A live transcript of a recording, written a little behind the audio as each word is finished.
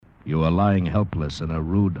You are lying helpless in a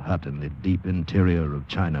rude hut in the deep interior of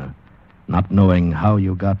China, not knowing how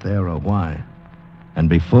you got there or why. And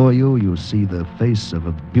before you, you see the face of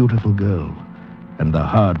a beautiful girl and the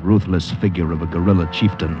hard, ruthless figure of a guerrilla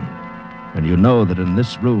chieftain. And you know that in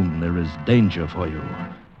this room there is danger for you,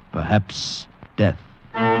 perhaps death.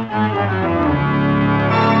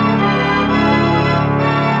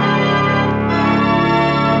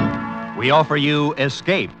 We offer you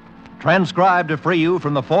Escape, transcribed to free you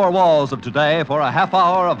from the four walls of today for a half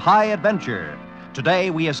hour of high adventure.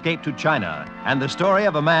 Today we escape to China and the story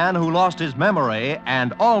of a man who lost his memory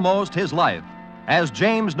and almost his life, as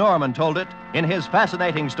James Norman told it in his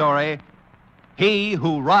fascinating story, He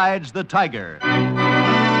Who Rides the Tiger.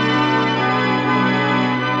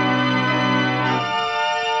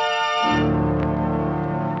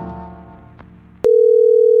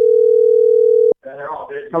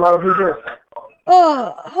 Hello, who's this?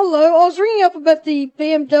 Hello. I was ringing up about the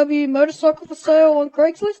BMW motorcycle for sale on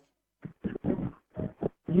Craigslist.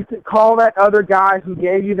 You can call that other guy who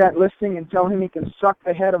gave you that listing and tell him he can suck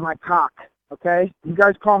the head of my cock, okay? You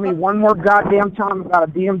guys call me one more goddamn time about a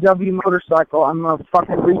BMW motorcycle, I'm gonna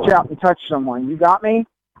fucking reach out and touch someone. You got me?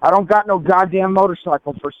 I don't got no goddamn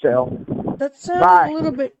motorcycle for sale. That sounds a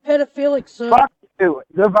little bit pedophilic, sir. Fuck you.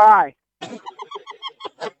 Goodbye.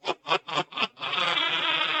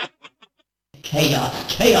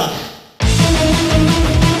 Chaos.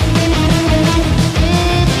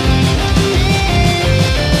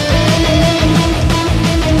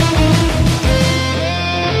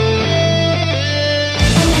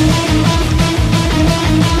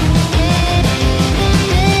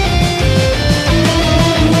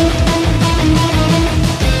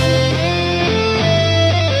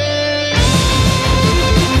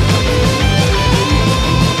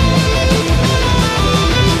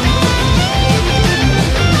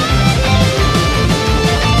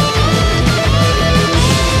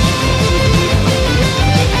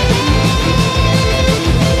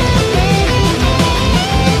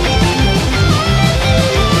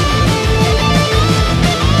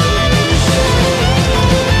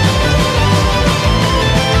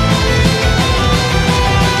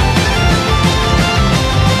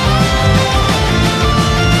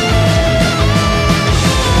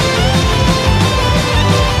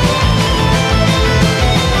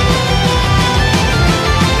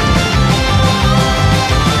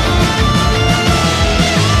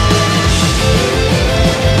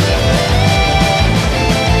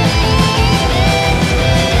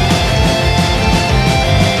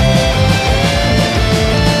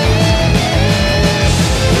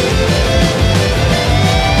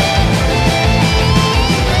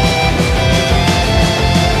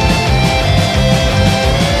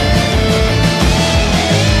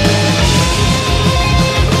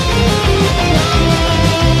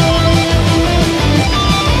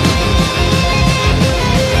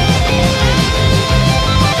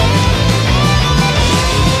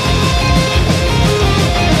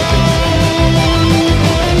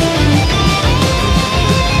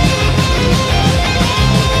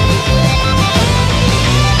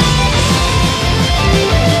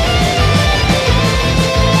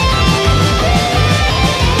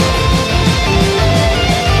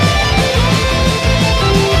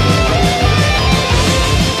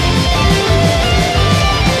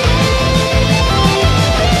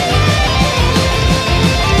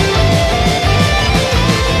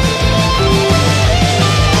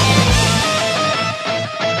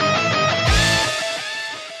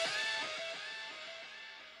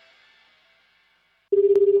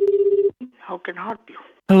 How can I help you?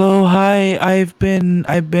 Hello, hi. I've been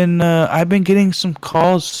getting some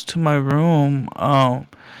calls to my room.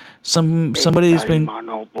 Somebody's been.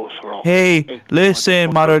 Hey,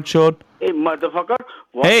 listen, Motherchod. Hey, motherfucker.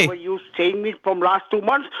 Whatever you saying me from last 2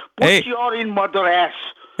 months, put your in mother ass.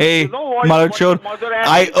 Hey, you know what, Motherchod.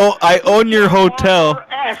 I own your hotel.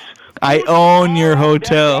 I own your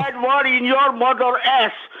hotel. That word in your mother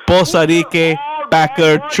ass. Posarike,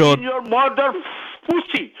 Backerchod. In your mother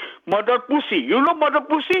pussy. Mother pussy. You know mother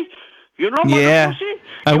pussy? You know Yeah, mother pussy?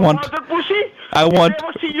 I your want. Mother pussy? I want. You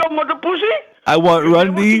ever see your mother pussy? I want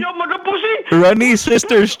Rundy. Your mother pussy? Rundy's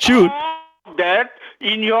sister's shoot. That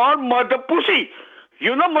in your mother pussy.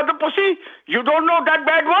 You know mother pussy? You don't know that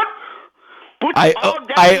bad word?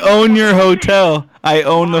 I own your hotel. I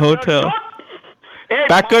own the hotel.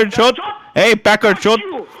 Backerchod. Hey, Backerchod.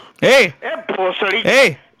 Hey.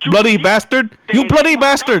 Hey, bloody bastard. You bloody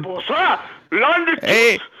bastard.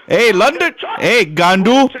 Hey, London. Hey,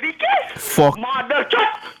 Gandu. Fuck.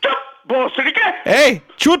 Hey,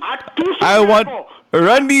 shoot. I want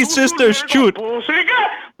Randy's sister's shoot.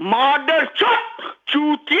 Mother chut,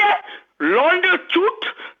 chutiya, longer chut,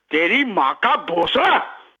 teri maa ka bhosla.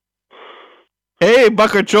 Hey,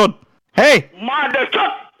 Bakar Chot. Hey. Mother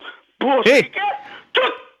chut, bhosle ke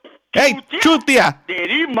chut. Hey, chutia.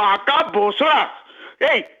 Teri maa ka bhosla.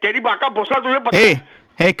 Hey, teri maa ka bhosla tujhe pata?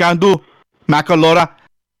 Hey, Kandu, Makalora.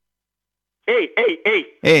 Hey.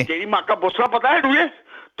 Teri maa ka bhosla pata hai tujhe?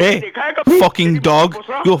 Hey, fucking dog.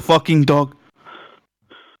 You fucking dog.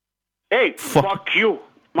 Hey, fuck you.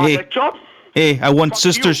 Mother chop. Hey, I want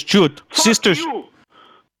sisters shoot. Sisters.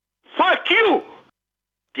 Fuck you.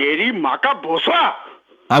 Teri maa ka bhosla.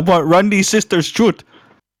 I want Rundy sisters shoot.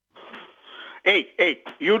 Hey,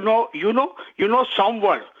 you know some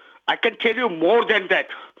word. I can tell you more than that.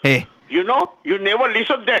 Hey. You know, you never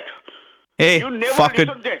listen that. Hey, you never fuck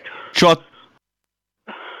listen it. that. Chot.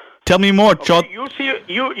 Tell me more, Chot. You see,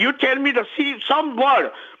 you tell me to see some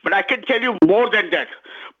word, but I can tell you more than that.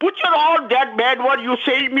 Put your all that bad word you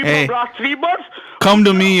say me from last 3 months. Come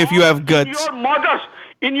to me if you have guts. In your mothers,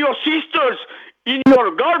 in your sisters, in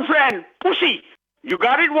your girlfriend, pussy. You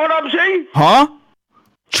got it? What I'm saying? Huh?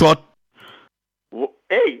 Chot.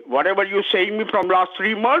 Hey, whatever you saying me from last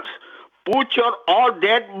 3 months, put your all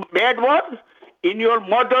that bad word in your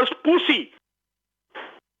mother's pussy.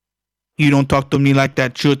 You don't talk to me like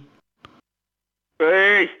that, Chut.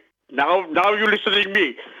 Hey, now you listening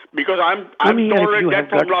me because I'm tolerating that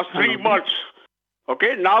from last 3 months.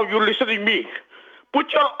 Okay, now you listening me.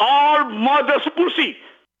 Put your all mother's pussy.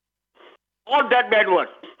 All that bad word.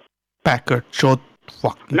 Packer, Chot,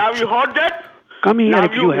 fuck. Now you heard that? Come here now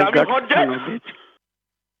if you have got heard that? bitch.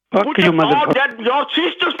 Fuck Put you, your all motherfucker. that your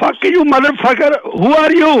sister's Fuck pussy. you, motherfucker. Who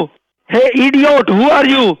are you? Hey, idiot, who are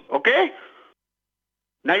you? Okay?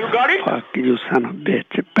 Now you got it? Fuck you, son of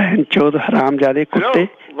bitch. बहन चोद हराम जादे कुत्ते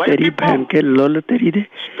तेरी बहन के लोल तेरी दे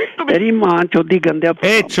तेरी मां चोदी गंदे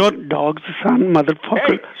Hey, Chot. dogs son motherfucker.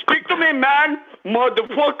 Hey, speak to me, man,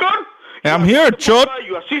 motherfucker. I'm here, Chot.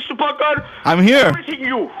 You sister fucker. I'm here. Everything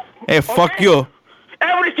you. Hey, fuck you.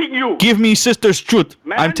 Everything you. Give me sister's truth.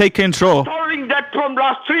 Man, I'm taking control. Tolerating that from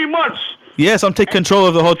last 3 months. Yes, I'm taking control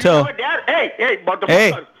of the hotel. Hey,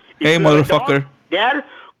 motherfucker. Hey, motherfucker. Dad,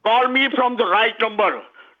 call me from the right number.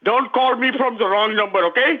 Don't call me from the wrong number,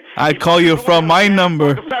 okay? I call you from my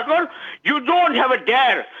number. Motherfucker, you don't have a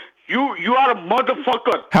dad. You are a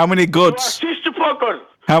motherfucker. How many You are a goats? sister fucker.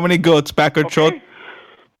 How many goats, Packer Chot?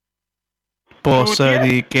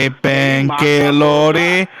 Posari ke pen ke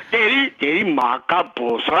lore. तेरी माँ का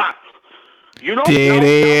भोसड़ा. You know?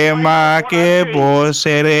 Tere ma ke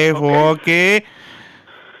bosere foke.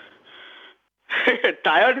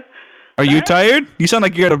 Tired? Are you tired? You sound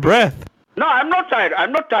like you're out of breath. No, I'm not tired.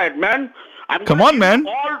 I'm not tired, man. Come on, man.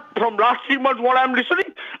 All from last 3 months, what I'm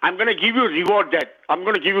listening, I'm gonna give you reward that. I'm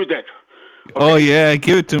gonna give you that. Okay? Oh yeah,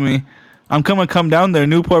 give it to me. I'm coming. Come down there,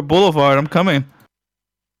 Newport Boulevard. I'm coming.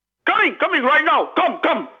 Coming right now.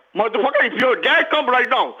 Come, motherfucker. If you're dad, come right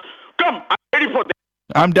now. Come. I'm ready for that.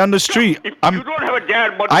 I'm down the street. If you don't have a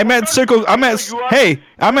dad, motherfucker. I'm at Circle. I'm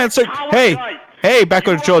at Circle. Hey,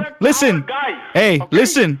 Backward Chot. Listen. Hey,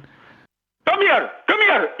 listen. Come here.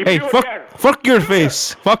 Hey, fuck your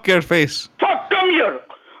face. Fuck your face. Come here.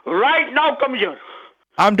 Right now, come here.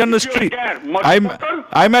 I'm down the street. Dad, motherfucker.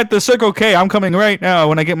 I'm at the Circle K. I'm coming right now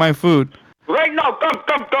when I get my food. Right now,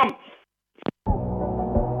 come.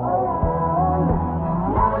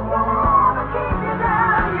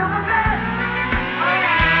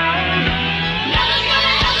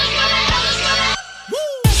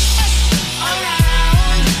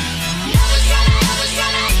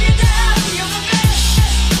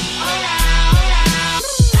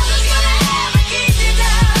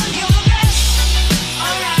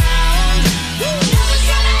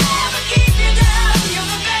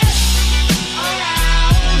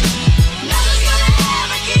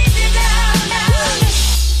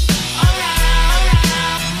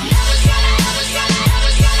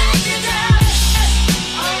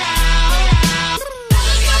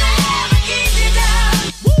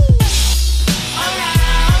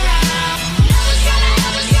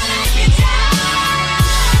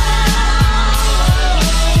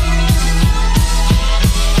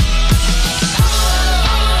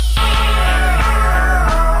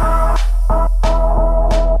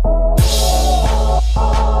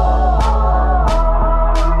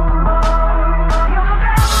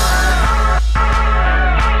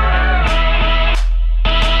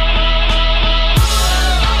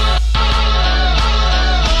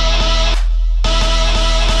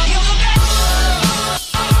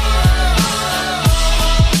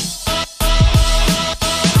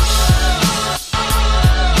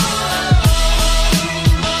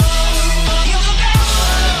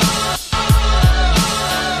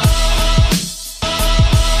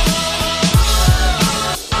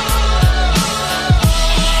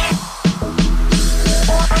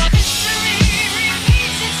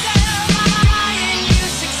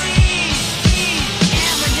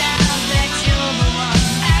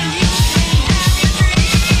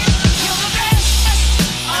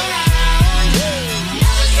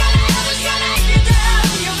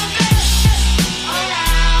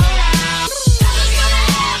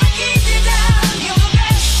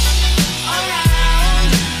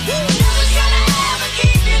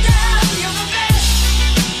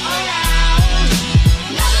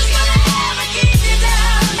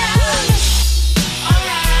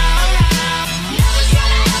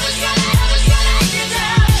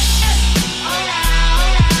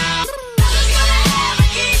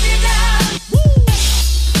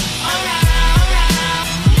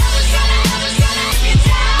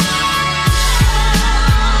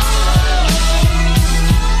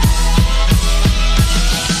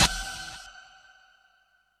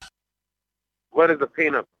 What is a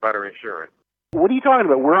peanut butter insurance? What are you talking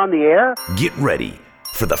about? We're on the air? Get ready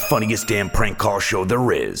for the funniest damn prank call show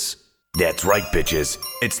there is. That's right, bitches.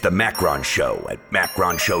 It's the Macron Show at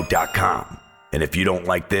macronshow.com. And if you don't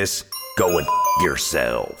like this, go and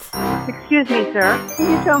yourself. Excuse me, sir.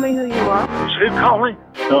 Can you tell me who you are? Who calling?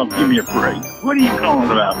 Oh, give me a break. What are you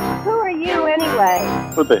calling about? Who are you, anyway?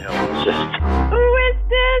 What the hell is this? Who is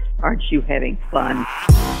this? Aren't you having fun?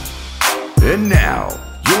 And now,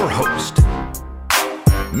 your host,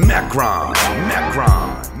 Macron.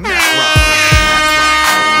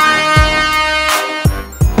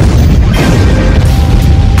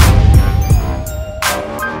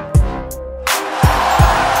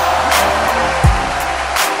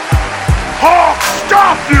 Hawk,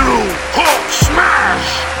 stop you! Hawk smash!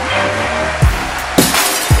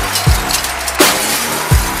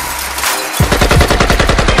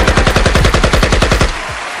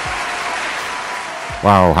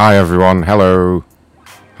 Wow, hi everyone, hello.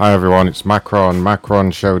 Hi everyone, it's Macron,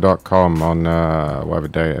 macronshow.com on whatever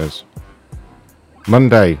day it is.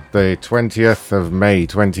 Monday, the 20th of May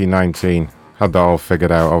 2019. Had that all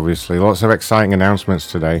figured out, obviously. Lots of exciting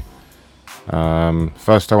announcements today.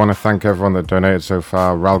 First, I want to thank everyone that donated so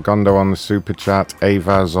far. Ralgondo on the Super Chat,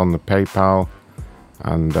 Avaz on the PayPal,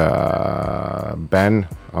 and Ben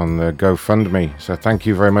on the GoFundMe. So thank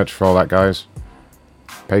you very much for all that, guys.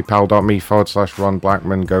 PayPal.me/Ron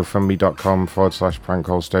Blackman,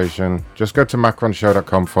 GoFundMe.com/PrankCallStation. Just go to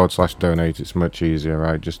macronshow.com/donate. It's much easier,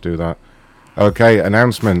 right? Just do that. Okay,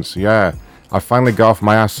 announcements. Yeah, I finally got off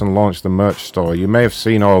my ass and launched the merch store. You may have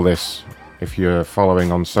seen all this if you're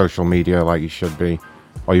following on social media like you should be,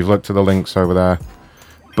 or you've looked at the links over there.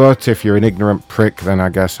 But if you're an ignorant prick, then I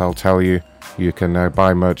guess I'll tell you, you can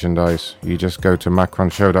buy merchandise. You just go to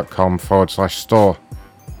macronshow.com/store,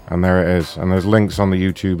 and there it is. And there's links on the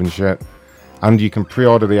YouTube and shit. And you can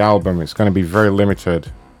pre-order the album. It's going to be very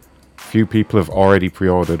limited. Few people have already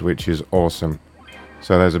pre-ordered, which is awesome.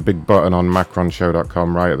 So there's a big button on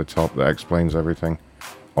macronshow.com right at the top that explains everything.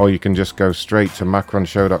 Or you can just go straight to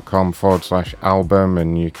macronshow.com/album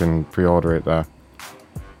and you can pre-order it there.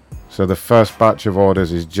 So the first batch of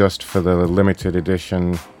orders is just for the limited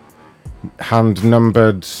edition,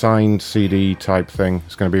 hand-numbered, signed CD type thing.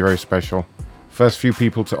 It's going to be very special. First few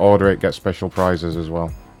people to order it get special prizes as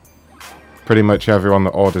well. Pretty much everyone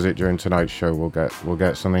that orders it during tonight's show will get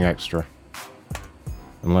something extra.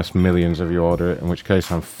 Unless millions of you order it, in which case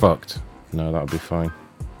I'm fucked. No, that'll be fine.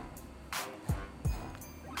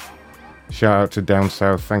 Shout out to Down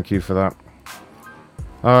South, thank you for that.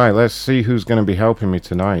 Alright, let's see who's going to be helping me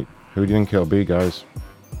tonight. Who do you think it'll be, guys?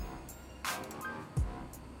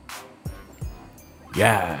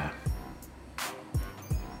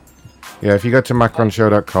 Yeah, if you go to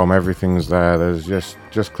macronshow.com, everything's there. There's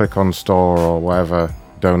just click on store or whatever,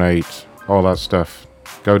 donate, all that stuff.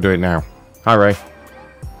 Go do it now. Hi, Ray.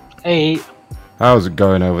 Hey. How's it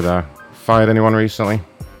going over there? Fired anyone recently?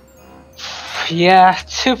 Yeah,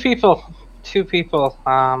 two people.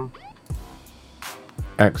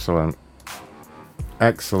 Excellent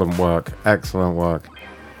work.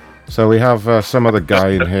 So we have some other guy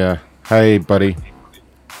in here. Hey, buddy.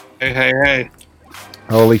 Hey.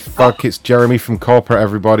 Holy fuck, it's Jeremy from Corporate,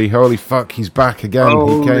 everybody. Holy fuck, he's back again.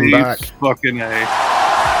 He came back. Fucking A.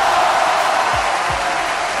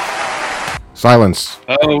 Silence.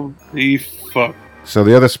 Holy fuck. So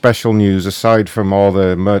the other special news, aside from all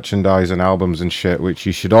the merchandise and albums and shit, which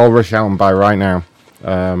you should all rush out and buy right now,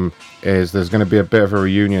 is there's going to be a bit of a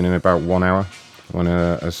reunion in about 1 hour when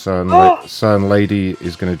a certain lady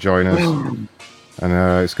is going to join us. And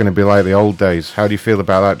it's going to be like the old days. How do you feel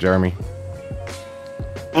about that, Jeremy?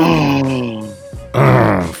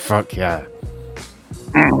 Fuck yeah.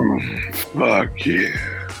 Fuck yeah.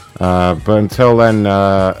 But until then,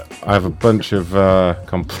 I have a bunch of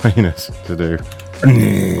complainers to do.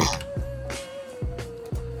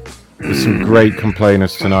 There's some great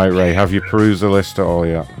complainers tonight, Ray. Have you perused the list at all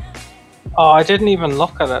yet? Oh, I didn't even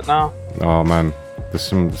look at it now. Oh man, there's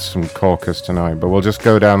some corkers tonight, but we'll just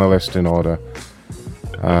go down the list in order.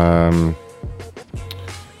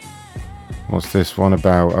 What's this one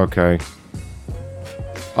about? Okay.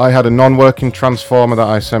 I had a non-working transformer that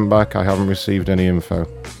I sent back. I haven't received any info.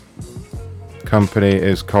 Company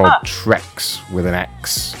is called Trex with an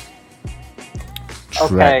X.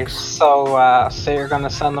 Trex. Okay, so you're gonna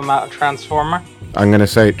send them out a transformer? I'm gonna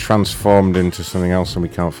say it transformed into something else and we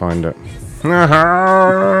can't find it.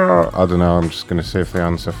 I don't know, I'm just gonna see if they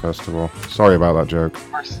answer first of all. Sorry about that joke.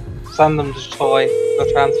 Send them the toy, the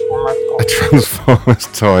transformer toy. A Transformers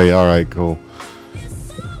toy, alright, cool.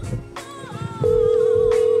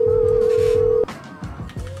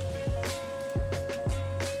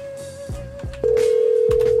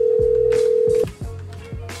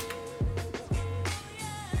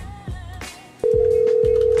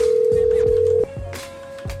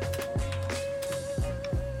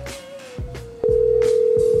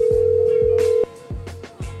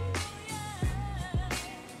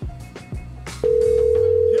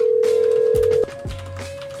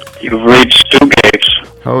 You've reached Stu Gates.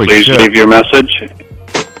 Holy Please shit. leave your message.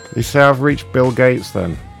 You say I've reached Bill Gates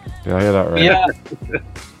then? Did I hear that right? Yeah.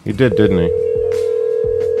 He did, didn't he?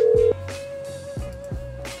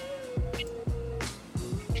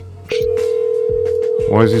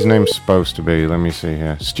 What is his name supposed to be? Let me see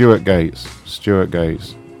here. Stuart Gates. Stuart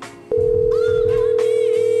Gates.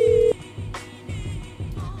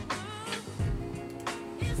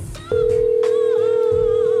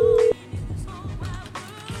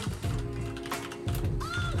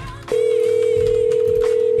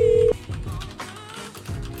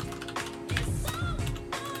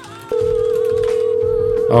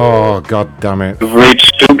 Oh, god damn it. You've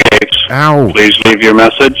reached Stu Gates. Ow! Please leave your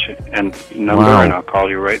message and number, Wow. and I'll call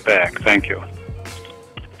you right back. Thank you.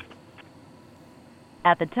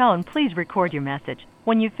 At the tone, please record your message.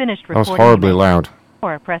 When you've finished That was recording, horribly loud.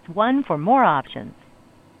 or press 1 for more options.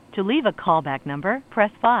 To leave a callback number,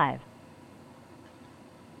 press 5.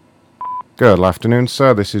 Good afternoon,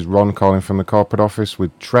 sir. This is Ron calling from the corporate office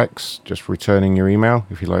with Trex. Just returning your email.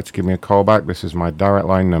 If you'd like to give me a call back, this is my direct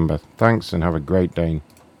line number. Thanks and have a great day.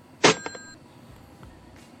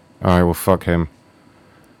 Alright, well, fuck him.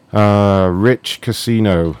 Rich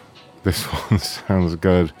Casino. This one sounds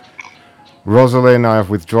good. Rosalind, I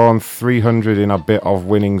have withdrawn 300 in a bit of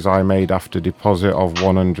winnings I made after deposit of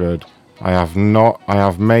 100. I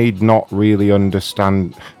have made not really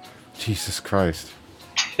understand. Jesus Christ.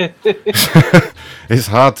 It's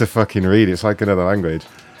hard to fucking read. It's like another language.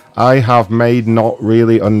 I have made not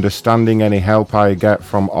really understanding any help I get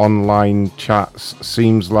from online chats.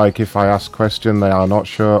 Seems like if I ask question they are not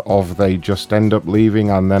sure of, they just end up leaving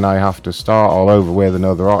and then I have to start all over with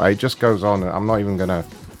another. It just goes on. I'm not even gonna.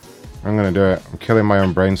 I'm gonna do it. I'm killing my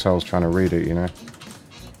own brain cells trying to read it. You know.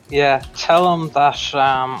 Yeah. Tell them that.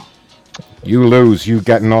 You lose. You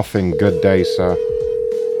get nothing. Good day, sir.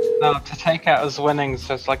 No, to take out his winnings,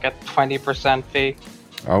 there's like a 20% fee.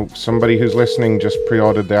 Oh, somebody who's listening just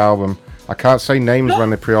pre-ordered the album. I can't say names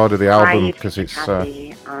when they pre-order the album because it's...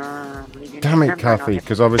 damn it, Kathy,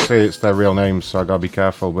 because obviously it's their real names, so I gotta be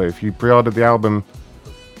careful. But if you pre-ordered the album,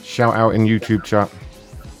 shout out in YouTube chat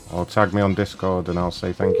or tag me on Discord and I'll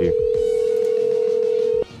say thank you.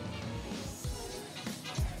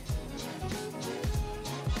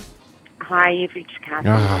 Hi, you've reached Kathy.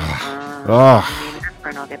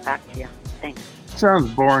 And I'll get back to you. Thanks. Sounds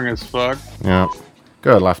boring as fuck. Yeah.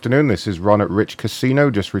 Good afternoon. This is Ron at Rich Casino,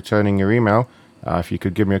 just returning your email. If you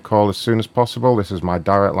could give me a call as soon as possible, this is my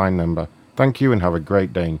direct line number. Thank you and have a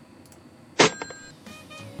great day.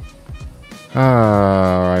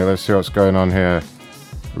 Alright, let's see what's going on here.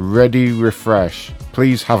 Ready, refresh.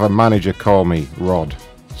 Please have a manager call me, Rod.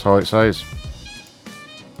 That's all it says.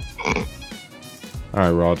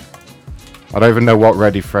 Alright, Rod. I don't even know what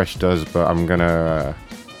Ready Fresh does, but I'm gonna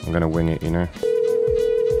wing it, you know.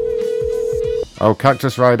 Oh,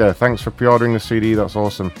 Cactus Rider, thanks for pre-ordering the CD, that's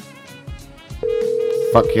awesome.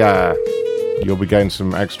 Fuck yeah. You'll be getting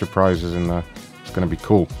some extra prizes in there. It's gonna be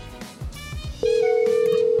cool.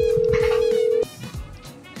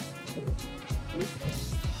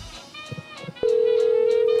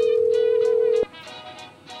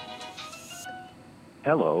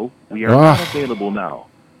 Hello, we are not available now.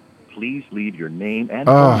 Please leave your name and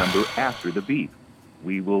phone number after the beep.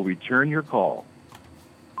 We will return your call.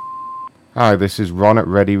 Hi, this is Ron at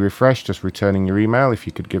Ready Refresh, just returning your email. If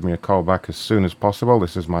you could give me a call back as soon as possible,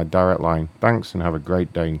 this is my direct line. Thanks and have a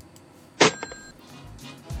great day. What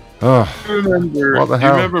the hell? Do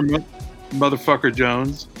you remember Motherfucker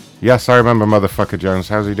Jones? Yes, I remember Motherfucker Jones.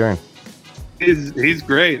 How's he doing? He's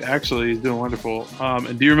great, actually. He's doing wonderful.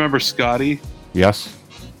 And do you remember Scotty? Yes.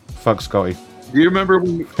 Fuck Scotty. Do you remember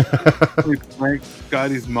when we pranked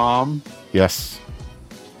Scotty's mom? Yes,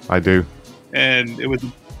 I do. And it was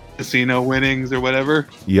casino winnings or whatever?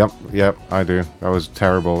 Yep, I do. That was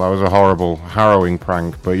terrible. That was a horrible, harrowing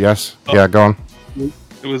prank. But yes, yeah, go on.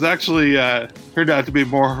 It was actually turned out to be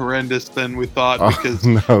more horrendous than we thought because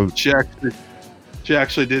no. she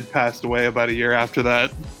actually did pass away about a year after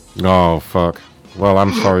that. Oh fuck. Well,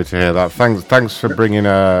 I'm sorry to hear that. Thanks for bringing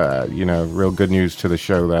real good news to the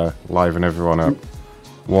show there, liven everyone up.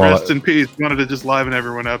 Rest in peace. Wanted to just liven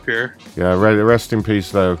everyone up here. Yeah, rest in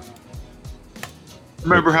peace though.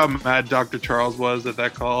 Remember how mad Dr. Charles was at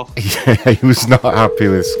that call? Yeah, he was not happy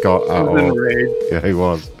with Scott at all. Enraged. Yeah, he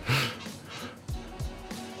was.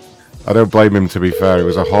 I don't blame him, to be fair. It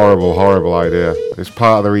was a horrible, horrible idea. It's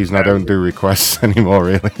part of the reason I don't do requests anymore,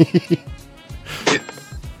 really.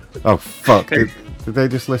 Oh, fuck. Did they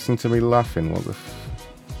just listen to me laughing? What the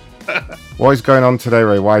What is going on today,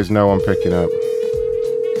 Ray? Why is no one picking up?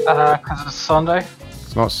 Because it's Sunday.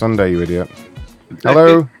 It's not Sunday, you idiot.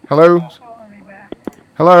 Hello? Hello?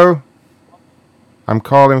 Hello? I'm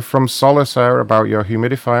calling from Solitaire about your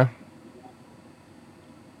humidifier.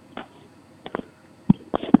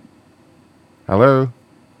 Hello?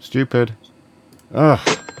 Stupid. Ugh.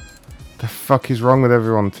 The fuck is wrong with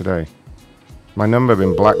everyone today? My number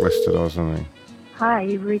been blacklisted or something? Hi,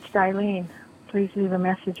 you've reached Eileen. Please leave a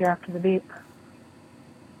message after the beep.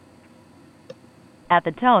 At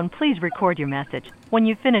the tone, please record your message. When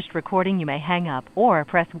you've finished recording, you may hang up or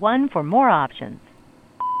press 1 for more options.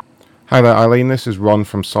 Hi there, Eileen. This is Ron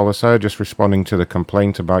from Solitaire, just responding to the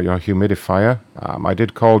complaint about your humidifier. I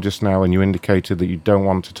did call just now and you indicated that you don't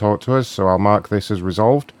want to talk to us, so I'll mark this as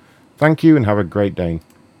resolved. Thank you and have a great day.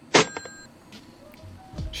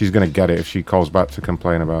 She's going to get it if she calls back to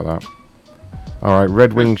complain about that. Alright,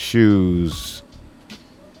 Red Wing Shoes.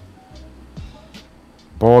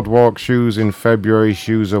 Boardwalk shoes in February,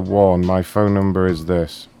 shoes are worn. My phone number is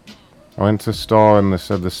this. I went to the store and they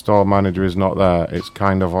said the store manager is not there. It's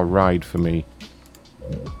kind of a ride for me.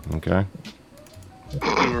 Okay.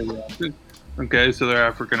 Okay, so they're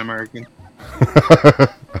African American.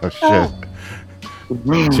 Oh shit.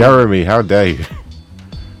 Jeremy, how dare you?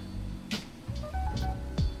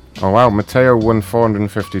 Oh wow, Mateo won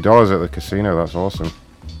 $450 at the casino. That's awesome.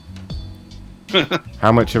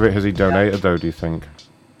 How much of it has he donated though, do you think?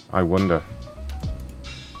 I wonder.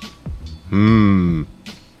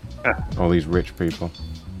 All these rich people.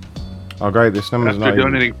 Oh great, this number's not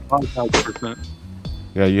even... donating 5%.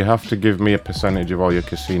 Yeah, you have to give me a percentage of all your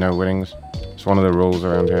casino winnings. It's one of the rules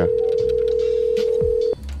around here.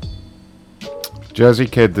 Jersey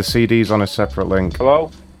Kid, the CD's on a separate link.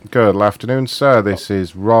 Hello? Good afternoon, sir. This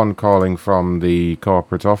is Ron calling from the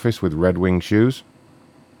corporate office with Red Wing Shoes.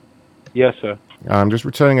 Yes, sir. I'm just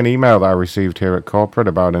returning an email that I received here at corporate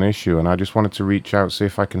about an issue, and I just wanted to reach out, see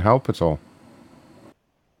if I can help at all.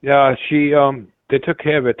 Yeah, they took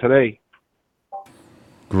care of it today.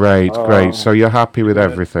 Great, great. So you're happy with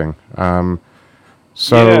everything. Yeah,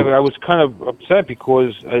 I was kind of upset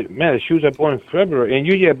because, man, the shoes I bought in February, and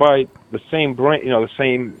usually I buy the same brand, the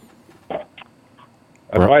same...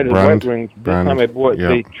 I buy the Red Wings. This time I bought,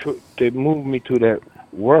 they moved me to that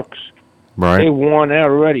Works. Right. They worn out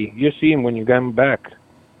already. You see them when you get them back.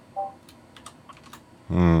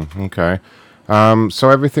 Okay. So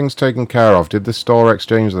everything's taken care of. Did the store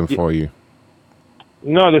exchange them for you?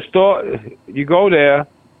 No, the store, you go there.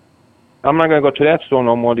 I'm not going to go to that store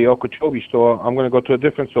no more, the Okeechobee store. I'm going to go to a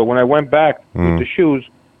different store. When I went back with the shoes,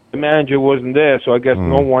 the manager wasn't there, so I guess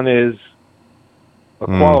no one is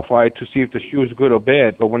qualified to see if the shoe is good or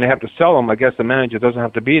bad. But when they have to sell them, I guess the manager doesn't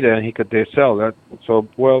have to be there, and they sell that. So,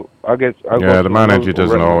 well, I guess the manager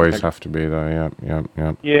doesn't always have to be there.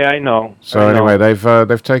 Yeah. Yeah, I know. So anyway,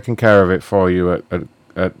 they've taken care of it for you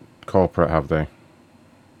at corporate, have they?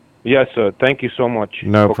 Yes, sir. Thank you so much.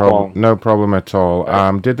 No problem. No problem at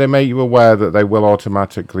all. Did they make you aware that they will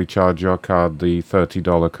automatically charge your card the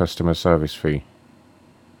 $30 customer service fee?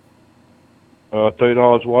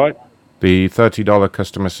 $30 what? The $30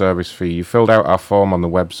 customer service fee. You filled out our form on the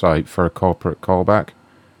website for a corporate callback,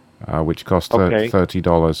 which cost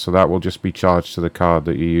 $30. So that will just be charged to the card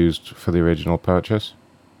that you used for the original purchase.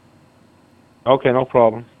 Okay, no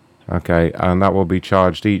problem. Okay, and that will be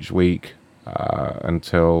charged each week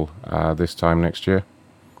until this time next year.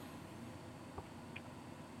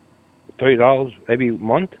 $30 every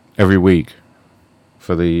month? Every week.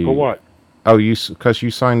 For what? Oh, because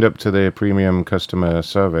you signed up to the premium customer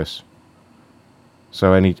service.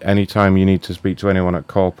 So any time you need to speak to anyone at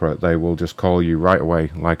corporate, they will just call you right away,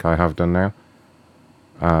 like I have done now.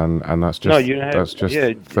 And that's just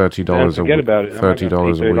 $30 a week.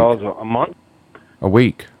 $30 a month? A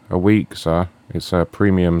week, sir. It's a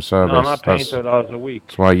premium service. No, I'm not paying $30 a week.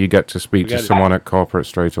 That's why you get to speak to someone at corporate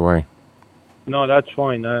straight away. No, that's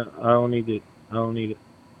fine. I don't need it. I don't need it.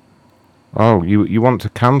 Oh, you want to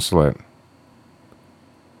cancel it?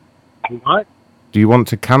 What? Do you want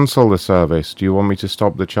to cancel the service? Do you want me to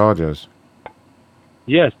stop the charges?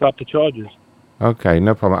 Yeah, stop the charges. Okay,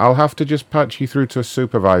 no problem. I'll have to just patch you through to a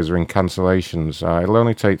supervisor in cancellations. It'll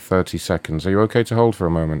only take 30 seconds. Are you okay to hold for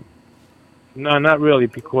a moment? No, not really,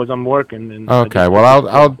 because I'm working. And okay,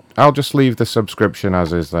 well, I'll just leave the subscription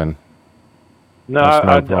as is then. No,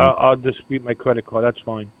 I'll dispute my credit card. That's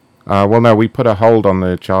fine. Well, no, we put a hold on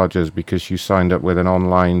the charges because you signed up with an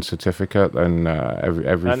online certificate and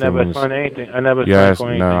everything. I never signed anything. Yes,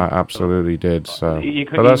 no, I absolutely did. So,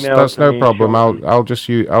 but that's no problem. I'll just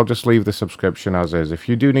leave the subscription as is. If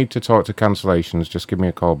you do need to talk to cancellations, just give me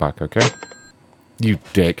a call back, okay? You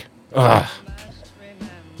dick. Ugh.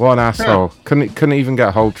 What an asshole. Couldn't even get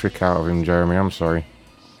a hold trick out of him, Jeremy. I'm sorry.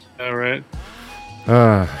 All right.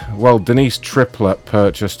 Well, Denise Triplett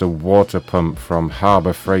purchased a water pump from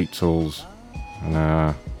Harbour Freight Tools. And,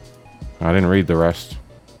 I didn't read the rest.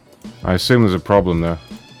 I assume there's a problem there.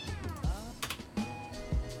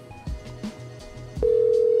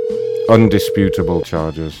 Undisputable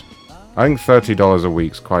charges. I think $30 a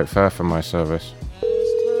week's quite fair for my service.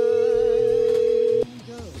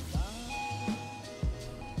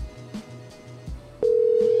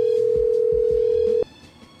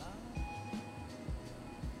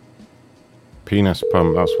 Penis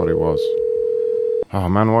pump, that's what it was. Oh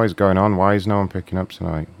man, what is going on? Why is no one picking up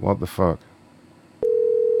tonight? What the fuck?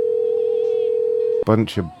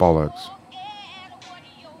 Bunch of bollocks.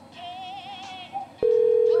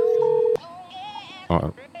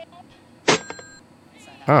 Oh.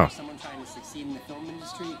 Oh.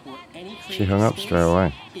 She hung up straight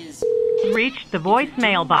away. Reached the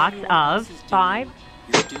voicemail box of 5.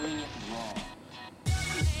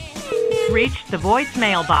 Reached the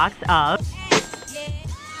voicemail box of...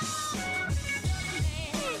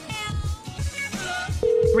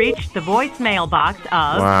 Reached the voicemail box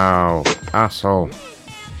of... Wow. Asshole.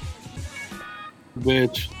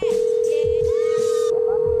 Bitch.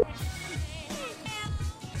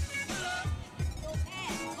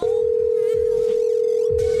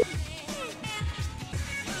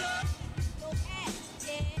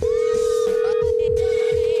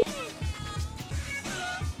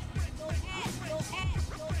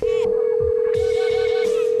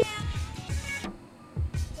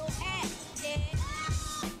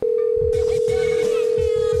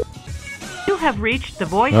 Have reached the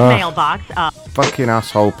voicemail box of... Fucking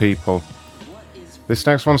asshole people. This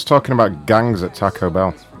next one's talking about gangs at Taco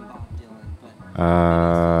Bell.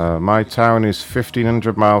 My town is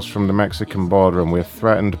 1,500 miles from the Mexican border and we're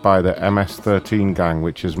threatened by the MS-13 gang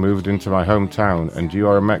which has moved into my hometown, and you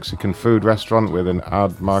are a Mexican food restaurant with an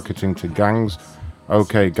ad marketing to gangs?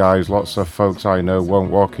 Okay guys, lots of folks I know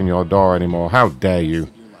won't walk in your door anymore. How dare you?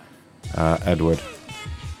 Edward.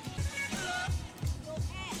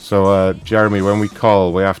 So, Jeremy, when we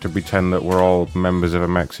call, we have to pretend that we're all members of a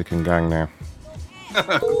Mexican gang now.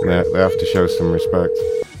 They have to show some respect.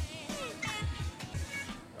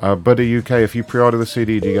 Buddy UK, if you pre-order the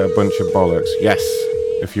CD, do you get a bunch of bollocks? Yes.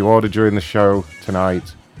 If you order during the show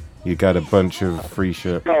tonight, you get a bunch of free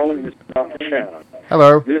shit.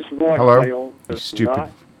 Hello. Hello. You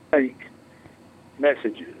stupid. Take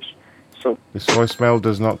messages. So this voicemail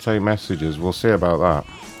does not take messages. We'll see about that.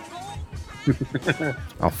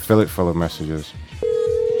 I'll fill it full of messages.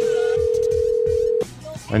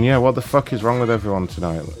 And yeah, what the fuck is wrong with everyone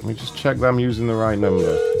tonight? Let me just check that I'm using the right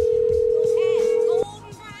number.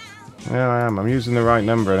 Yeah, I am. I'm using the right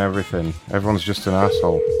number and everything. Everyone's just an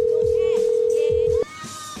asshole.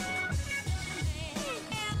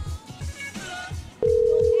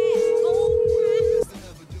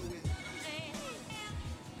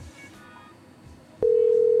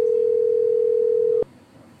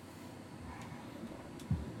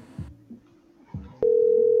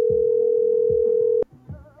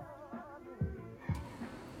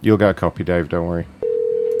 You'll get a copy, Dave, don't worry.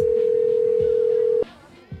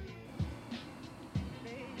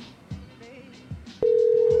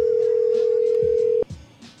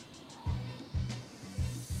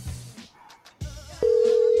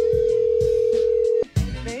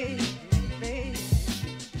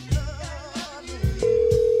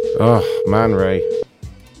 Oh, man, Ray.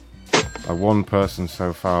 One person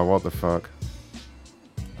so far, what the fuck?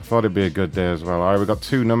 I thought it'd be a good day as well. Alright, we got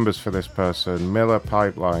 2 numbers for this person. Miller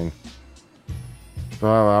Pipeline.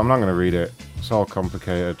 Well, I'm not going to read it. It's all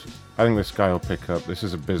complicated. I think this guy will pick up. This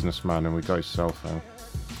is a businessman and we got his cell phone.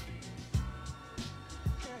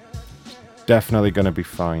 Definitely going to be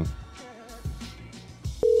fine.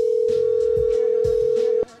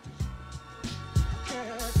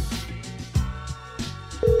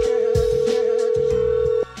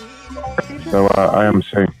 So I am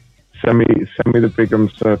saying, send me the big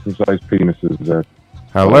uncircumcised penises there.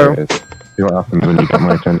 Hello? See what happens when you get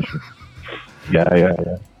my attention.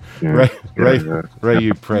 Yeah. Ray,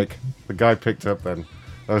 you prick. The guy picked up then.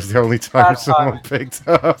 That was the only time someone picked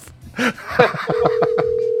up.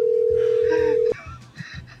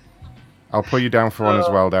 I'll put you down for one as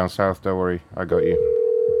well down south, don't worry. I got you.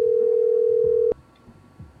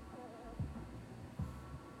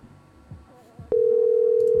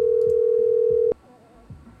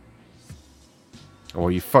 Oh,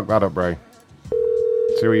 you fucked that up, Ray.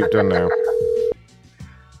 See what you've done now.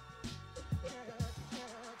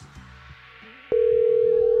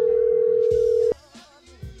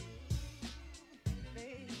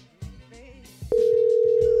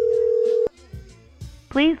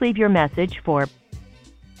 Please leave your message for...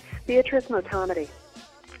 Beatrice Motomedy.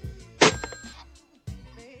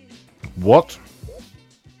 What?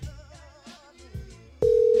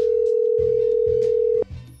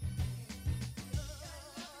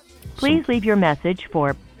 Please leave your message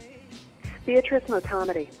for Beatrice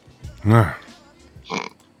Motomedy.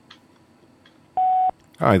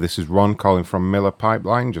 Hi, this is Ron calling from Miller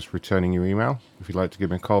Pipeline, just returning your email. If you'd like to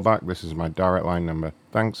give me a call back, this is my direct line number.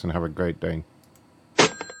 Thanks and have a great day.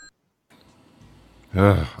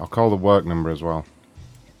 I'll call the work number as well.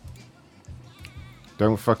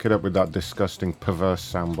 Don't fuck it up with that disgusting, perverse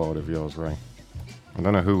soundboard of yours, Ray. I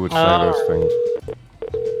don't know who would say those things.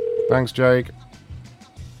 Thanks, Jake.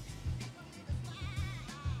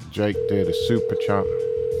 Jake did a super chat.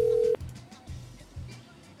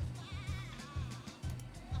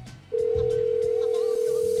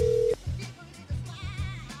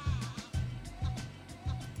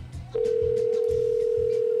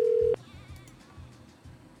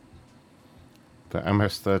 The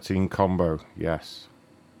MS-13 combo, yes.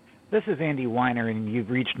 This is Andy Weiner, and you've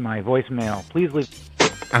reached my voicemail. Please leave...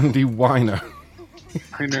 Andy Weiner.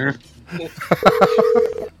 Weiner.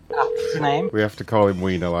 That's his name. We have to call him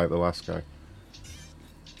Wiener like the last guy.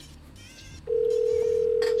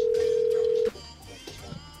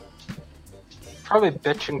 Probably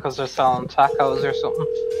bitching because they're selling tacos or something.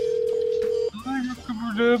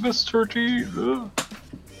 MS-13.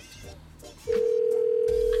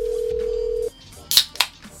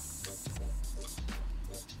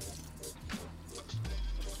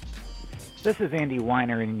 This is Andy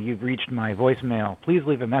Weiner, and you've reached my voicemail. Please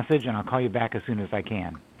leave a message, and I'll call you back as soon as I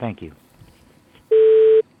can. Thank you.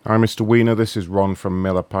 Hi, Mr. Wiener. This is Ron from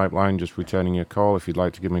Miller Pipeline, just returning your call. If you'd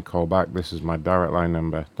like to give me a call back, this is my direct line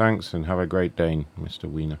number. Thanks, and have a great day,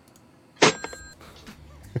 Mr. Wiener.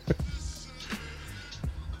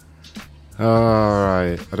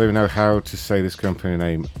 Alright, I don't know how to say this company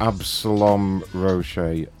name. Absalom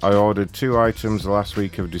Rocher. I ordered 2 items the last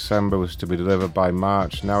week of December, was to be delivered by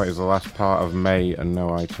March. Now it is the last part of May and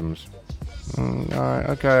no items. Alright,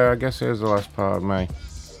 okay, I guess it is the last part of May.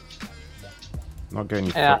 Not getting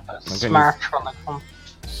you. Yeah, it's March when they come.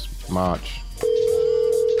 March.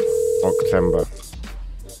 October.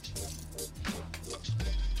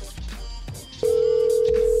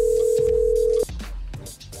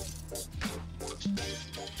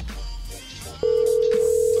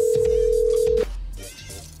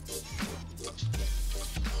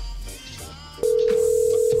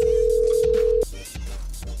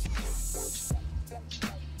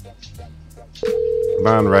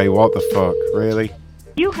 Man, Ray, what the fuck? Really?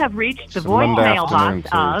 You have reached the It's a Monday voicemail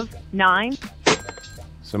box afternoon, of 9.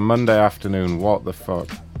 It's a Monday afternoon, what the fuck?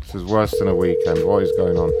 This is worse than a weekend. What is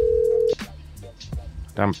going on?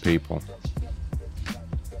 Damn people. Is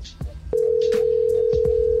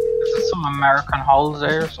it some American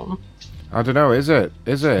holiday or something? I don't know, is it?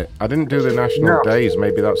 Is it? I didn't do the national days,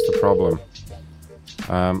 maybe that's the problem.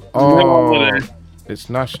 It's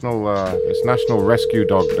National Rescue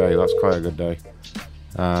Dog Day, that's quite a good day.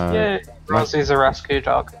 Yay, Rosie's a rescue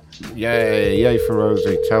dog. Yay for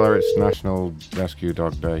Rosie. Tell her it's National Rescue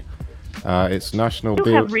Dog Day. It's National You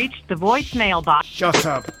Beer... have reached the voicemail box. Shut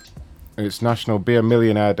up! It's National Be a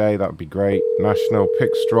Millionaire Day, that would be great. National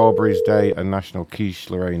Pick Strawberries Day and National Quiche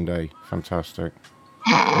Lorraine Day. Fantastic.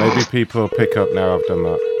 Maybe people will pick up now I've done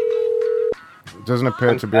that. It doesn't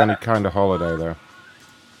appear to be any kind of holiday though.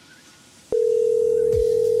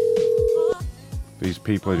 These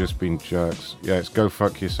people are just being jerks. Yeah, it's go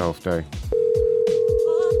fuck yourself day.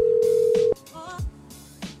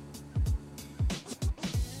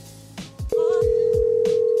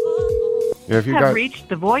 Yeah, if you have guys reached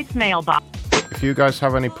the voicemail box. If you guys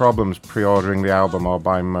have any problems pre-ordering the album or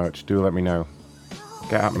buying merch, do let me know.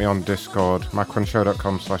 Get at me on Discord,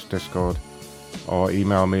 macronshow.com/Discord, or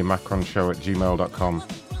email me macronshow@gmail.com.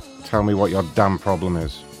 Tell me what your damn problem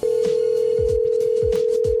is.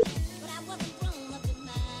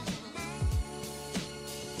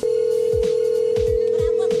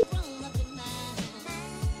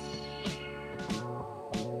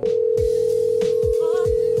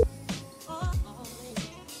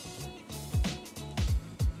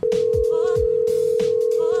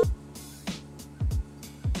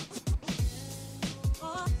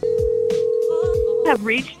 Have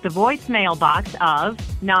reached the voicemail box of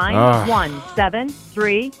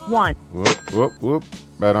 91731. Whoop.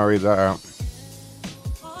 Better not read that out.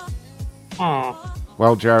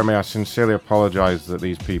 Well, Jeremy, I sincerely apologise that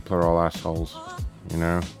these people are all assholes. You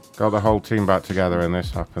know? Got the whole team back together and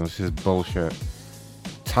this happens. This is bullshit.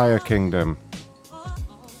 Tire Kingdom.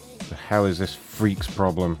 The hell is this freak's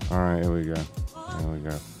problem? Alright, here we go. I'm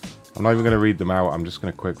not even going to read them out. I'm just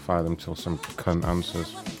going to quick fire them till some cunt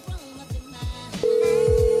answers.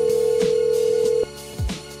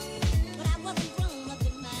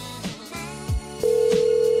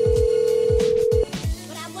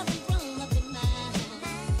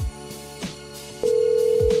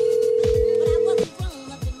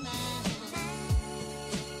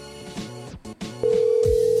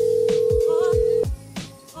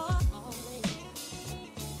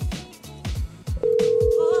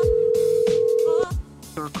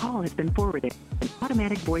 call has been forwarded. An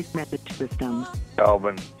automatic voice message system.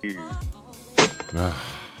 Alvin Hughes.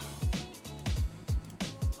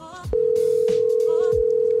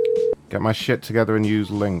 Get my shit together and use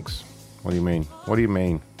links. What do you mean? What do you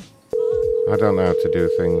mean? I don't know how to do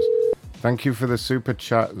things. Thank you for the super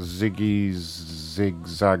chat, Ziggy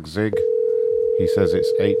Zigzag Zig. He says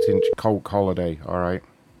it's 8-inch Coke Holiday. Alright.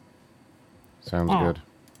 Sounds good.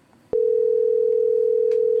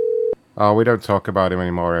 Oh, we don't talk about him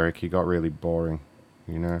anymore, Eric. He got really boring.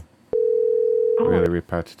 You know? Really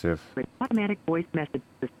repetitive. Automatic voice message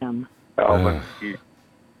system. Alvin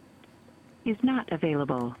Is not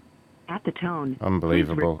available. At the tone.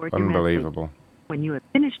 Unbelievable. please record your Unbelievable. message. When you have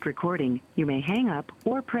finished recording, you may hang up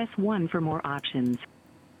or press 1 for more options.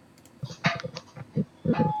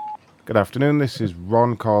 Good afternoon. This is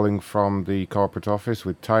Ron calling from the corporate office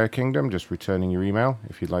with Tire Kingdom. Just returning your email.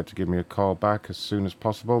 If you'd like to give me a call back as soon as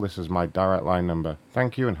possible, this is my direct line number.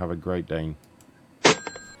 Thank you and have a great day.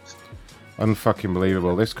 Unfucking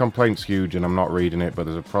believable. This complaint's huge and I'm not reading it, but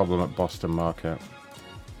there's a problem at Boston Market.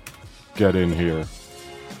 Get in here.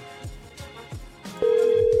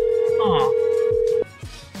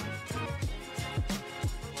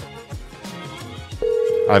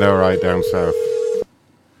 I know, right, down south.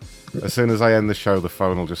 As soon as I end the show, the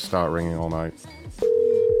phone will just start ringing all night.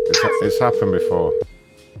 It's happened before.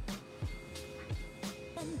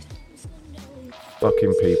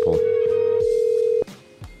 Fucking people.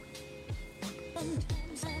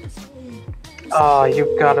 Oh,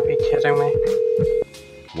 you've got to be kidding me.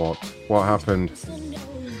 What? What happened?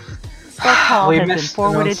 Your call has been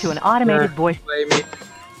forwarded to an automated voice.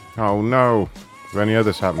 Oh no. Is there any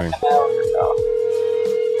others happening?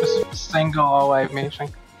 Just a single away meeting.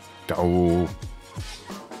 Oh.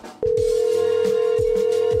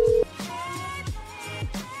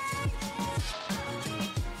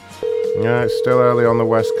 Yeah, it's still early on the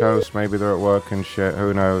West Coast. Maybe they're at work and shit.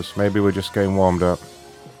 Who knows? Maybe we're just getting warmed up.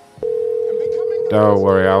 Don't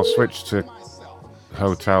worry, I'll switch to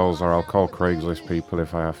hotels or I'll call Craigslist people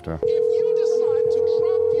if I have to.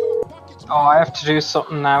 Oh, I have to do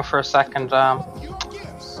something now for a second.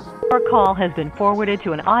 Your call has been forwarded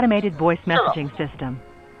to an automated voice messaging system.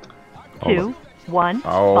 2 1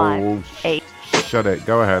 5 8. Shut it.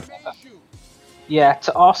 Go ahead. Yeah,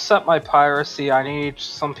 to offset my piracy, I need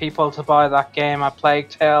some people to buy that game, A Plague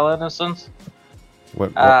Tale Innocence.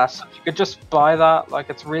 What? So if you could just buy that,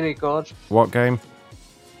 like, it's really good. What game?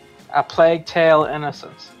 A Plague Tale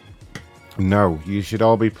Innocence. No, you should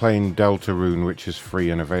all be playing Deltarune, which is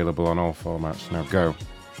free and available on all formats. Now go.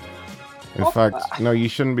 In fact, no, you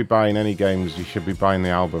shouldn't be buying any games. You should be buying the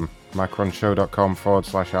album.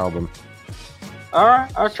 macronshow.com/album.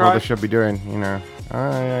 Alright, I'll That's try. what they should be doing, you know.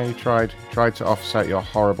 Oh, yeah, you tried. Tried to offset your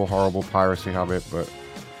horrible, horrible piracy habit, but...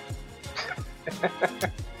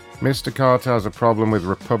 Mr. Carter has a problem with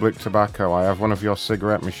Republic Tobacco. I have one of your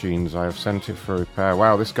cigarette machines. I have sent it for repair.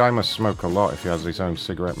 Wow, this guy must smoke a lot if he has his own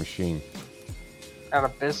cigarette machine. Out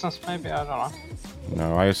of business, maybe? I don't know.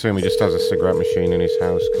 No, I assume he just has a cigarette machine in his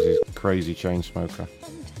house because he's a crazy chain smoker.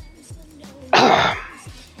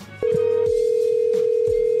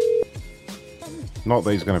 Not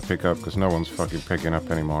that he's going to pick up because no one's fucking picking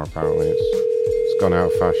up anymore, apparently. It's gone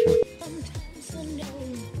out of fashion.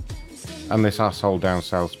 And this asshole down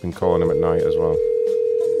south's been calling him at night as well.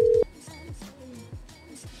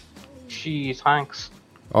 Gee, thanks.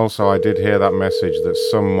 Also, I did hear that message that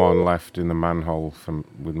someone left in the manhole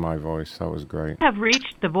with my voice. That was great. Have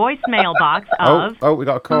reached the voicemail box of... Oh, we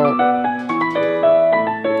got a call.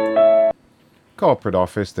 Corporate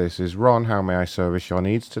office, this is Ron. How may I service your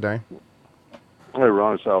needs today? Hey,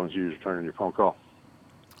 Ron, it's Alvin Hughes returning your phone call.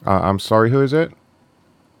 I'm sorry, who is it?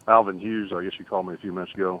 Alvin Hughes, I guess you called me a few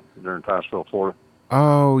minutes ago. They're in Titusville, Florida.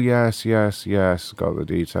 Oh, yes. Got the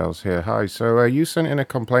details here. Hi, so you sent in a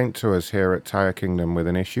complaint to us here at Tire Kingdom with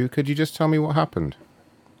an issue. Could you just tell me what happened?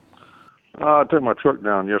 I took my truck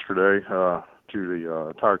down yesterday to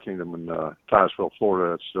the Tire Kingdom in Titusville,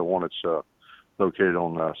 Florida. It's the one that's located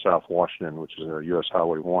on South Washington, which is U.S.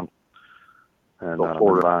 Highway 1. And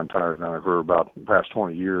Florida buying tires down there for about the past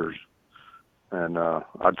 20 years. And I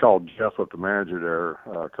called Jeff up, the manager there,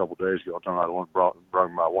 a couple of days ago. I told him I brought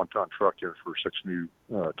my one-ton truck in for 6 new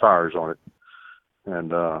tires on it.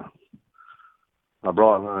 And I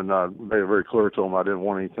made it very clear to him I didn't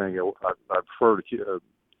want anything. I prefer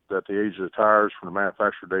that the age of the tires from the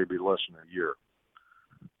manufacturer date be less than a year,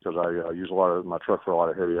 because I use a lot of my truck for a lot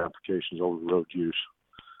of heavy applications, over the road use.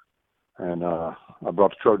 And I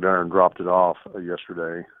brought the truck down there and dropped it off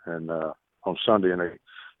yesterday, and on Sunday, and they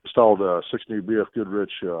installed 6 new BF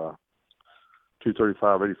Goodrich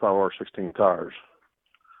 235 85R16 tires.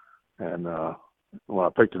 And when I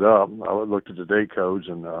picked it up, I looked at the date codes,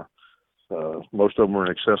 and most of them were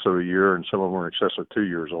in excess of a year, and some of them were in excess of 2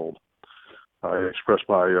 years old. I expressed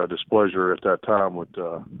my displeasure at that time with,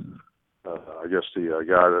 I guess the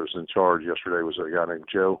guy that was in charge yesterday was a guy named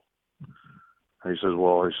Joe. And he says,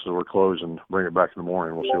 we're closed and bring it back in the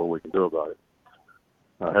morning. We'll see what we can do about it.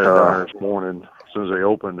 I had it down there this morning. As soon as they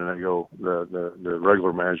opened, and the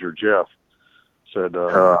regular manager, Jeff, said,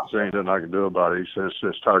 there ain't nothing I can do about it. He says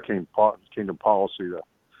it's Tire Kingdom policy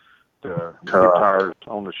to keep tires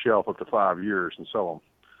on the shelf up to 5 years and sell them.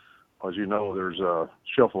 As you know, there's a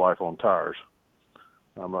shelf life on tires.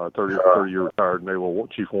 I'm a 30-year retired Naval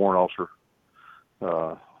Chief Warrant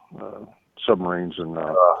Officer, submarines, and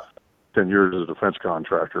 10 years as a defense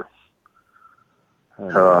contractor.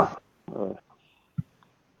 And,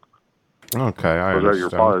 okay, I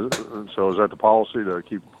understand. So is that the policy to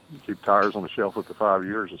keep tires on the shelf up to 5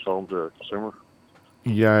 years and sell them to a consumer?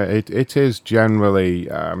 Yeah, it is generally.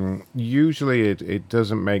 Usually it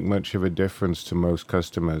doesn't make much of a difference to most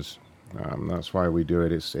customers. That's why we do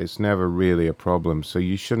it. It's never really a problem. So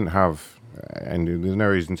you shouldn't have, and there's no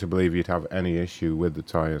reason to believe you'd have any issue with the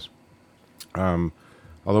tires.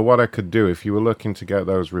 Although what I could do, if you were looking to get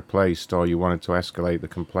those replaced or you wanted to escalate the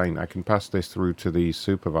complaint, I can pass this through to the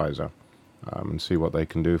supervisor and see what they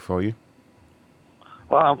can do for you.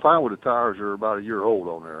 Well, I'm fine with the tires that are about a year old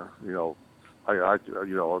on there. I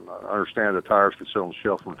understand the tires can sit on the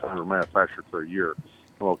shelf from the time they're manufactured for a year.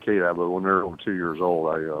 I'm okay with that, but when they're over 2 years old,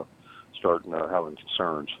 I start having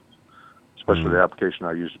concerns. Especially the application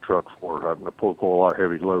I use the truck for. I pull a lot of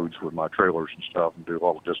heavy loads with my trailers and stuff and do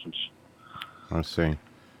long distance. I see.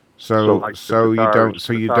 So you don't.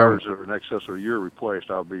 Tires that are in excess of a year replaced,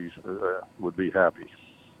 would be happy.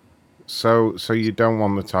 So you don't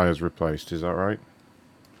want the tires replaced, is that right?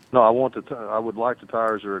 No, I would like the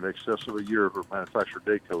tires that are in excess of a year of manufacturer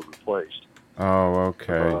date code replaced. Oh,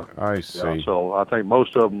 okay. I see. Yeah, so I think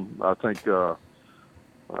most of them. I think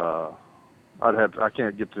I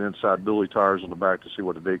can't get the inside billy tires on the back to see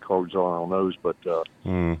what the date codes are on those, but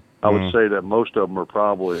I would say that most of them are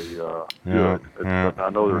probably good. I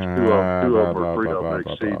know there's two of them or three of them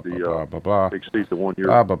that exceed the 1 year.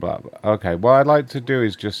 Blah, blah, blah. Okay, what I'd like to do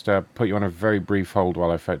is just put you on a very brief hold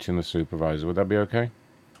while I fetch in the supervisor. Would that be okay?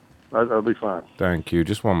 That'll be fine. Thank you.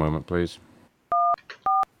 Just one moment, please.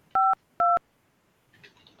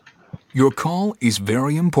 Your call is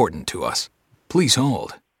very important to us. Please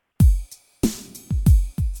hold.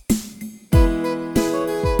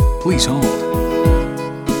 Please hold.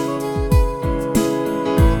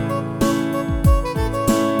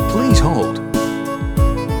 Please hold.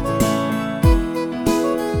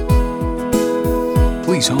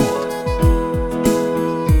 Please hold.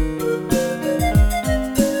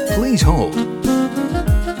 Please hold.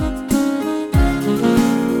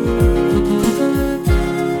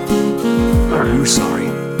 We're sorry.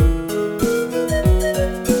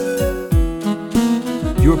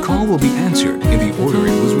 Your call will be answered in the order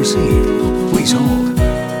it was received. Please hold.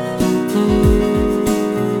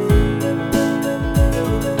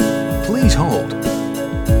 Please hold.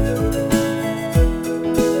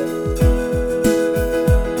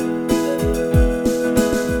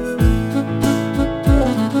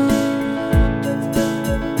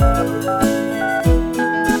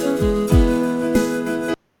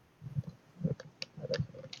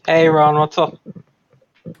 Hey Ron, what's up?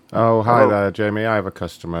 Oh, hi there, Jamie. I have a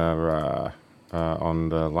customer on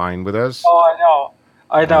the line with us. Oh,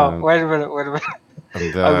 I know. Wait a minute.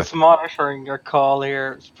 And, I was monitoring your call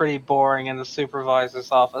here. It's pretty boring in the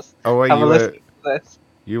supervisor's office. Oh, wait, listen to this.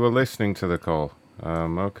 You were listening to the call.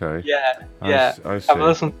 Okay. Yeah. I see. Have a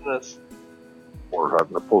listen to this. Or I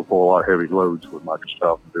pull a lot of heavy loads with my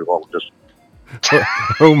stuff and do all just.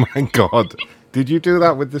 Oh my God! Did you do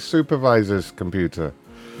that with the supervisor's computer?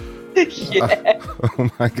 Yeah. Oh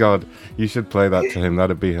my God! You should play that to him.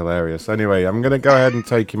 That'd be hilarious. Anyway, I'm gonna go ahead and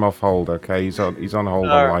take him off hold. Okay, he's on hold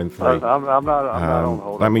on line 3. I'm not on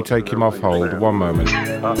hold. Let me take him off hold. 1 moment.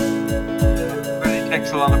 Really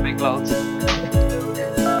takes a lot of big loads.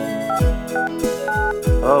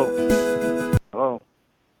 Hello.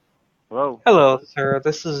 Hello, sir.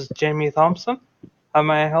 This is Jamie Thompson. How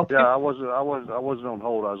may I help you? Yeah, I wasn't on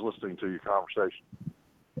hold. I was listening to your conversation.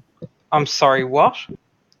 I'm sorry. What?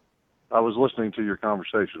 I was listening to your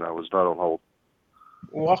conversation. I was not on hold.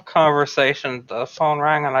 What conversation? The phone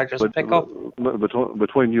rang and I just pick up.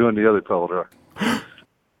 Between you and the other fellow there.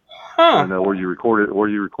 Huh? And where you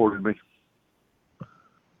recorded me.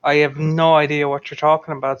 I have no idea what you're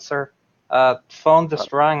talking about, sir. Phone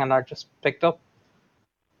just rang and I just picked up.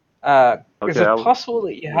 Is it possible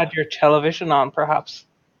that you had your television on, perhaps?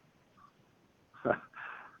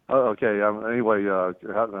 Okay. Anyway,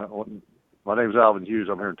 my name's Alvin Hughes.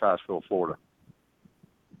 I'm here in Ticeville, Florida.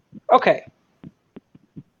 Okay.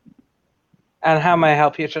 And how may I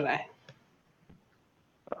help you today?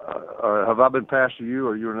 Have I been passed to you?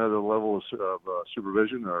 Or are you another level of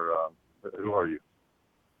supervision, or who are you?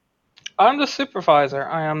 I'm the supervisor.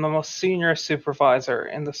 I am the most senior supervisor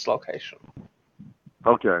in this location.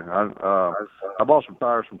 Okay. I bought some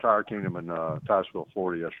tires from Tire Kingdom in Ticeville,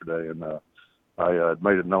 Florida yesterday, and I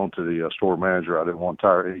made it known to the store manager I didn't want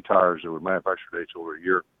any tires that were manufactured dates over a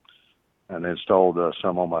year, and they installed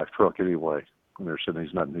some on my truck anyway. And they're saying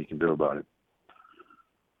there's nothing he can do about it.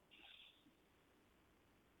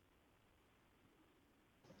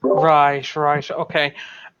 Right. Okay.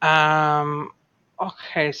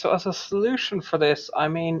 Okay, so as a solution for this, I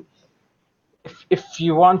mean, if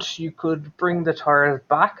you want, you could bring the tires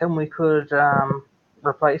back and we could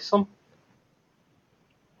replace them.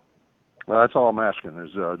 That's all I'm asking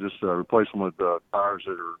is just replace them with tires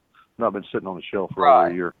that are not been sitting on the shelf for over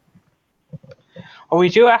a year. Well, we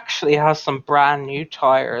do actually have some brand new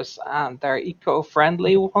tires, and they're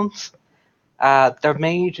eco-friendly ones. They're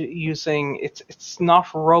made using it's not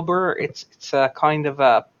rubber. It's a kind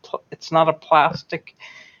of it's not a plastic.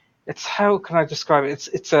 It's, how can I describe it?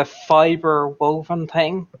 It's a fiber woven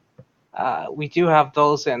thing. We do have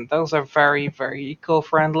those in. Those are very, very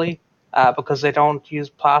eco-friendly because they don't use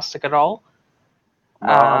plastic at all.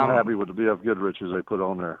 No, I'm happy with the BF Goodriches they put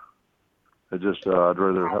on there. It just I'd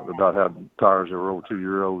rather not have tires that were over 2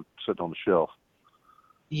 years old sitting on the shelf.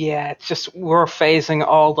 Yeah, it's just we're phasing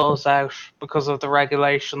all those out because of the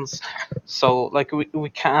regulations. So, like, we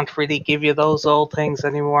can't really give you those old things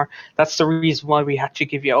anymore. That's the reason why we had to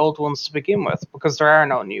give you old ones to begin with, because there are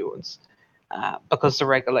no new ones, because of the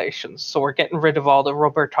regulations. So we're getting rid of all the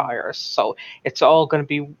rubber tires. So it's all going to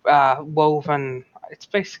be woven. It's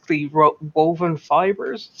basically woven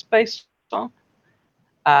fibers. It's based on.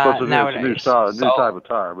 So it's a Nowadays, new type of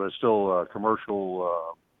tire, but it's still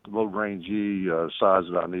commercial. Low range G size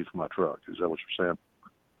that I need for my truck. Is that what you're saying?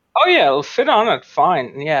 Oh yeah, it'll fit on it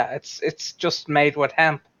fine. Yeah, it's just made with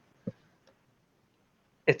hemp.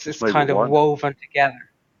 It's kind of woven together.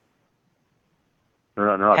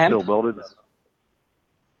 They're not steel belted.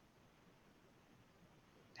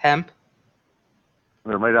 Hemp.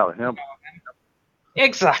 They're made out of hemp.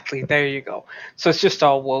 Exactly. There you go. So it's just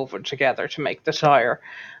all woven together to make the tire,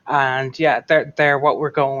 and yeah, they're what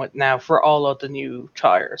we're going with now for all of the new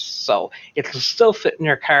tires. So it'll still fit in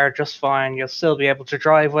your car just fine. You'll still be able to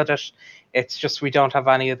drive with it. It's just we don't have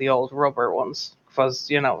any of the old rubber ones because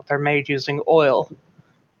they're made using oil.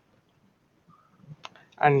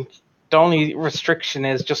 And the only restriction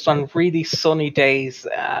is just on really sunny days,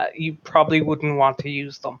 you probably wouldn't want to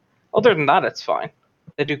use them. Other than that, it's fine.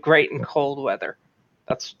 They do great in cold weather.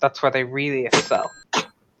 That's where they really excel.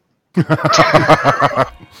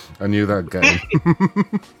 I knew that game.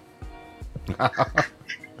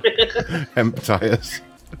 Hemp tires.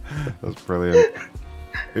 That's brilliant.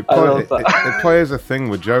 It probably is a thing.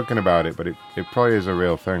 We're joking about it, but it probably is a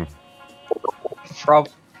real thing.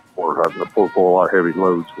 Or having to pull a lot of heavy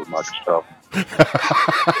loads with my stuff.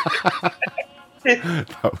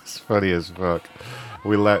 That was funny as fuck.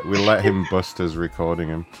 We let him bust us recording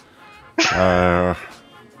him.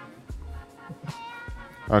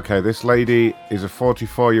 Okay, this lady is a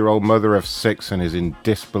 44-year-old mother of 6 and is in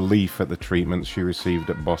disbelief at the treatment she received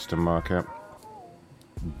at Boston Market.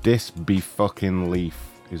 Disbe-fucking-leaf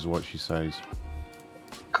is what she says.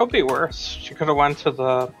 Could be worse. She could have went to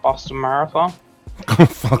the Boston Marathon.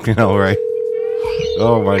 Fucking hell, right?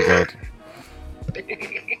 Oh my god.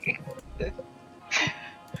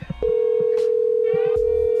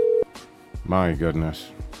 My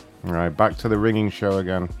goodness. Alright, back to the ringing show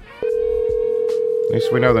again. At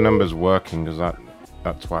least we know the number's working because that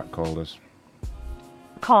twat called us.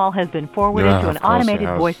 Call has been forwarded to an automated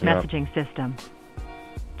voice messaging system.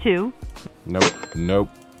 2. Nope.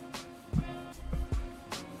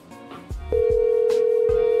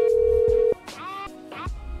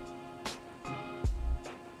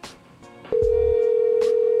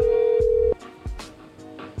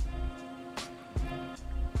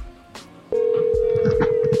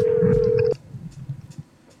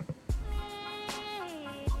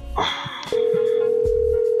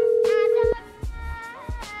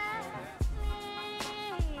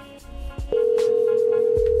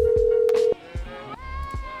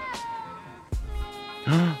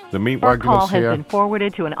 The meat Your wagon call is has here. been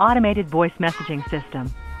forwarded to an automated voice messaging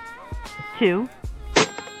system. 2.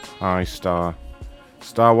 Hi, Star.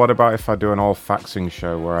 Star, what about if I do an all faxing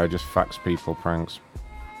show where I just fax people pranks?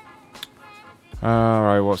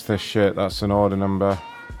 Alright, what's this shit? That's an order number.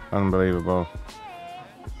 Unbelievable.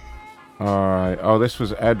 Alright. Oh, this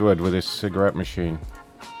was Edward with his cigarette machine.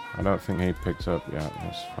 I don't think he picked up yet.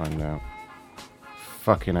 Let's find out.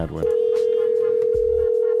 Fucking Edward.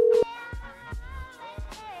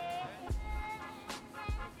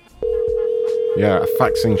 Yeah, a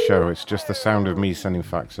faxing show. It's just the sound of me sending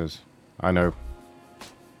faxes. I know.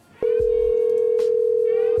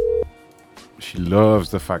 She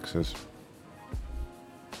loves the faxes.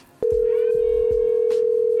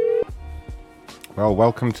 Well,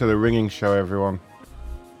 welcome to the ringing show, everyone.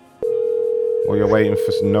 While you're waiting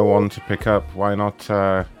for no one to pick up, why not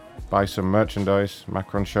buy some merchandise?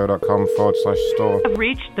 macronshow.com/store. Have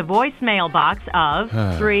reached the voicemail box of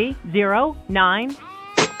 309.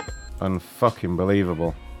 Unfucking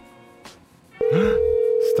believable.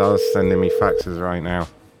 Star's sending me faxes right now.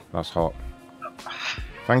 That's hot.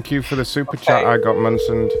 Thank you for the super chat. I got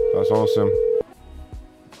Munsoned. That's awesome.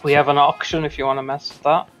 We have an auction if you want to mess with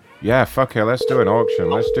that. Yeah, fuck it. Let's do an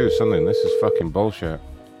auction. Let's do something. This is fucking bullshit.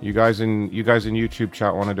 You guys in YouTube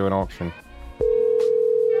chat want to do an auction?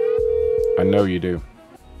 I know you do.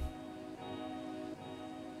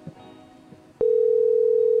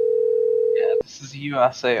 Yeah, this is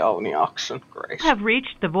USA only auction. Great. Have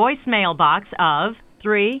reached the voicemail box of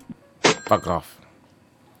 3. Fuck off.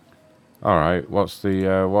 All right. What's the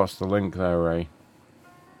link there, Ray?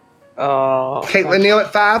 Caitlin Neal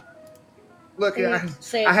at 5. Look, I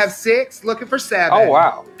have 6 looking for 7. Oh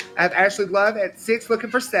wow. I have Ashley Love at 6 looking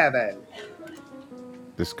for 7.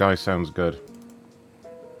 This guy sounds good.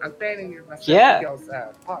 I'm fanning you myself. Yeah.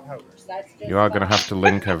 Pot holders. You are gonna have to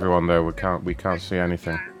link everyone though. We can't see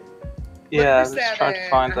anything. Yeah, I was trying to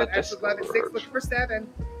find the Ashley Love at 6 looking for 7.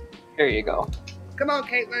 Here you go. Come on,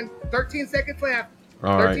 Caitlin. 13 seconds left.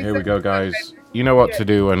 All right, here we go, guys. You know what to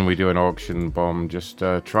do when we do an auction bomb. Just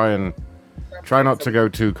try not to go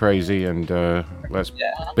too crazy, and let's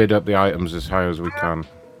bid up the items as high as we can.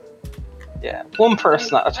 Yeah, one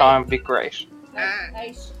person at a time would be great.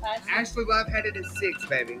 Ashley Love had it at 6,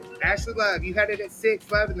 baby. Ashley Love, you had it at 6,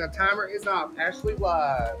 Love, and the timer is off. Ashley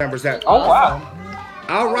Love. Numbers that. Oh wow.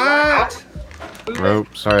 All right. Oh,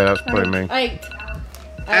 sorry, that's putting me. 8.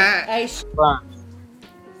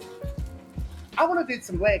 I want to do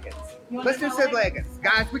some leggings. Let's do some leggings.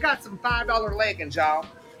 Guys, we got some $5 leggings, y'all.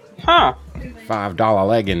 Huh. $5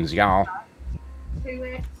 leggings, y'all.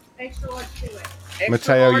 2X, extra large 2X.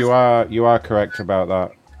 Mateo, you are correct about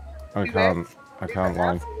that. I can't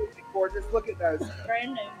lie. Absolutely gorgeous. Look at those.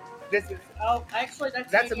 Brand new. This is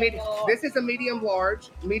That's a medium. This is a medium large.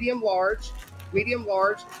 Medium large.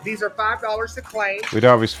 These are $5 to claim. We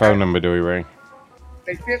don't have his phone number, do we, Ray?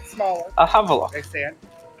 They fit smaller. I'll have a look. They said.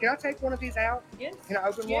 Can I take one of these out? Yes. Can I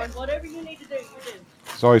open one? Whatever you need to do, you do.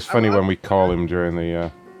 It's always funny when we call him during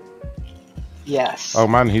the. Yes. Oh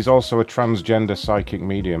man, he's also a transgender psychic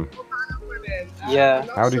medium. Yeah.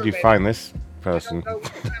 How did you find this person?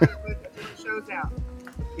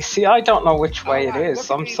 You see, I don't know which way it is.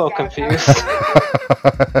 I'm so confused.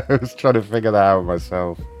 I was trying to figure that out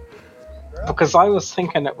myself. Because I was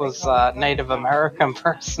thinking it was a Native American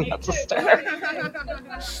person at the start.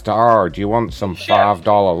 Star, do you want some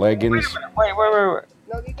 $5 leggings? Wait.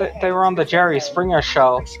 They were on the Jerry Springer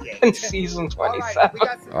show in season 27.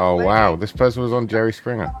 Oh wow, this person was on Jerry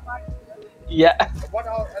Springer. Yeah. What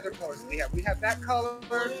all other colors do we have? We have that color.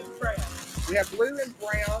 We have blue and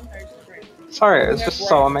brown. Sorry, it's just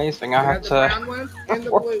so amazing. I have to. Brown ones and the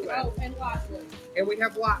blue ones. And we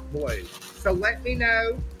have light blue. So let me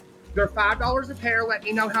know. They're $5 a pair. Let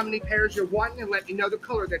me know how many pairs you're wanting, and let me know the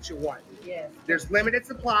color that you want. Yes. There's limited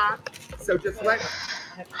supply, so just let.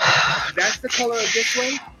 That's the color of this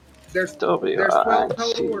one. There's 12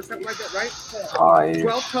 total or something like that, right?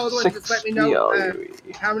 12 total, and just let me know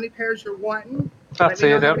how many pairs you're wanting. That's let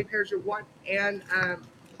me know it. how many pairs you want and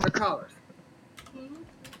the colors.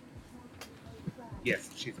 Yes,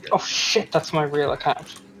 she's good. Oh shit, that's my real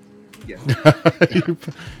account. Yes.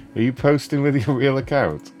 Are you posting with your real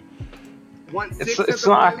account? It's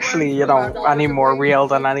not actually, any more real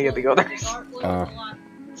than any of the others.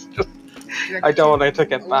 I don't want to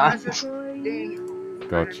get banned.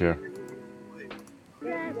 Gotcha.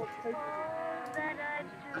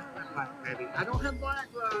 I don't have black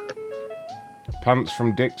love. Pants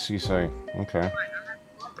from Dick's, you say? Okay.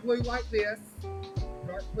 Blue like this.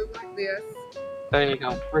 Dark blue like this. There you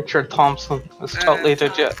go. Richard Thompson is totally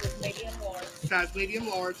legit. Size medium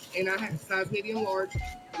large, and I have size medium large,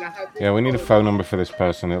 and I have. Yeah, we need a phone number for this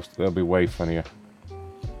person. It'll be way funnier.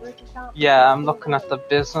 Yeah, I'm looking at the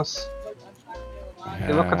business.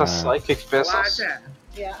 You look at the psychic business.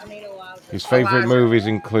 His favorite movies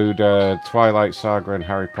include Twilight Saga and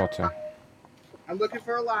Harry Potter. I'm looking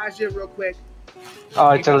for Elijah real quick. Oh,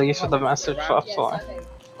 I deleted the message, that's why.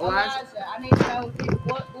 Elijah, I need to know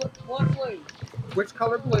what blue. which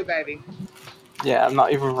color blue, baby? Yeah, I'm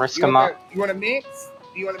not even You risking want, that. you want to mix?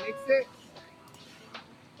 Do you want to mix it?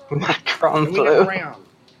 Macron And we blue. got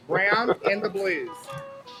brown and the blues.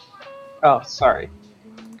 Oh, sorry.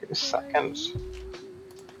 Give me a second.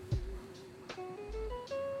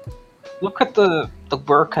 Look at the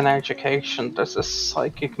work and education. There's a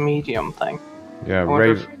psychic medium thing. Yeah,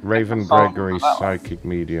 Raven Gregory, psychic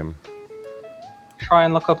medium. Try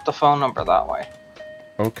and look up the phone number that way.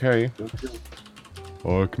 Okay.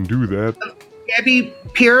 Oh, I can do that. Gabby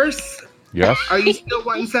Pierce, Yes. are you still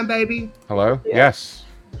wanting some, baby? Hello? Yes.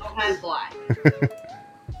 Black.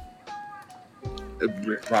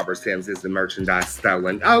 Robert Sims is the merchandise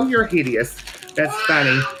stolen. Oh, you're hideous. That's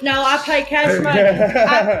funny. No, I pay cash money.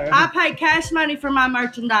 I pay cash money for my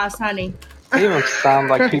merchandise, honey. They even sound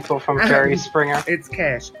like people from Jerry Springer. It's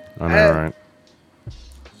cash. I know, right?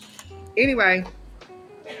 Anyway,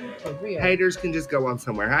 haters can just go on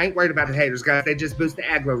somewhere. I ain't worried about the haters, guys. They just boost the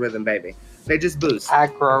algorithm, baby. They just boost.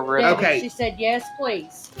 Algorithm. Debbie, she said yes,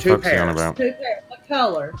 please. Two What's he on pairs. about? 2 pairs. What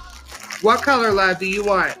color? What color, love, do you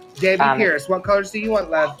want? Debbie Pierce, what colors do you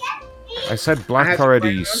want, love? I said I black have already,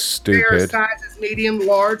 brown, you Pair stupid. sizes, medium,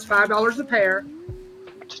 large, $5 a pair.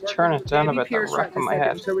 To turn it down a bit, the wreck in my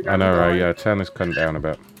head. I know, right? Yeah, turn this cunt down a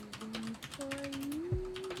bit.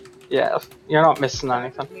 Yeah, you're not missing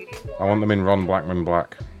anything. I want them in Ron Blackman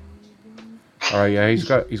black. Alright, yeah, he's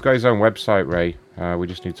got his own website, Ray. We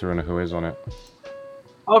just need to run a Who Is on it.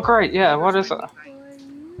 Oh, great, yeah, what is it?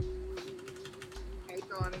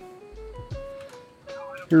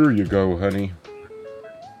 Here you go, honey.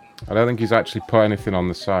 I don't think he's actually put anything on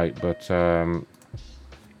the site, but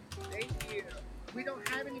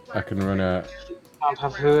I can run a... Can't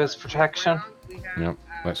have Who Is protection. Yep,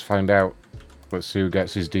 let's find out. Let's see who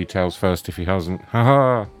gets his details first if he hasn't.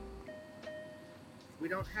 Haha! We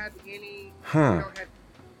don't have any. Huh. We don't have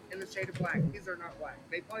in the shade of black. These are not black.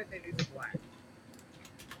 They probably think these are black.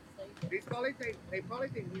 They probably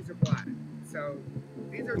think these are black. So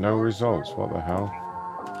these are No results, what the hell?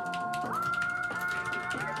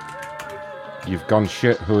 You've gone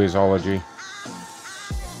shit, Whoisology.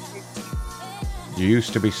 You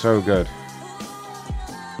used to be so good.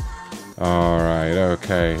 Alright,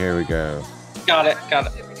 okay, here we go. Got it.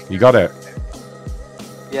 You got it?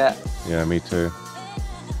 Yeah. Yeah, me too.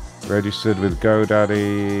 Registered with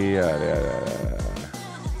GoDaddy.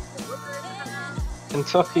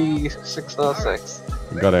 Kentucky 606.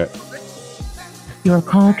 You got it. Your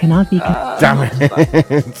call cannot be. Damn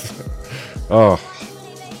it! Oh.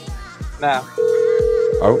 Now.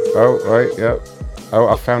 Oh, right, yep. Oh,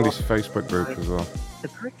 I found his Facebook group as well. The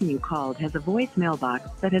person you called has a voicemail box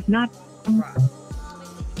that has not.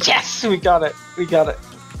 Yes, we got it.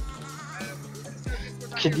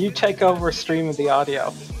 Can you take over streaming the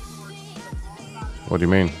audio? What do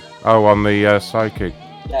you mean? Oh, on the psychic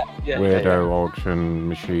Yeah, weirdo auction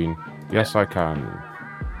machine. Yes, I can.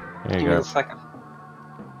 There you Give me go. a second.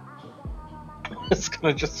 It's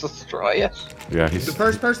gonna just destroy it. Yeah, The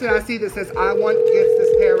first person I see that says I want gets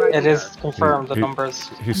this pair right It here. is confirmed. The numbers.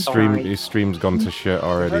 His Sorry. stream's gone to shit The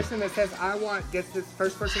already. person that says I want gets this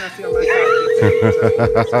first person I see on my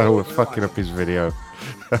side. We're fucking up his video.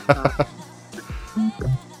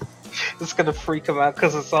 It's gonna freak him out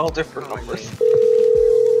because it's all different numbers.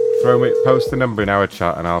 Post the number in our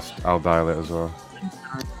chat and I'll dial it as well.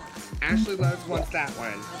 Ashley Loves wants that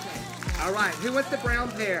one. All right, who wants the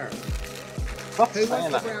brown pair? What's Who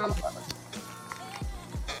saying wants the that? brown?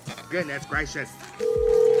 Goodness gracious.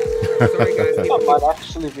 Sorry guys. That might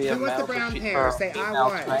actually be a Who wants the male brown to pair? Say I female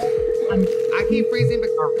want. tonight. I keep freezing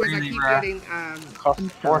because really I keep rare. getting I'm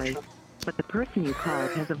sorry, but the person you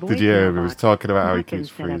called has a voicemail Did you hear him? He box was talking about how he not been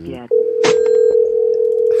keeps set up freezing. yet.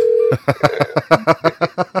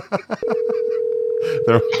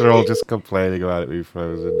 They're all just complaining about it being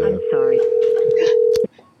frozen now. I'm sorry.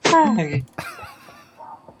 Hey.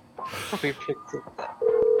 We picked it.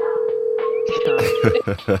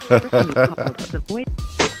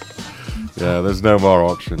 Yeah, there's no more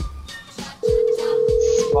auction.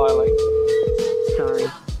 Smiling. Sorry,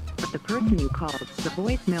 but the person you called has a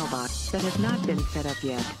voicemail box that has not been set up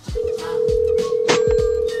yet.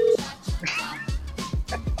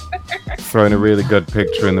 Throwing a really good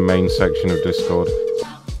picture in the main section of Discord.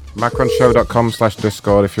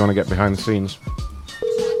 macronshow.com/Discord if you want to get behind the scenes.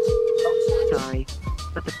 Sorry,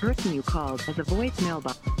 but the person you called has a voicemail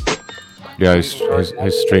box. Yeah, his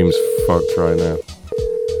stream's fucked right now.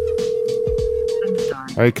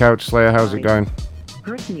 Hey Couch Slayer, how's it going?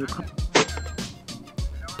 Person you called.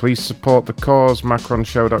 Please support the cause,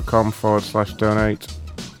 macronshow.com/donate.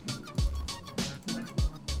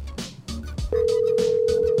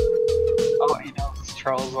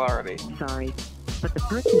 trolls already. Sorry, but the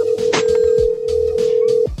person.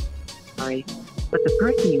 Sorry, but the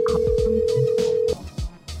person you called.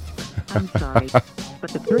 I'm sorry, but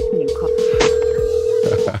the person you called.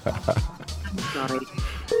 I'm sorry.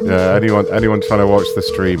 Yeah, anyone trying to watch the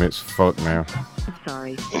stream, it's fucked now. I'm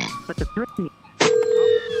sorry, but the person.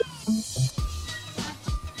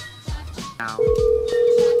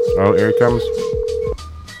 Oh, here he comes.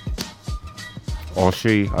 Or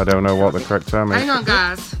she. I don't know what the correct term is. Hang on,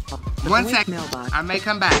 guys. 1 second. I may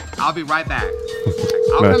come back. I'll be right back.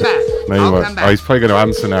 I'll come back. No, you I'll won't. come back. Oh, he's probably going to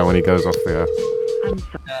answer now when he goes off the air. I'm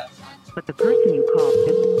sorry, but the person you called.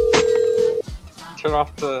 Turn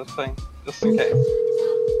off the thing, just in case.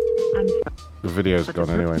 I'm sorry. The video's gone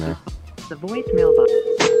anyway now. The voicemail box.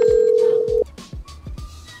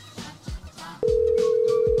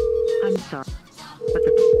 I'm sorry, but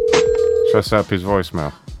the. Should I set up his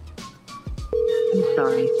voicemail? I'm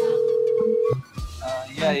sorry.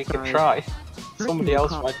 Yeah, you could try. Somebody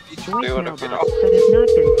else might be to do it if you don't. That has not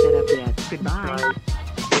been set up yet. Goodbye.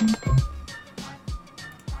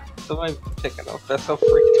 Somebody pick it up. They're so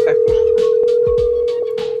freaked out.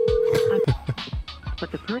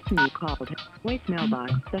 But the person you called has a voicemail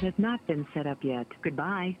box that has not been set up yet.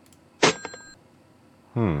 Goodbye.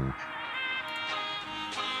 Probably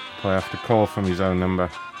have to call from his own number.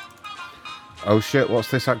 Oh shit,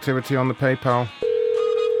 what's this activity on the PayPal?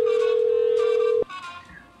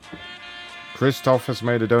 Christoph has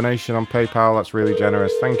made a donation on PayPal. That's really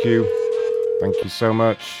generous. Thank you. Thank you so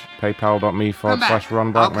much. PayPal.me/Ron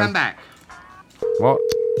I'll Blackman. come back. What?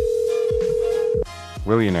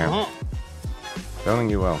 Will you now? Don't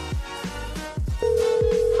think you will.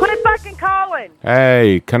 Quit fucking calling.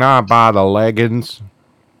 Hey, can I buy the leggings?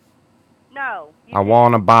 No. I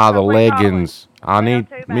want to buy the leggings. I need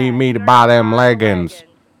me to buy them leggings.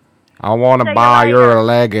 I want to buy your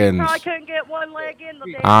leggings. Probably couldn't get one legging.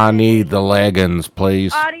 I need the leggings,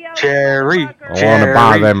 please. Cherry. I want to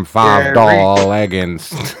buy them $5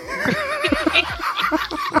 leggings.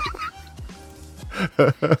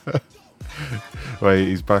 Wait,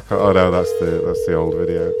 he's back. Oh no, that's the old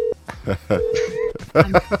video.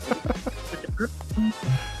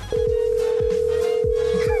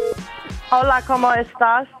 Hola, ¿cómo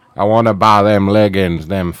estás? I want to buy them leggings,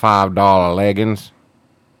 them $5 leggings.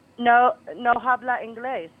 No habla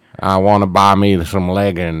inglés. I want to buy me some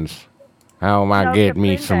leggings. How am I No get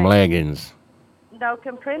me comprende. some leggings? No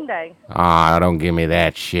comprende. Ah, don't give me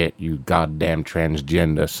that shit, you goddamn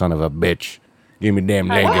transgender son of a bitch. Give me them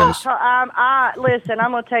leggings. Listen,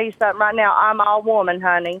 I'm going to tell you something right now. I'm all woman,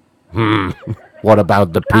 honey. What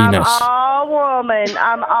about the penis? I'm all woman.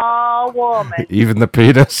 I'm all woman. Even the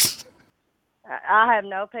penis? I have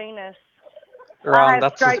no penis. Ron, I have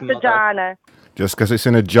that's straight his mother. vagina. Just because it's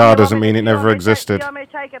in a jar doesn't mean it never existed. You want me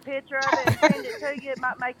to take a picture of it and send it to you? It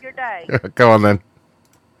might make your day. Go on then.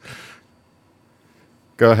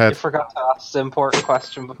 Go ahead. You forgot to ask the important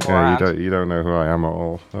question before. Yeah, you don't know who I am at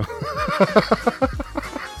all.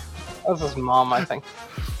 That's his mom, I think.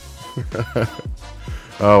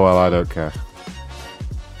 Oh well, I don't care.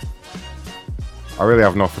 I really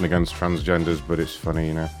have nothing against transgenders, but it's funny,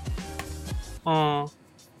 you know.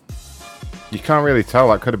 You can't really tell.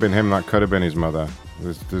 That could have been him. That could have been his mother.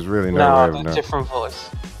 There's really no way of knowing. Different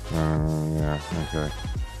voice. Yeah, okay.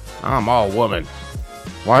 I'm all woman.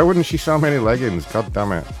 Why wouldn't she sell many leggings? God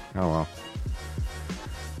damn it. Oh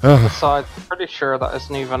well. So I'm pretty sure that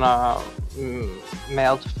isn't even a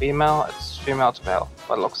male to female. It's female to male,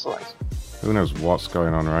 by the looks of things. Who knows what's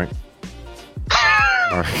going on, right?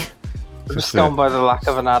 Alright. Just going by the lack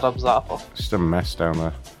of an Adam's apple. Just a mess down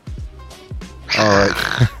there. Alright.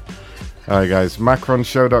 Alright guys,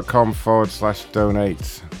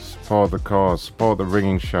 macronshow.com/donate. Support the cause, support the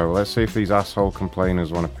ringing show. Let's see if these asshole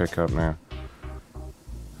complainers want to pick up now.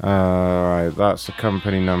 Alright, that's the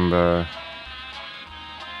company number.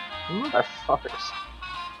 Motherfuckers.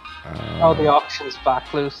 Oh, the auction's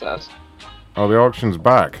back, Lou says. Oh, the auction's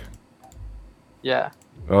back? Yeah.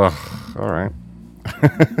 Ugh, alright.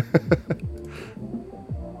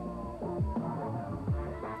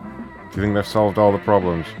 Do you think they've solved all the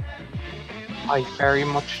problems? I very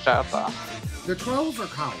much doubt that. The trolls are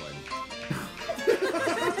calling.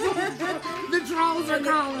 The trolls are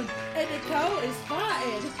calling. And Nicole is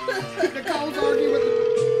fighting. Nicole's arguing with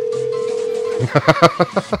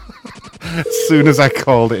As soon as I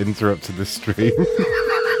called, it interrupted the stream.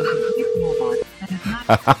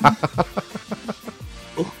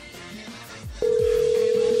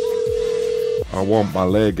 I want my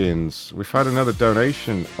leggings. We've had another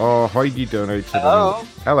donation. Oh, Heidi donated. Hello.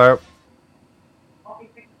 Hello.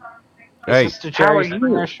 Hey. Is this the Jerry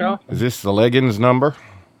Springer show? Is this the leggings number?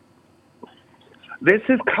 This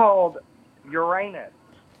is called Uranus.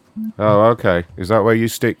 Oh, okay. Is that where you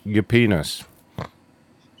stick your penis?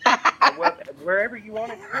 Well, wherever you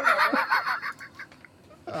want it to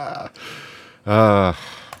go.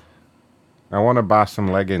 I want to buy some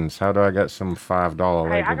leggings. How do I get some $5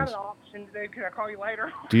 Hey, I got leggings? an auction today. Can I call you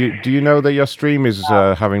later? Do you know that your stream is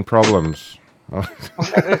having problems?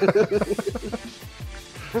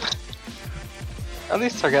 At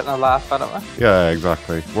least they're getting a laugh out of it. Yeah,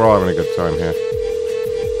 exactly. We're all having a good time here.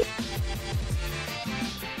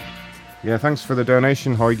 Yeah, thanks for the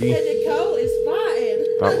donation, Hoigie. Nicole is fighting.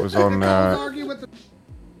 That was on.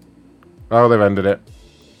 Oh, they've ended it.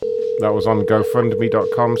 That was on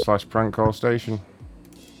GoFundMe.com/prankcallstation.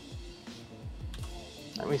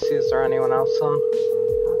 Let me see, is there anyone else on?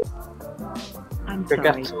 I'm Could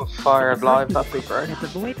sorry. get some fired live, that'd be great. At the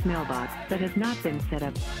voicemail box that has not been set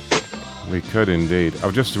up. We could indeed.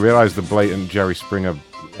 I've just realised the blatant Jerry Springer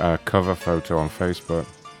cover photo on Facebook.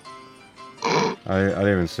 I didn't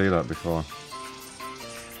even see that before.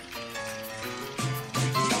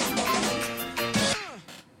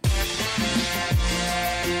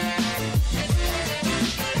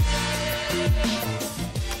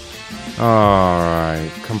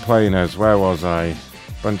 Alright, complainers, where was I?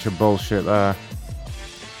 Bunch of bullshit there.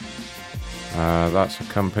 That's a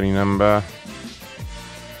company number.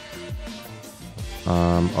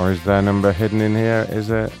 Or is their number hidden in here? Is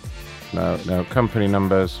it? No, company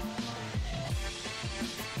numbers.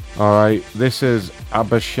 Alright, this is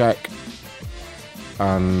Abhishek.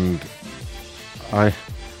 And oh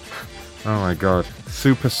my god.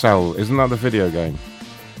 Supercell, isn't that the video game?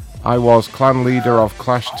 I was clan leader of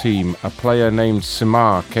Clash Team. A player named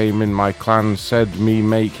Simar came in my clan, said me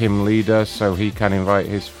make him leader so he can invite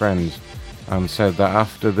his friends, and said that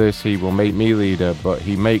after this he will make me leader, but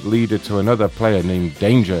he make leader to another player named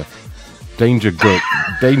Danger Gudge.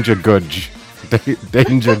 Danger Gudge.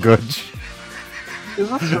 Is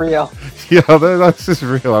this real? Yeah, this is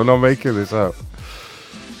real. I'm not making this up.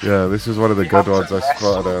 Yeah, this is one of the good ones I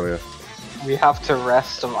spotted earlier. We have to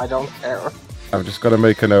arrest him, I don't care. I've just got to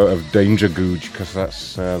make a note of Danger Googe, because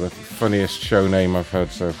that's the funniest show name I've heard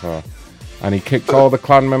so far. And he kicked all the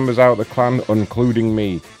clan members out of the clan, including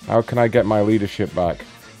me. How can I get my leadership back?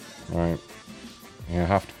 Right. You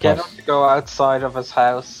have to Get press. him to go outside of his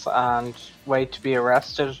house and wait to be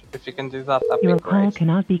arrested. If you can do that, that'd Your be call great.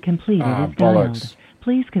 cannot be completed Ah, as dialed. bollocks.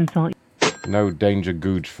 Please consult. No Danger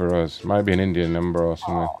Googe for us. Might be an Indian number or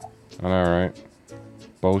something. I know, right?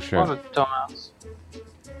 Bullshit. What a dumbass.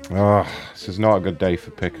 Oh, this is not a good day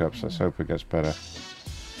for pickups. Let's hope it gets better.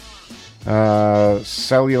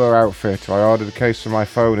 Cellular outfit. I ordered a case for my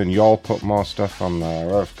phone and y'all put more stuff on there.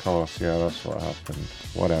 Of course, yeah, that's what happened.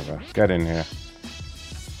 Whatever. Get in here.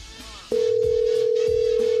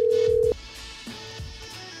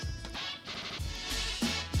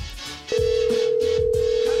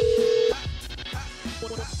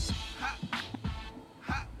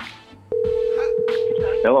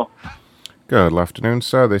 Hello. Good afternoon,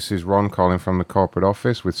 sir. This is Ron calling from the corporate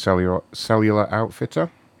office with Cellular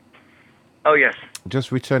Outfitter. Oh, yes.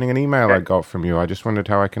 Just returning an email I got from you. I just wondered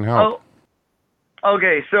how I can help. Oh,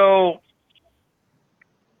 okay, so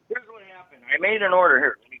here's what happened. I made an order.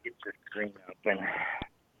 Here, let me get this screen up. And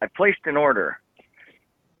I placed an order.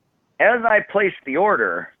 As I placed the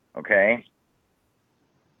order, okay,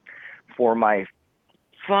 for my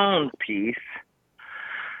phone piece,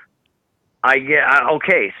 I get,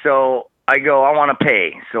 okay, so I go, I want to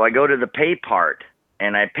pay. So I go to the pay part,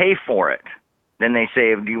 and I pay for it. Then they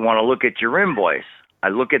say, do you want to look at your invoice? I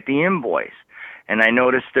look at the invoice, and I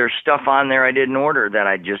notice there's stuff on there I didn't order that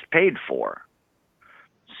I just paid for.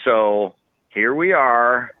 So here we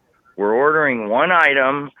are. We're ordering one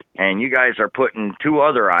item, and you guys are putting two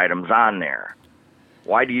other items on there.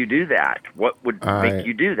 Why do you do that? What would make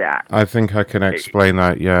you do that? I think I can explain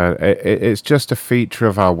that, yeah. It's just a feature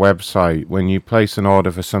of our website. When you place an order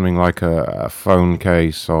for something like a phone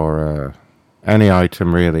case or any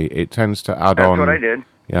item, really, it tends to add on... That's what I did.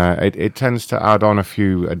 Yeah, it tends to add on a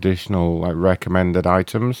few additional recommended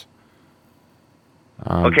items.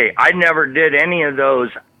 Okay, I never did any of those.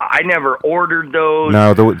 I never ordered those.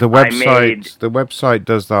 No, the website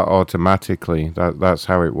does that automatically. That's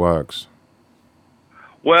how it works.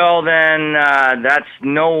 Well, then that's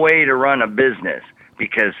no way to run a business,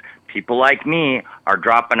 because people like me are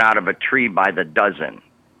dropping out of a tree by the dozen.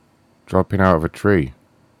 Dropping out of a tree.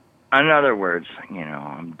 In other words,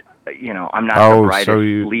 I'm not the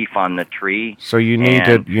brightest leaf on the tree. So you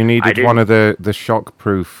needed one of the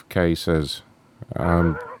shockproof cases.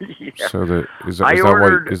 Yeah. So is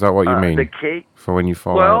that what you mean? The cake for when you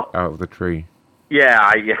fall out of the tree.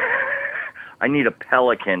 Yeah, I need a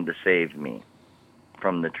pelican to save me.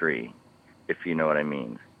 from the tree, if you know what I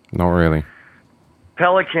mean. Not really.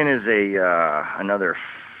 Pelican is another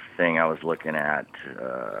thing I was looking at.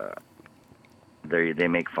 They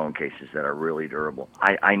make phone cases that are really durable.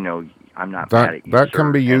 I know I'm not mad at you, that sir.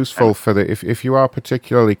 can be useful for if you are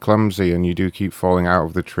particularly clumsy and you do keep falling out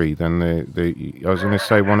of the tree, then I was going to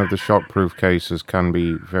say one of the shockproof cases can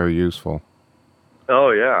be very useful. Oh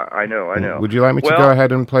yeah, I know. Would you like me to go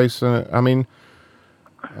ahead and place here's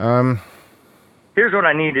what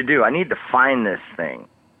I need to do. I need to find this thing,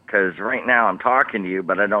 because right now I'm talking to you,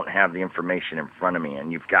 but I don't have the information in front of me,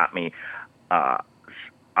 and you've got me out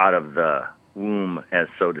of the womb, as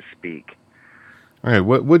so to speak. Okay,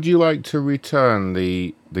 would you like to return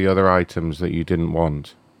the other items that you didn't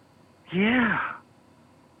want? Yeah,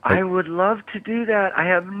 I would love to do that. I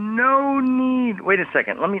have no need. Wait a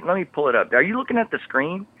second. Let me pull it up. Are you looking at the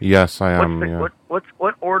screen? Yes, I am.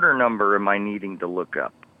 What order number am I needing to look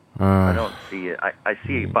up? I don't see it. I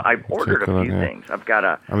see it, but I've ordered a few things. I've got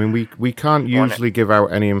a... I mean, we can't usually give out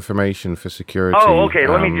any information for security. Oh, okay.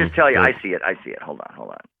 Let me just tell you. I see it. Hold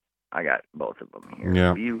on. I got both of them here.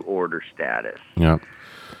 Yeah. View order status. Yeah.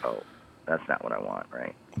 Oh, that's not what I want,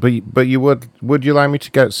 right? But you would you like me to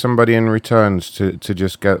get somebody in returns to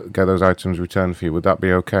just get those items returned for you? Would that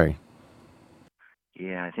be okay?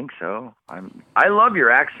 Yeah, I think so. I love your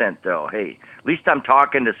accent, though. Hey, at least I'm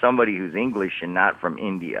talking to somebody who's English and not from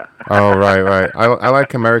India. Oh, right. I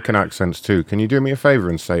like American accents, too. Can you do me a favor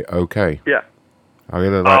and say okay? Yeah. I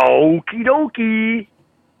really like... Okie dokie.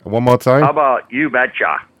 One more time? How about you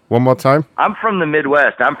betcha? One more time? I'm from the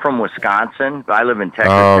Midwest. I'm from Wisconsin. I live in Texas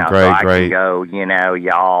now, great, so I great. can go,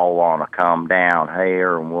 y'all want to come down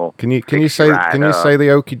here and we'll... Can you say the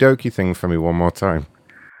okie dokie thing for me one more time?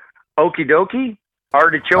 Okie dokie?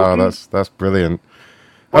 Artichoke? Oh, that's brilliant.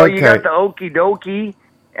 Well, okay. You got the okie dokie,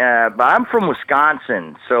 but I'm from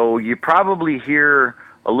Wisconsin, so you probably hear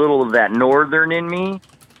a little of that northern in me.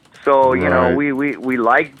 So, you know, we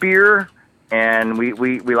like beer, and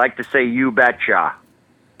we like to say you betcha.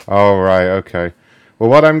 Oh, right, okay. Well,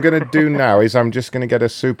 what I'm going to do now is I'm just going to get a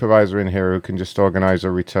supervisor in here who can just organize a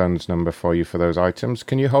returns number for you for those items.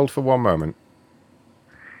 Can you hold for one moment?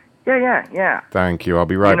 Yeah. Thank you. I'll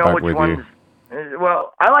be right back with you.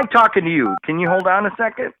 Well, I like talking to you. Can you hold on a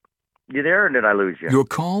second? You there, or did I lose you? Your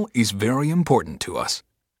call is very important to us.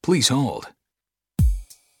 Please hold.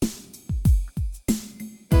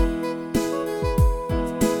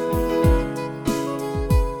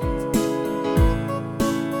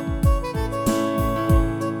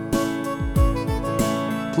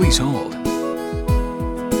 Please hold.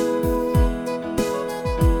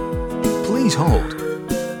 Please hold.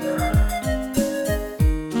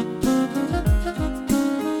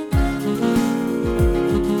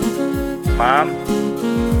 Mom,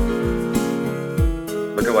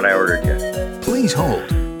 look at what I ordered you. Please hold.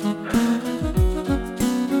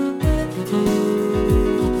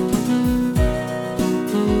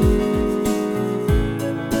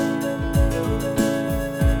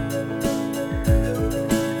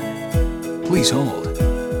 Please hold.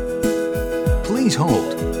 Please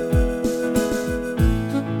hold.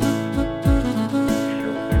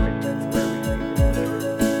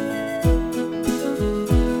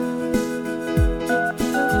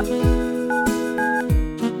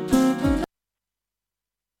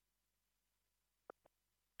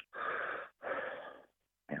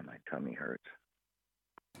 Man, my tummy hurts.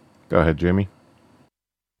 Go ahead, Jimmy.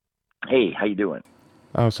 Hey, how you doing?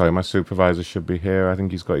 Oh, sorry, my supervisor should be here. I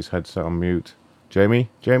think he's got his headset on mute. Jamie's...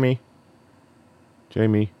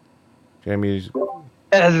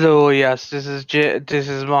 Hello, yes, this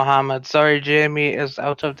is Mohammed. Sorry, Jamie is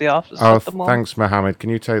out of the office at the moment. Thanks, Mohammed. Can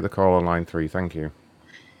you take the call on line 3? Thank you.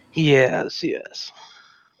 Yes.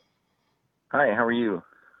 Hi, how are you?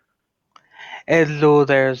 Hello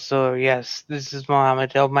there, sir. Yes, this is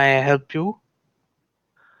Mohammed. How may I help you?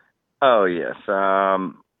 Oh, yes.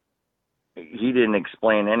 He didn't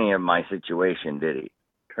explain any of my situation, did he?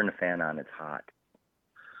 Turn the fan on, it's hot.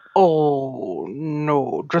 Oh,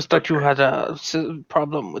 no. Just that you had a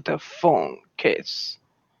problem with the phone case.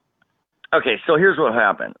 Okay, so here's what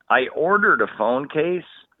happened. I ordered a phone case,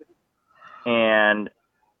 and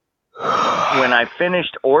when I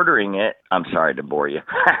finished ordering it, I'm sorry to bore you.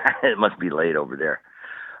 It must be late over there.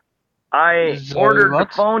 I ordered the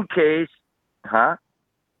phone case. Huh?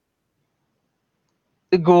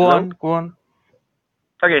 Go on.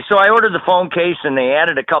 Okay, so I ordered the phone case, and they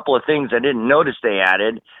added a couple of things I didn't notice they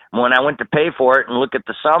added. When I went to pay for it and look at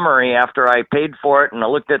the summary after I paid for it, and I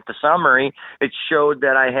looked at the summary, it showed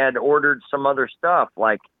that I had ordered some other stuff,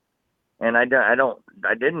 and I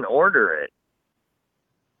didn't order it.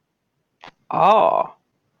 Oh,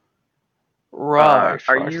 Right.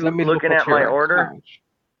 Are right. you Let me look looking at my your order? account.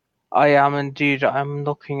 I am indeed. I'm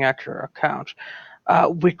looking at your account.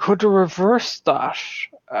 We could reverse that,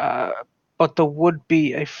 but there would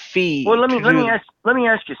be a fee. Well, let to me do that.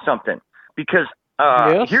 ask you something, because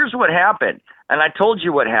Yes? here's what happened, and I told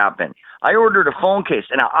you what happened. I ordered a phone case,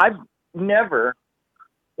 and I've never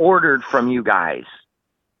ordered from you guys.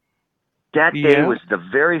 That day Yeah. was the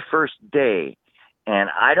very first day,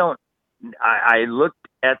 and I looked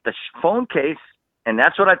at the phone case, and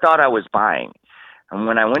that's what I thought I was buying. And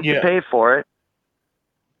when I went to pay for it,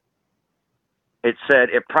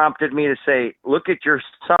 it prompted me to say, look at your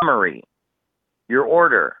summary, your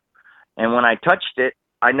order. And when I touched it,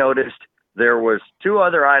 I noticed there was 2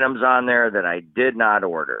 other items on there that I did not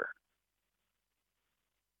order.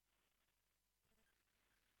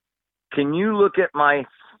 Can you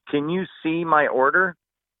see my order?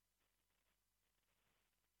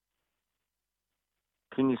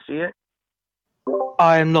 Can you see it?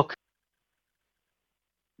 I'm looking.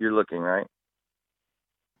 You're looking, right?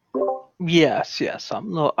 Yes,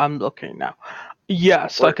 I'm looking now.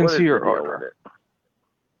 Yes, I can What see is your the deal order. with it?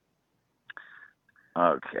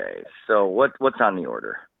 Okay, so what's on the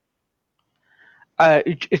order?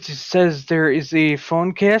 It says there is a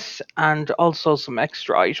phone case and also some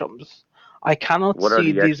extra items. I cannot What are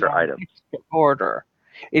see the these extra on items? the order.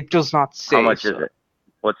 It does not say. How much sir. is it?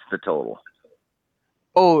 What's the total?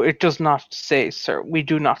 Oh, it does not say, sir. We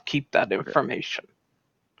do not keep that information.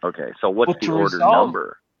 Okay, so what's But the to order resolve-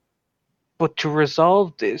 number? But to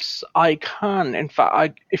resolve this, I can. In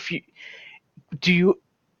fact, do you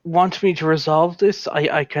want me to resolve this?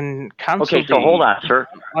 I can cancel. Okay, so hold on, sir.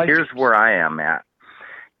 Here's where I am at.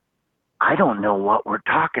 I don't know what we're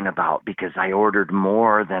talking about because I ordered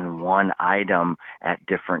more than one item at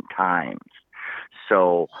different times.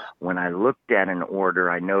 So when I looked at an order,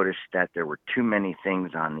 I noticed that there were too many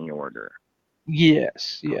things on the order.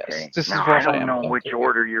 Yes. Okay. This Now, is what I don't am know looking which at.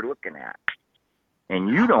 order you're looking at. And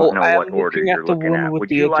you don't know I am what order looking you're at the looking one at. with Would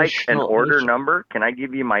the you like an additional order item. number? Can I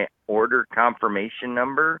give you my order confirmation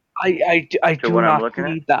number? I to do what I'm not looking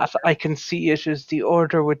at? need that. I can see it as the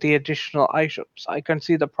order with the additional items. I can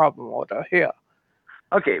see the problem order here.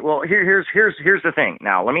 Okay, well here's the thing.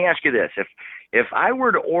 Now let me ask you this: if I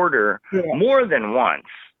were to order more than once,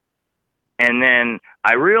 and then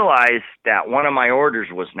I realized that one of my orders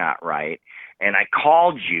was not right, and I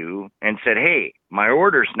called you and said, "Hey, my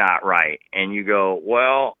order's not right," and you go,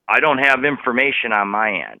 "Well, I don't have information on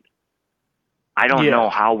my end. I don't know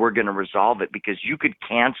how we're going to resolve it because you could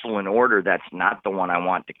cancel an order that's not the one I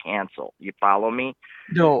want to cancel." You follow me?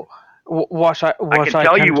 No. What I can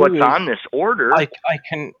tell you do what's is on this order. I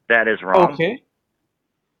can. That is wrong. Okay.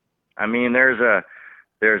 I mean, there's a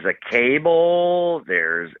cable.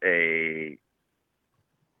 There's a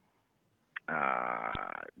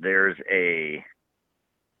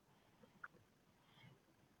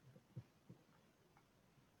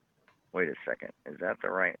wait a second. Is that the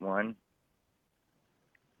right one?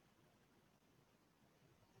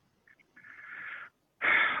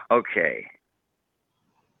 Okay.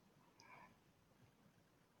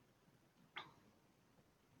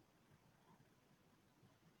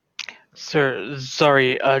 Sir,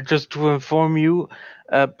 sorry, just to inform you,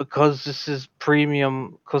 because this is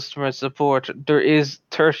premium customer support, there is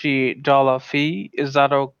 $30 fee. Is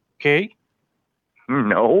that okay?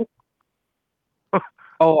 No.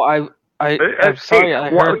 Oh, I'm sorry. I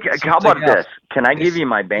heard how about something else. this? Can I give you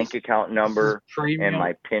my bank account number and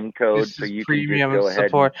my PIN code so you can just premium go ahead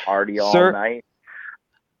support. and party all Sir? night?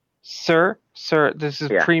 Sir, this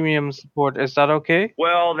is premium support. Is that okay?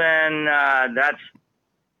 Well, then that's.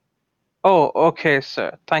 Oh, okay,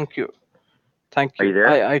 sir. Thank you. Thank you. Are you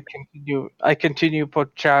there? I continue.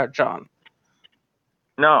 Put charge on.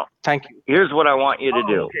 No. Thank you. Here's what I want you to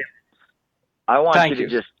do. Okay. I want Thank you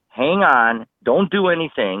to you. just hang on. Don't do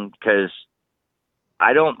anything because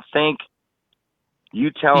I don't think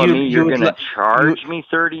you telling me you're going to charge me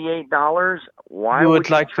 $38. Why you would would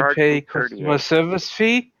like to charge pay me customer $38? service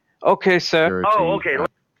fee? Okay, sir. Oh, okay.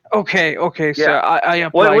 Okay, Yeah. sir. I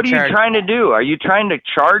apply What are you charge. trying to do? Are you trying to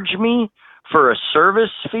charge me for a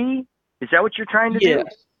service fee? Is that what you're trying to do?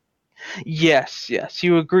 Yes.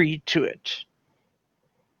 You agreed to it.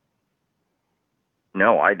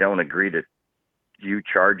 No, I don't agree to you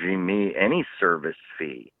charging me any service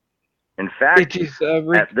fee. In fact, It is,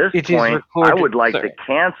 at this it is point, recorded, I would like sir. to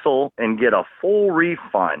cancel and get a full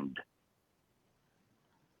refund.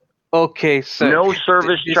 Okay, sir. No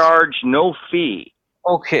service charge, no fee.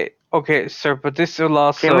 Okay, sir. But this will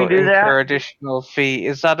also Can we do incur that? additional fee.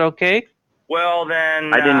 Is that okay? Well,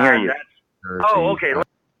 then I didn't hear you. Oh, okay.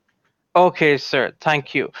 Okay, sir.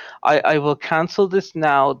 Thank you. I will cancel this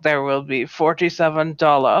now. There will be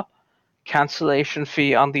 $47 cancellation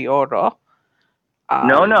fee on the order.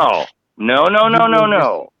 No.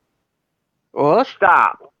 What?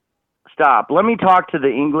 Stop. Let me talk to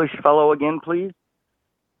the English fellow again, please.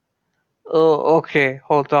 Oh, okay.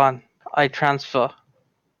 Hold on. I transfer.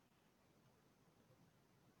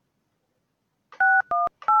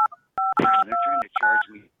 They're trying to charge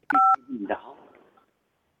me $15.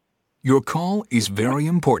 Your call is very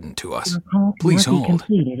important to us. Your call Please cannot be hold.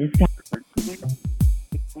 completed.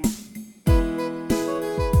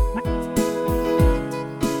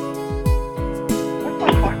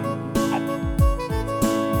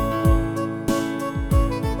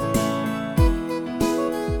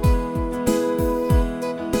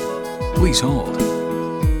 Please hold.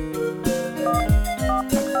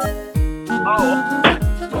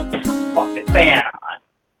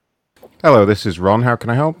 Hello, this is Ron. How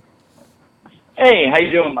can I help? Hey, how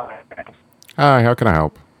you doing, my friend? Hi, how can I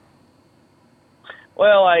help?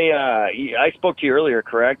 Well, I spoke to you earlier,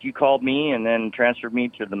 correct? You called me and then transferred me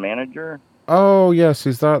to the manager. Oh, yes.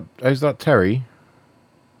 Is that Terry?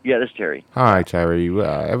 Yeah, this is Terry. Hi, Terry.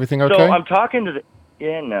 Everything okay? So I'm talking to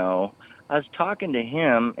I was talking to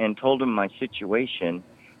him and told him my situation,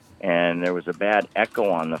 and there was a bad echo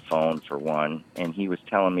on the phone for one, and he was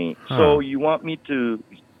telling me, so you wanted to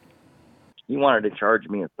charge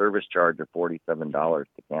me a service charge of $47 to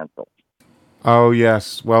cancel. Oh,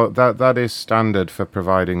 yes. Well, that is standard for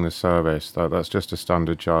providing the service. That's just a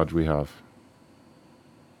standard charge we have.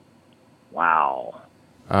 Wow.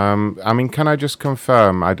 I mean, can I just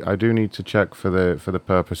confirm? I do need to check for the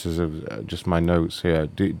purposes of just my notes here.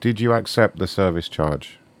 Did you accept the service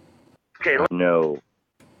charge? Okay. No.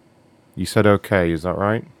 You said okay. Is that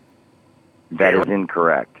right? That is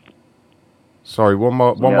incorrect. Sorry. One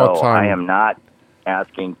more time. No, I am not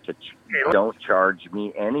asking to. Don't charge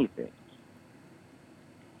me anything.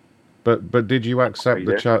 But did you accept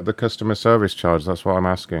the customer service charge? That's what I'm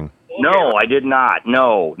asking. No, I did not.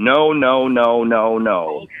 No.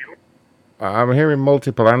 I'm hearing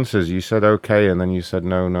multiple answers. You said okay, and then you said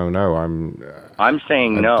no. I'm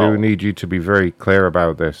saying no. I do need you to be very clear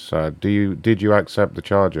about this. Did you accept the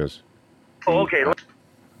charges? Okay.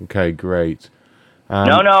 Okay, great.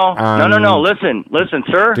 No. Listen,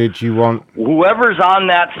 sir. Did you want whoever's on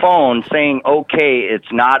that phone saying okay?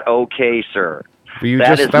 It's not okay, sir.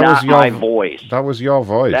 That is not my voice. That was your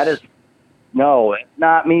voice. No, it's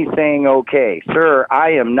not me saying okay, sir.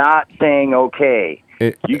 I am not saying okay.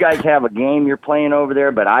 You guys have a game you're playing over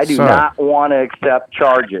there, but I do not want to accept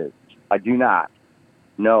charges. I do not.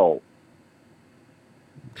 No.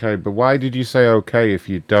 Okay, but why did you say okay if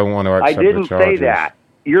you don't want to accept the charges? I didn't say that.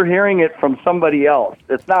 You're hearing it from somebody else.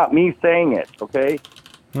 It's not me saying it, okay?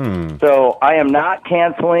 So I am not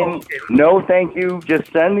canceling. No, thank you.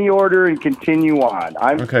 Just send the order and continue on.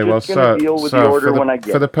 I'm just going to deal with the order when I get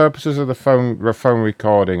it. For the purposes of the phone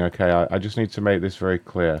recording, okay, I just need to make this very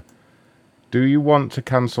clear. Do you want to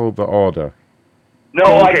cancel the order? No,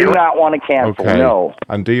 I do not want to cancel. Okay. No.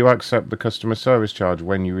 And do you accept the customer service charge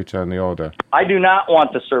when you return the order? I do not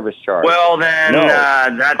want the service charge. Well, then,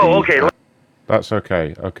 that's okay. That's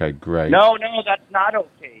okay. Okay, great. No, that's not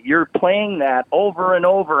okay. You're playing that over and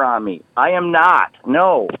over on me. I am not.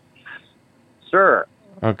 No. Sir.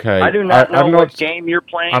 Okay. I do not know what game you're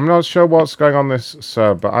playing. I'm not sure what's going on this,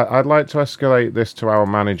 sir, but I'd like to escalate this to our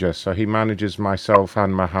manager. So he manages myself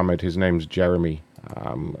and Mohammed. His name's Jeremy.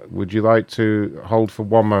 Would you like to hold for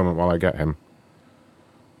one moment while I get him?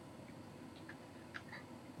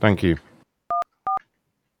 Thank you.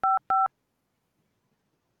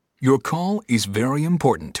 Your call is very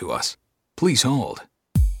important to us. Please hold.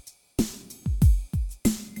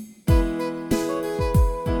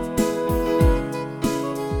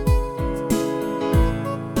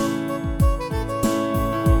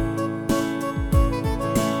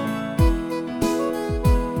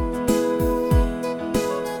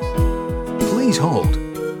 Please hold.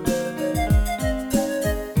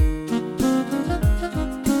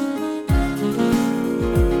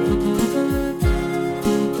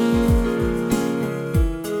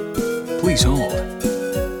 Please hold.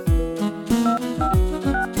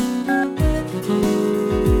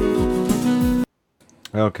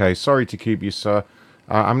 Okay, sorry to keep you, sir.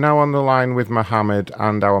 I'm now on the line with Mohammed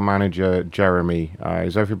and our manager, Jeremy.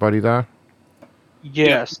 Is everybody there?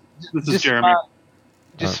 Yes. This is Jeremy.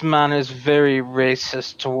 This man is very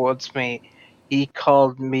racist towards me. He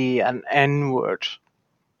called me an N-word.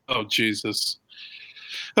 Oh, Jesus.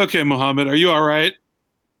 Okay, Mohammed, are you all right?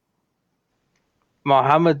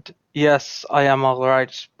 Mohammed, yes, I am all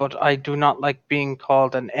right, but I do not like being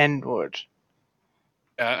called an N-word.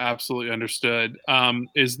 Absolutely understood.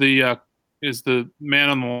 Is the man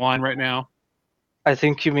on the line right now? I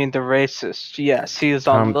think you mean the racist. Yes, he is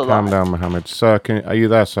on the line. Calm down, Mohammed. Sir, are you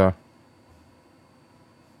there, sir?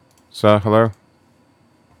 Sir, hello?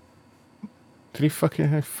 Did he fucking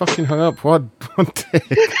hung up? What dick?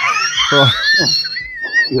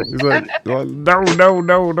 He's like, no.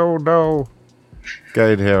 Get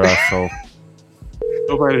in here, asshole.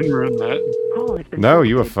 Hope I didn't ruin that. No,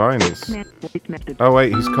 you were fine. Oh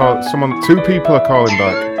wait, he's called someone. 2 people are calling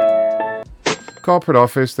back. Corporate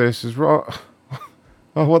office. This is raw.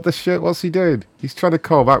 Oh, what the shit? What's he doing? He's trying to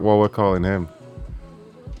call back while we're calling him.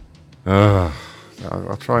 I'll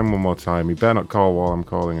try him one more time. He better not call while I'm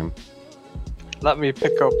calling him. Let me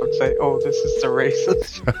pick up and say, "Oh, this is the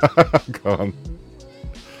racist." Go on.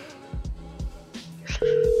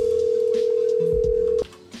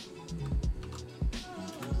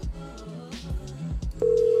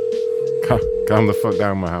 Calm the fuck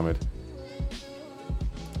down, Mohammed.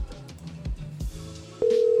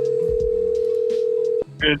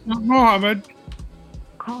 It's Mohammed.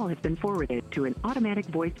 Call has been forwarded to an automatic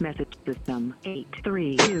voice message system.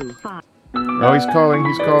 8325. Oh, he's calling.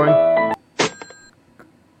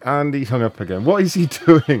 And he hung up again. What is he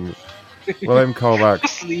doing? Well, let him call back.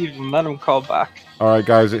 Just leave him. Let him call back. Alright,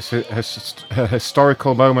 guys, it's a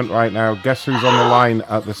historical moment right now. Guess who's on the line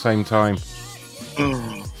at the same time?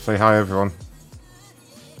 Say hi, everyone.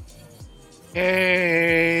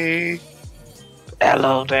 Hey.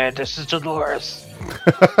 Hello there, this is Dolores.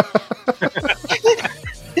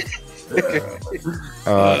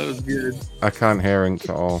 That was good. I can't hear Inked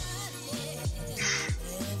at all.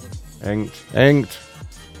 Inked.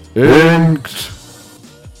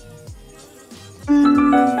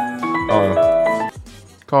 Oh.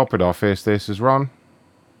 Corporate office, this is Ron.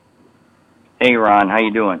 Hey, Ron, how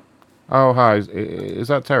you doing? Oh, hi. Is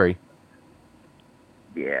that Terry?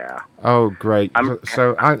 Yeah. Oh, great. I'm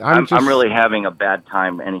really having a bad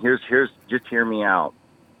time, and here's just hear me out.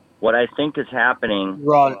 What I think is happening.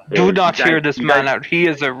 Ron, do not hear this man out. He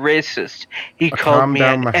is a racist. He called me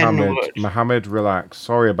an N-word. Mohammed, relax.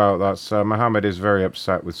 Sorry about that, sir. Mohammed is very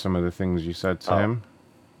upset with some of the things you said to him.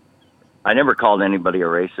 I never called anybody a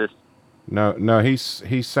racist. No,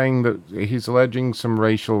 he's saying that he's alleging some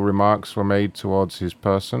racial remarks were made towards his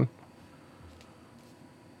person.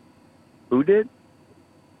 Who did?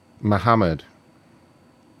 Mohammed.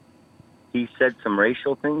 He said some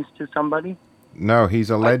racial things to somebody? No, he's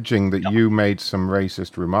alleging that you made some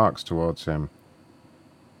racist remarks towards him.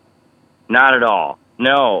 Not at all.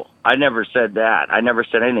 No, I never said that. I never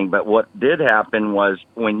said anything. But what did happen was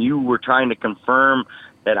when you were trying to confirm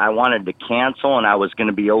that I wanted to cancel and I was going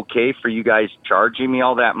to be okay for you guys charging me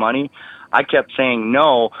all that money, I kept saying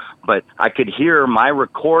no, but I could hear my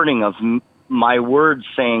recording of my words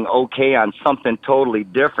saying okay on something totally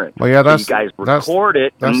different. Well, yeah, so you guys record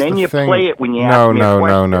it and then you play it when you ask me a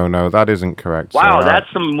question. No, that isn't correct. Wow, sir.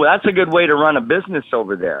 That's a good way to run a business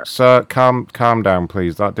over there. Sir, calm down,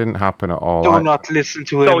 please. That didn't happen at all. Do not listen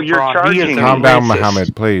to him. So you're charging me. Calm down,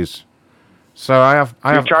 Mohammed, please. So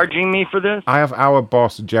you're charging me for this? I have our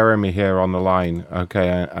boss Jeremy here on the line.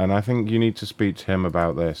 Okay, and I think you need to speak to him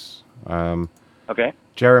about this. Okay.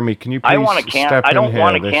 Jeremy, can you please step in here? I don't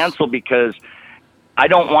want to cancel because I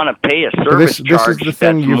don't want to pay a service charge that's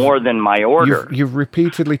more than my order. You've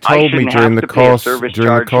repeatedly told me during the course of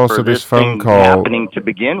this phone call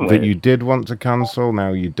that you did want to cancel.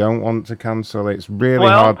 Now you don't want to cancel. It's really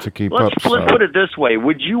hard to keep up. Let's put it this way: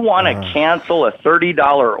 would you want to cancel a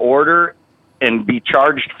 $30 order and be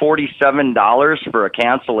charged $47 for a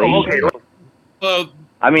cancellation? Well,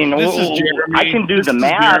 I mean, I can do the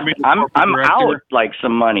math. I'm out like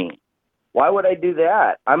some money. Why would I do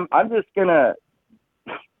that? I'm just gonna.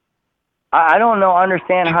 I don't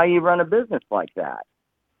understand how you run a business like that.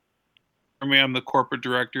 I'm the corporate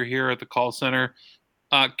director here at the call center.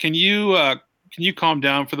 Can you calm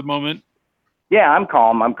down for the moment? Yeah, I'm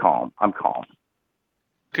calm.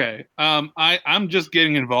 Okay. I'm just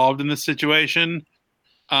getting involved in this situation,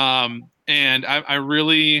 and I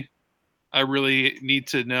really need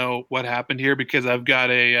to know what happened here because I've got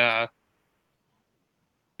a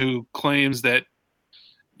who claims that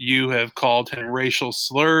you have called him racial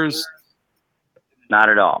slurs. Not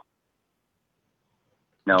at all.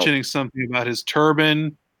 No. Mentioning something about his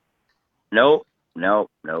turban. No.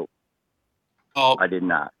 Oh, I did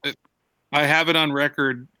not. I have it on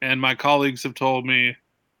record, and my colleagues have told me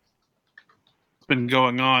what's been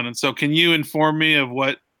going on. And so can you inform me of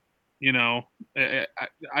what,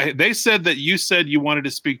 they said that you said you wanted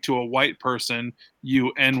to speak to a white person,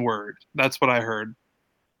 you N-word. That's what I heard.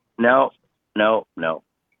 No.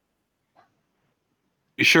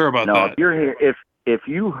 You sure about that? No, if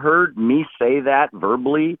you heard me say that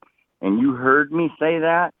verbally, and you heard me say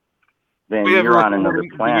that, then you're on another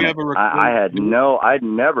planet. I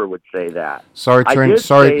never would say that. Sorry to I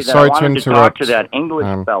sorry to wanted to talk interrupt. to that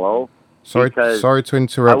English fellow. Sorry to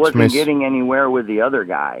interrupt, I wasn't Miss. getting anywhere with the other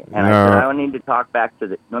guy, and I said I need to talk back to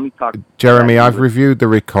the. Let me talk. Jeremy, I've reviewed the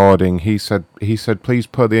recording. He said, please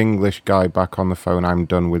put the English guy back on the phone. I'm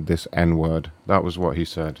done with this N-word. That was what he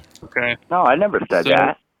said. Okay. No, I never said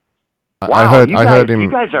that. I Wow, heard him.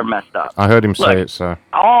 You guys are messed up. I heard him say Look, it, sir.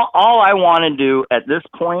 All I want to do at this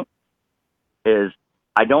point is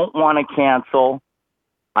I don't want to cancel.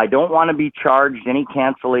 I don't want to be charged any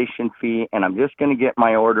cancellation fee, and I'm just going to get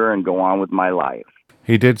my order and go on with my life.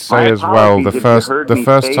 He did say as well the first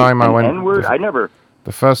time I went.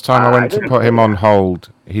 The first time I went to put him on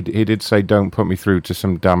hold, he did say, "Don't put me through to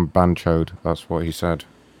some damn banchode." That's what he said.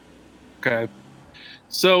 Okay.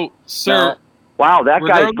 So, sir. Wow, that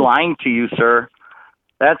guy's lying to you, sir.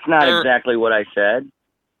 That's not exactly what I said.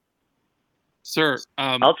 Sir,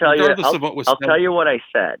 I'll tell you. I'll tell you what I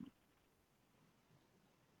said.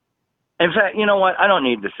 In fact, you know what? I don't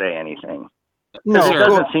need to say anything. No, it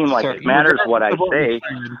doesn't seem like it matters what I say.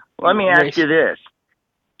 Let me ask you this.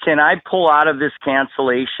 Can I pull out of this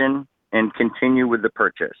cancellation and continue with the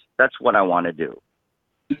purchase? That's what I want to do.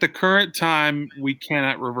 At the current time, we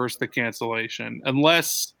cannot reverse the cancellation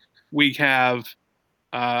unless we have,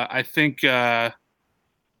 I think,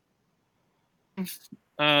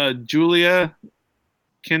 Julia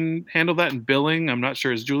can handle that in billing. I'm not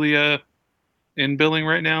sure. Is Julia in billing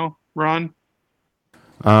right now, Ron?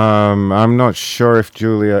 I'm not sure if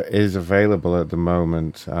Julia is available at the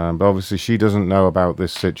moment, but obviously she doesn't know about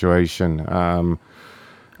this situation.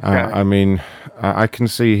 I mean, I can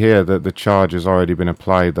see here that the charge has already been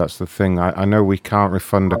applied. That's the thing. I know we can't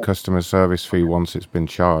refund a customer service fee once it's been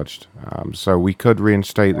charged. So we could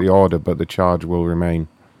reinstate the order, but the charge will remain.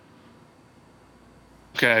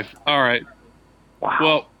 Okay. All right. Wow.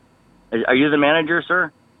 Well, are you the manager,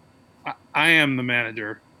 sir? I am the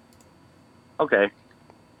manager. Okay.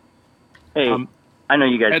 Hey, I know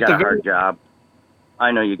you guys got a hard job.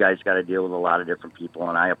 I know you guys got to deal with a lot of different people,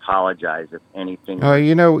 and I apologize if anything.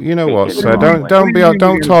 You know what, sir?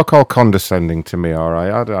 Don't talk all condescending to me, all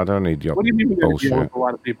right? I don't need your What do you mean bullshit. with a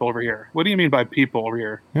lot of people over here? What do you mean by people over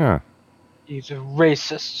here? Yeah. He's a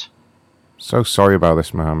racist. So sorry about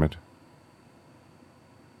this, Mohammed.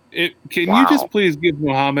 Can you just please give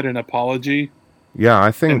Mohammed an apology? Yeah,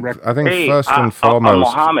 I think Hey, first and foremost,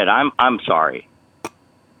 Mohammed, I'm sorry.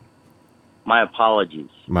 My apologies.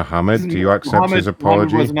 Mohammed, do you accept his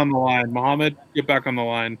apology? Mohammed wasn't on the line. Mohammed, get back on the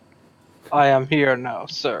line. I am here now,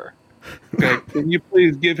 sir. Okay, can you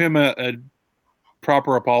please give him a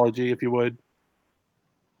proper apology, if you would?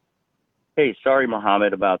 Hey, sorry,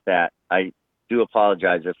 Mohammed, about that. I do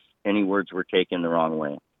apologize if any words were taken the wrong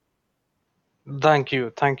way. Thank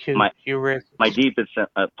you. My deepest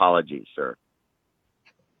apologies, sir.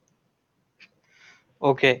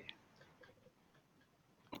 Okay.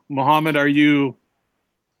 Mohammed, are you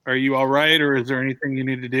all right, or is there anything you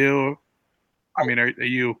need to do? I mean, are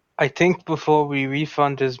you? I think before we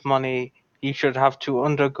refund his money, he should have to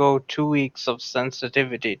undergo 2 weeks of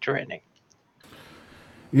sensitivity training.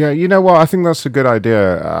 Yeah, you know what? I think that's a good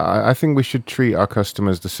idea. I think we should treat our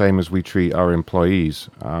customers the same as we treat our employees.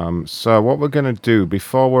 So what we're going to do,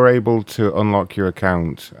 before we're able to unlock your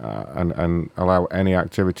account and allow any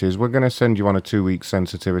activities, we're going to send you on a 2-week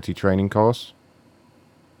sensitivity training course.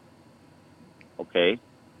 Okay.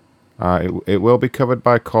 It will be covered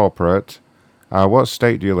by corporate. What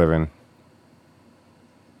state do you live in?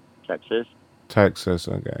 Texas. Texas,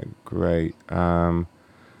 okay, great.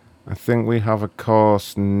 I think we have a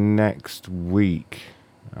course next week.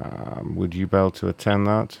 Would you be able to attend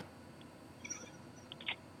that?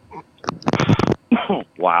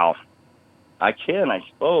 Wow. I can, I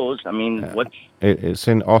suppose. I mean, what's... It's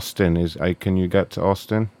in Austin. Can you get to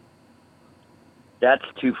Austin? That's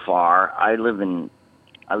too far. I live in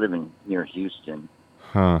near Houston.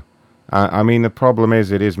 Huh. I mean, the problem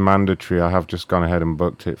is it is mandatory. I have just gone ahead and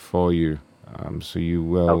booked it for you. So you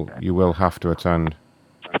will have to attend.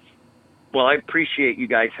 Well, I appreciate you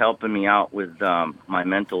guys helping me out with my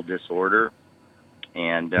mental disorder.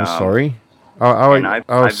 And I'm sorry?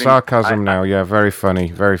 Sarcasm now. Yeah, very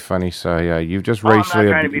funny, sir. Yeah, you've just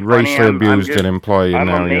racially abused an employee. I'm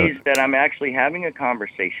now amazed that I'm actually having a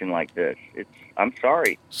conversation like this. I'm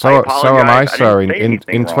sorry. So am I, sir. In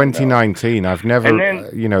 2019, I've never,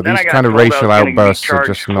 these kind of racial outbursts are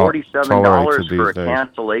just not tolerated these for a days.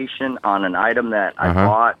 Cancellation on an item that I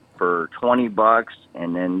bought for $20,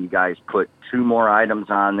 and then you guys put 2 more items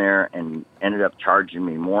on there and ended up charging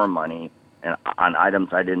me more money and on items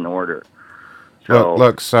I didn't order. So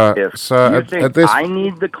look, sir. if Sir, you think at this. I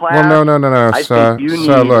need the class, Well, no, I sir. think you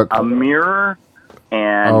Sir, need look. a mirror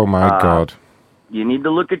and. Oh my God. You need to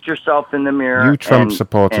look at yourself in the mirror. You Trump and,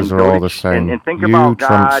 supporters and are go all to the same. And think you about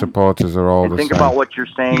Trump God, supporters are all and the think same. about what you're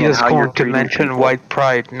saying He and is how you're going to treating mention people. white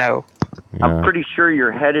pride now. Yeah. I'm pretty sure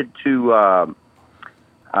you're headed to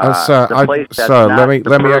sir, the place that's sir, not let me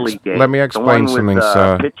gate, explain the one something, with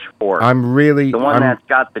sir. pitchfork. The one that's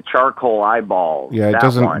got the charcoal eyeballs. Yeah, it that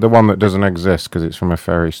doesn't. One. The one that doesn't exist because it's from a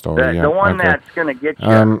fairy story. The one okay. that's gonna get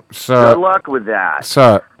you. Sir, Good luck with that.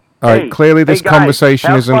 Sir, all right, clearly this guys,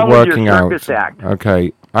 conversation have isn't fun with your working out. circus act.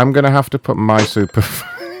 Okay, I'm gonna have to put my super.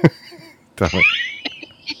 Damn it!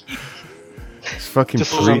 It's fucking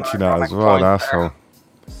preaching out as well, asshole.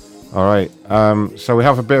 All right, so we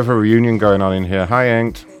have a bit of a reunion going on in here. Hi,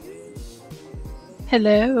 Inked.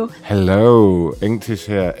 Hello. Hello, Inked is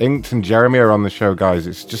here. Inked and Jeremy are on the show, guys.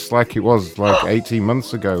 It's just like it was like 18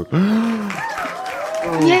 months ago.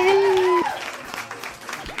 Yay!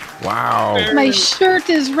 Wow. My shirt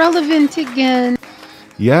is relevant again.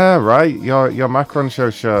 Yeah, right. Your Macron show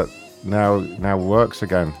shirt now works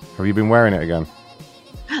again. Have you been wearing it again?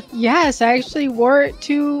 Yes, I actually wore it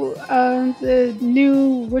to the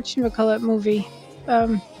new whatchamacallit movie.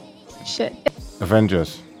 Shit.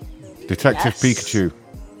 Avengers. Detective Pikachu.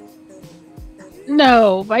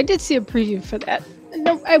 No, I did see a preview for that.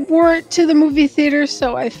 No, I wore it to the movie theater,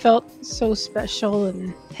 so I felt so special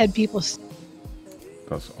and had people.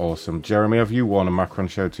 That's awesome. Jeremy, have you worn a Macron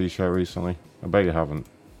show t-shirt recently? I bet you haven't.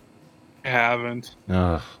 I haven't.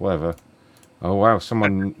 Ugh, whatever. Oh wow,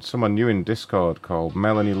 someone new in Discord called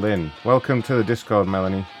Melanie Lynn. Welcome to the Discord,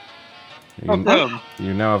 Melanie. You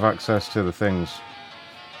now have access to the things.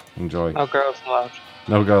 Enjoy. No girls allowed.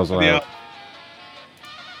 No girls allowed.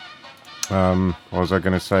 Yeah. What was I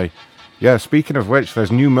going to say? Yeah, speaking of which,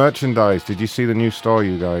 there's new merchandise. Did you see the new store,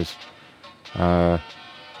 you guys?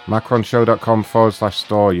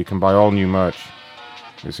 macronshow.com/store. You can buy all new merch.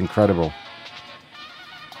 It's incredible.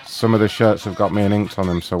 Some of the shirts have got me and Inked on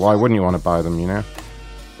them, so why wouldn't you want to buy them, you know?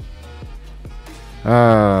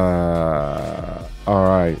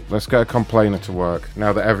 Alright, let's get a complainer to work,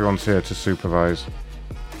 now that everyone's here to supervise.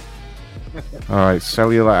 Alright,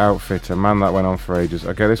 cellular outfitter, man, that went on for ages.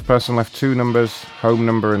 Okay, this person left 2 numbers, home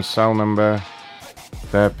number and cell number.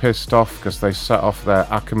 They're pissed off because they set off their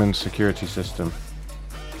Ackerman security system.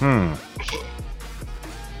 You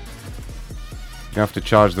have to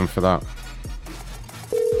charge them for that.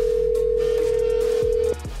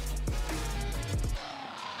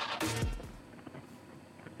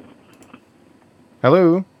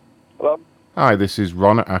 Hello? Hello? Hi, this is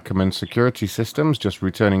Ron at Ackerman Security Systems, just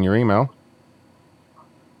returning your email.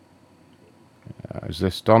 Is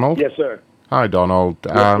this Donald? Yes, sir. Hi, Donald.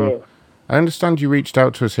 Yes, sir. I understand you reached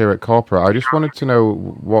out to us here at Corporate. I just wanted to know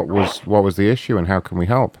what was the issue and how can we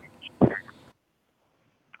help?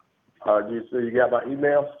 You got my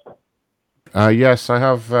email? Yes, I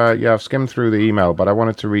have. I've skimmed through the email, but I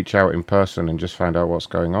wanted to reach out in person and just find out what's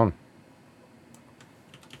going on.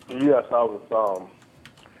 Yes, I was.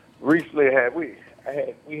 Recently, we had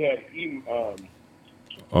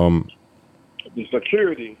the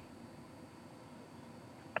security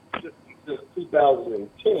since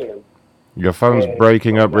 2010. Your phone's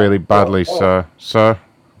breaking up really badly, sir. Sir,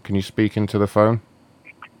 can you speak into the phone?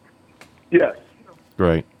 Yes.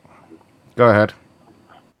 Great. Go ahead.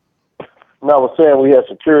 No, I was saying we had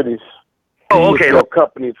securities. Oh, okay.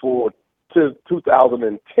 Company for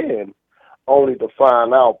 2010, only to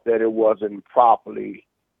find out that it wasn't properly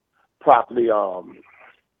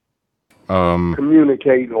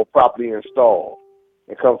communicated or properly installed.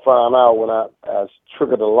 And come find out when I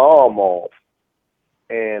triggered the alarm off,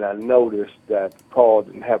 and I noticed that the car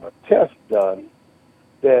didn't have a test done,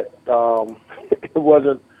 that it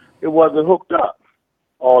wasn't hooked up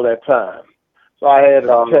all that time. So I had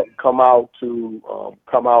a tech come out to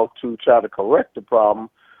try to correct the problem,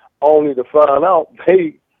 only to find out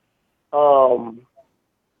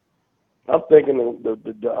I'm thinking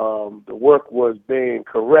the work was being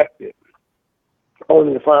corrected,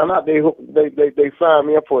 only to find out they signed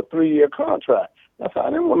me up for a 3-year contract. That's how I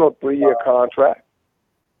didn't want no 3-year contract.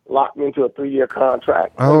 Locked me into a 3-year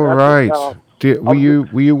contract. Oh right. Were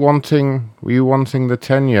you wanting the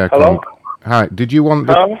 10-year contract? Hi. Did you want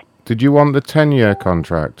the 10-year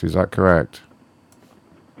contract? Is that correct,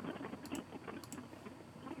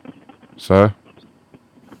 sir?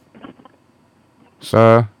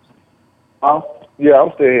 Sir? Yeah,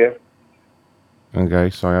 I'm still here. Okay,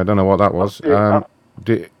 sorry, I don't know what that was.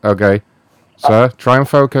 Okay, Sir, try and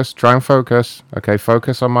focus. Try and focus. Okay,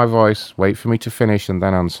 focus on my voice. Wait for me to finish and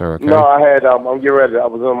then answer, okay? No, I had. I'm getting ready. I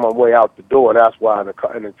was on my way out the door. That's why the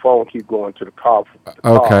phone keep going to the car.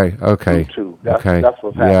 Okay. That's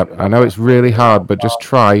what's happening. I know it's really hard, but just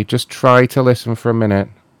try. Just try to listen for a minute.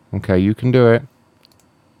 Okay, you can do it.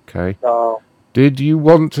 Okay. Did you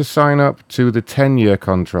want to sign up to the 10-year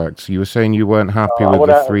contracts? You were saying you weren't happy with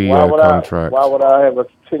the 3-year contract. Why would I have a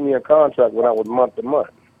 10-year contract when I was month to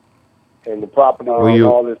month? And the property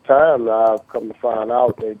all this time, now I've come to find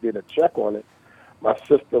out they did a check on it. My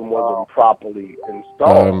system wasn't properly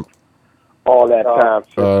installed all that time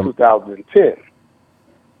since 2010.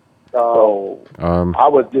 So I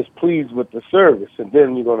was displeased with the service, and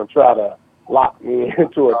then you're going to try to lock me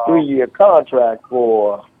into a 3-year contract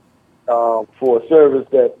for a service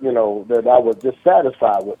that that I was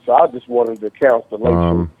dissatisfied with. So I just wanted the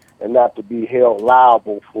cancellation and not to be held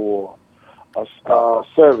liable for a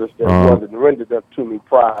service that wasn't rendered up to me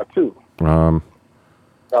prior to.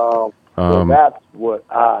 So that's what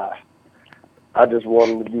I just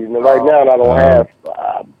wanted to be. And right now I don't have.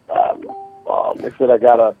 They said I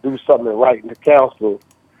gotta do something right to counsel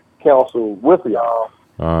with y'all.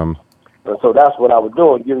 And so that's what I was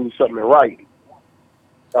doing, giving you something right.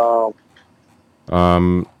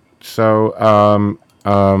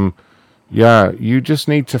 Yeah, you just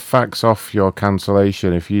need to fax off your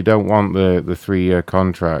cancellation. If you don't want the 3-year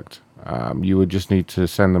contract, you would just need to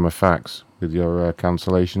send them a fax with your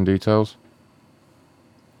cancellation details.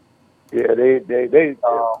 Yeah, they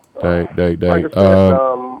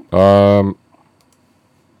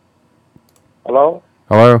hello?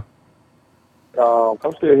 Hello?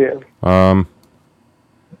 I'm still here.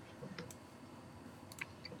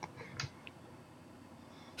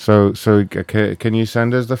 So can you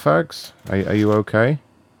send us the fax? Are you okay?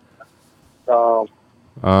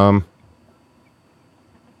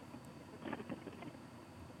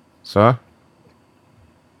 Sir?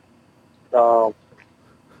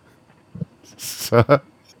 Sir?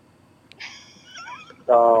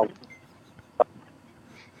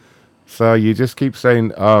 Sir, you just keep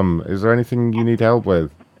saying, is there anything you need help with?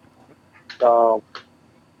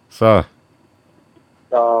 Sir?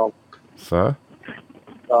 Sir? Sir?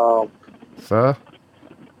 Sir?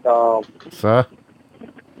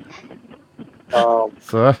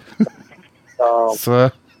 Sir?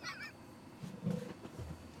 Sir?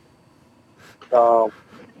 All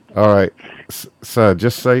right, sir.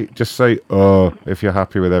 Just say, if you're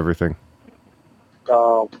happy with everything.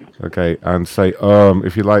 Okay, and say,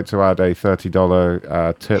 if you'd like to add a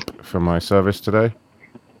 $30 tip for my service today.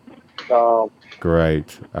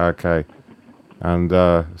 Great. Okay, and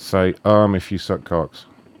say, if you suck cocks.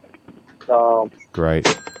 Great.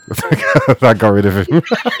 That got rid of him.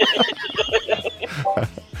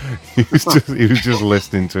 he was just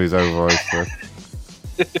listening to his own voice. So. I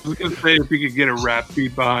was going to say if you could get a rap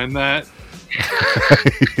beat behind that.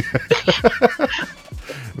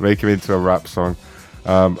 Make him into a rap song.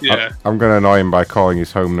 Yeah. I'm going to annoy him by calling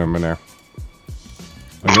his home number now.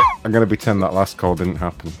 I'm going to pretend that last call didn't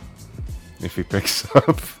happen. If he picks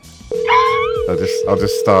up, I'll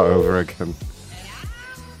just start over again.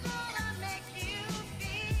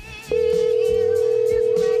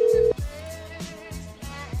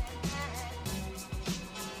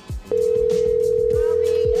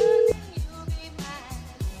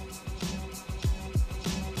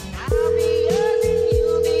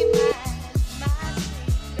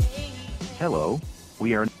 Hello,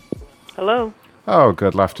 we are... Hello. Oh,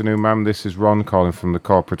 good afternoon, ma'am. This is Ron calling from the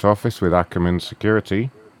corporate office with Ackerman Security.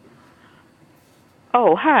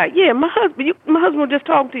 Oh, hi. Yeah, my husband was just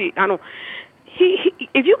talking to you. I don't. He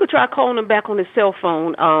if you could try calling him back on his cell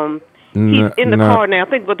phone. He's in the car now. I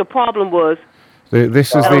think, but the problem was.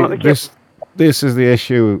 This is the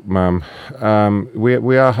issue, ma'am.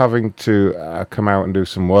 We are having to come out and do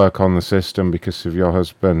some work on the system because of your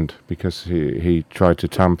husband, because he tried to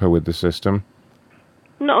tamper with the system.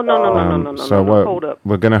 No. So hold up.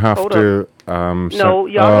 We're going to have to... no,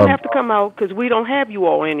 y'all don't have to come out because we don't have you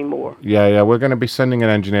all anymore. Yeah, we're going to be sending an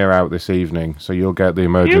engineer out this evening, so you'll get the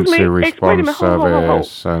emergency response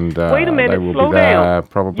service, and wait a minute, they will slow be there down.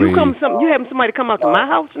 probably... You having somebody come out to my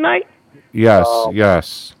house tonight?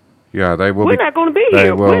 Yes. Yeah, they will. We're not going to be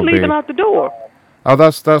here. We're leaving out the door. Oh,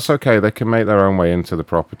 that's okay. They can make their own way into the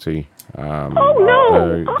property. You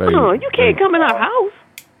can't come in our house.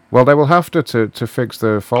 Well, they will have to fix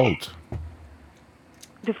the fault.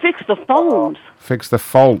 To fix the phones. Fix the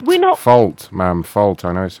fault. Fault, ma'am. Fault.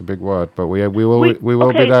 I know it's a big word, but we will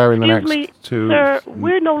be there in the next two. Sir,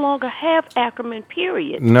 we no longer have Ackerman.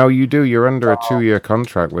 Period. No, you do. You're under a 2-year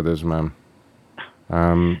contract with us, ma'am.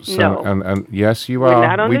 No. And yes, you We're are.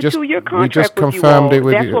 not under 2-year contract we just with confirmed you all. it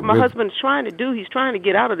with That's you. what my husband's trying to do. He's trying to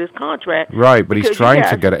get out of this contract. Right, but he's because trying you to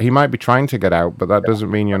guys- get it. He might be trying to get out, but that doesn't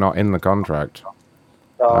mean you're not in the contract.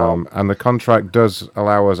 And the contract does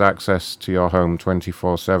allow us access to your home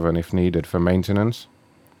 24/7 if needed for maintenance.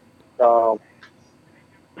 So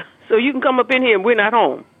you can come up in here and we're not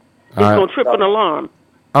home. It's going to trip an alarm.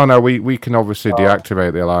 Oh no, we can obviously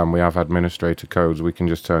deactivate the alarm. We have administrator codes. We can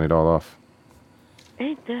just turn it all off.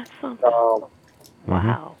 Ain't that something?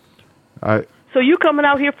 Wow. I So you coming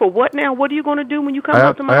out here for what now? What are you going to do when you come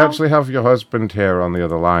out to my I house? actually have your husband here on the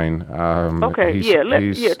other line. Okay,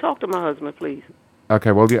 talk to my husband, please.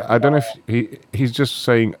 Okay, well, yeah, I don't know if he's just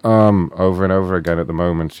saying over and over again at the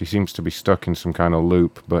moment. He seems to be stuck in some kind of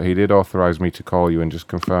loop, but he did authorize me to call you and just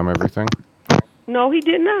confirm everything. No, he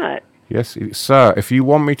did not. Yes, sir, if you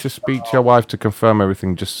want me to speak to your wife to confirm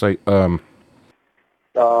everything, just say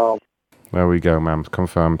There we go, ma'am,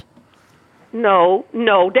 confirmed. No,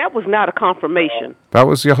 that was not a confirmation. That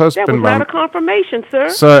was your husband, That was ma'am. not a confirmation, sir.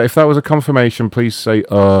 Sir, if that was a confirmation, please say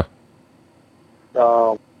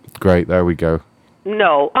Great, there we go.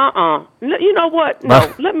 No, You know what?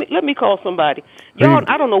 No, let me call somebody. Y'all,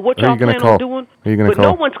 I don't know what y'all plan on doing, Who you gonna but call?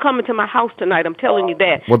 no one's coming to my house tonight. I'm telling you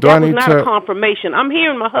that. Well, do that I was need not to- a confirmation. I'm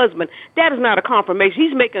hearing my husband. That is not a confirmation.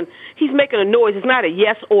 He's making a noise. It's not a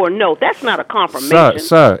yes or no. That's not a confirmation.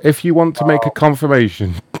 Sir, if you want to make a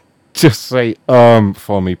confirmation, just say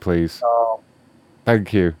for me, please.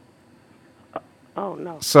 Thank you. Oh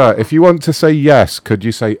no. Sir, if you want to say yes, could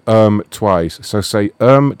you say twice? So say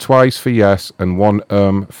twice for yes and one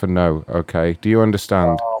for no, okay? Do you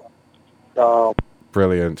understand?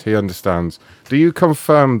 Brilliant, he understands. Do you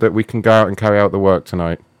confirm that we can go out and carry out the work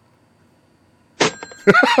tonight?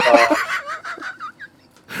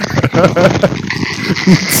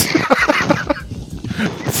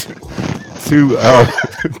 Two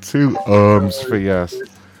for yes.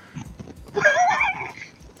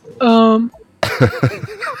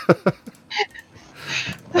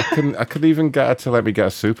 I could even get her to let me get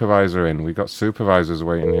a supervisor in. We've got supervisors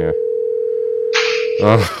waiting here.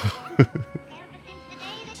 Oh.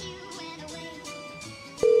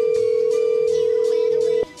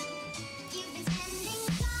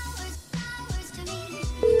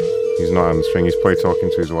 He's not answering. He's probably talking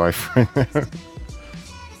to his wife.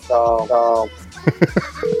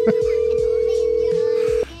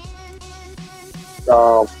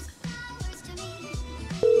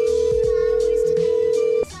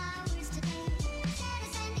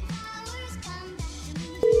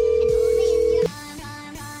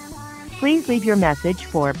 Please leave your message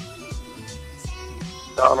for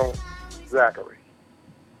Donald Zachary.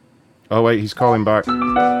 Oh wait, he's calling back.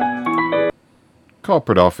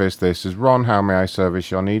 Corporate office, this is Ron. How may I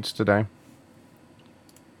service your needs today?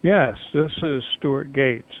 Yes, this is Stuart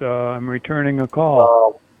Gates. I'm returning a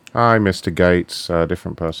call. Hi, Mr. Gates.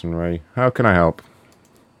 Different person, Ray. How can I help?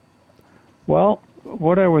 Well,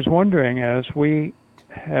 what I was wondering is we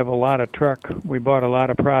have a lot of truck. We bought a lot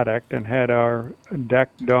of product and had our deck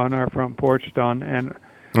done, our front porch done, and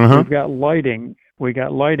we've got lighting. We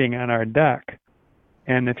got lighting on our deck,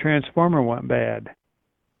 and the transformer went bad.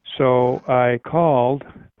 So I called,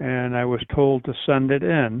 and I was told to send it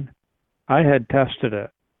in. I had tested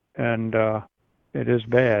it, and it is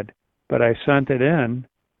bad. But I sent it in,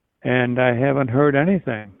 and I haven't heard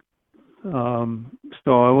anything. So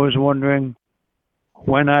I was wondering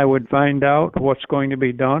when I would find out what's going to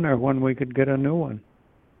be done or when we could get a new one.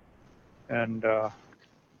 And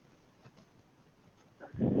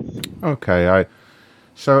Okay,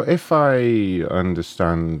 so if I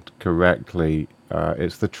understand correctly,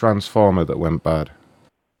 it's the transformer that went bad.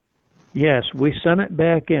 yes, we sent it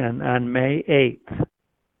back in on May 8th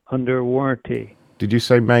under warranty. Did you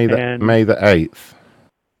say May the And- 8th?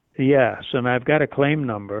 Yes, and I've got a claim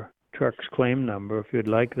number, truck's claim number, if you'd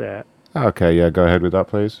like that. Okay, yeah, go ahead with that,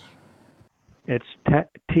 please. It's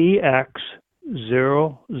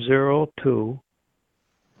TX002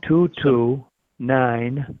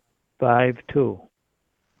 22952.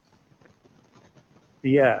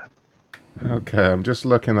 Yeah. Okay, I'm just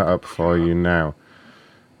looking that up for you now.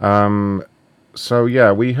 So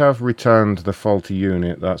yeah, we have returned the faulty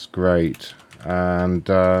unit. That's great. And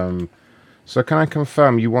so can I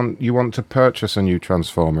confirm you want to purchase a new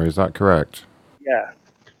transformer? Is that correct? Yeah.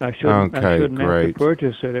 I shouldn't Okay, have great. to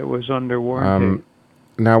purchase it. It was under warranty.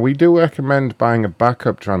 Now we do recommend buying a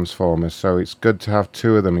backup transformer, so it's good to have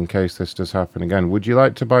two of them in case this does happen again. Would you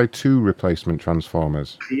like to buy 2 replacement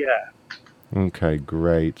transformers? Yeah. Okay,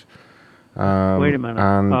 great. Wait a minute.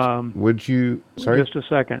 And would you? Sorry. Just a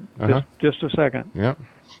second. Uh-huh. Just a second. Yep.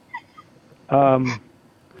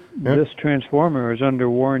 this transformer is under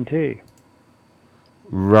warranty.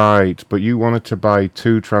 Right, but you wanted to buy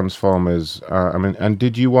 2 transformers. And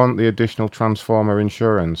did you want the additional transformer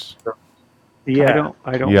insurance? Yeah.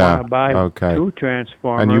 I don't want to buy okay. 2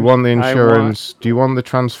 transformers. And you want the insurance? Do you want the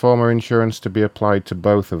transformer insurance to be applied to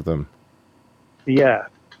both of them? Yeah.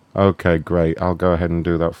 Okay, great. I'll go ahead and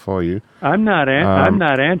do that for you. I'm not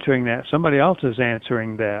answering that. Somebody else is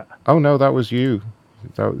answering that. Oh no, that was you.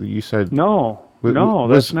 You said no.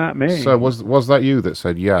 That's not me. So was that you that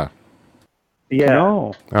said yeah? Yeah.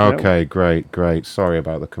 No. Okay, great. Sorry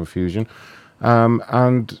about the confusion. Nearly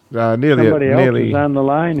somebody else is on the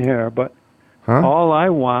line here, but huh? all I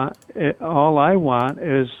want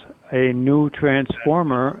is a new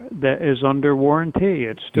transformer that is under warranty.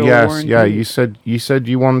 It's still warranty. Yeah. You said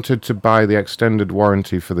you wanted to buy the extended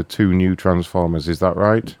warranty for the 2 new transformers. Is that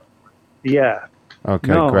right? Yeah.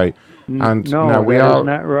 Okay, great. And no, now we that are is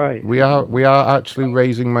not right. We are actually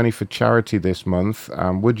raising money for charity this month.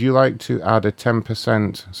 Would you like to add a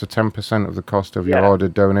 10%, so 10% of the cost of your order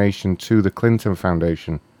donation to the Clinton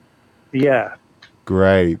Foundation? Yeah.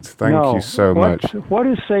 Great. Thank you so much. What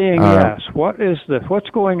is saying yes? What's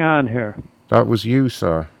going on here? That was you,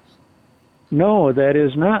 sir. No, that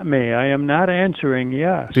is not me. I am not answering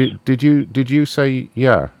yes. Did you say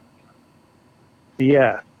yeah?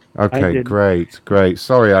 Yeah. Okay, great.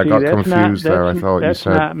 Sorry, I got confused there. I thought you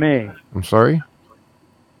said... That's not me. I'm sorry?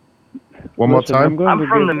 One more time? I'm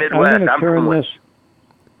from the Midwest. I'm turn this...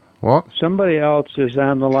 What? Somebody else is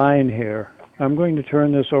on the line here. I'm going to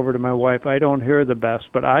turn this over to my wife. I don't hear the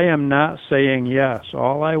best, but I am not saying yes.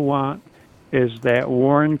 All I want is that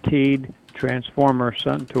warranted transformer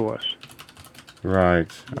sent to us.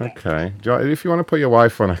 Right. Okay. If you want to put your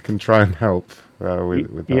wife on, I can try and help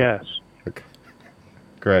with that. Yes. Okay.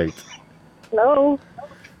 Great. Hello.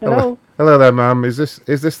 Hello there, ma'am. Is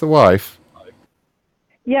this the wife?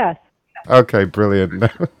 Yes. Okay, brilliant.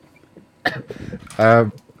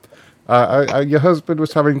 Your husband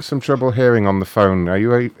was having some trouble hearing on the phone. Are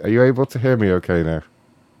you able to hear me okay now?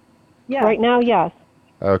 Yeah. Right now, yes.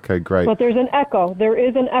 Okay, great. But there's an echo. There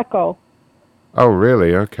is an echo. Oh,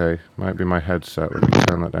 really? Okay. Might be my headset. Let me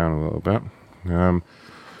turn that down a little bit.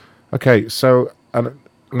 Okay, so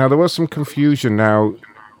now there was some confusion now.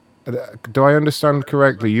 Do I understand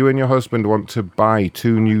correctly? You and your husband want to buy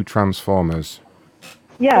 2 new transformers?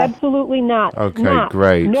 Yeah, absolutely not. Okay,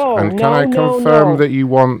 great. No, and can I confirm that you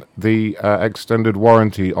want the extended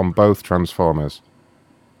warranty on both transformers?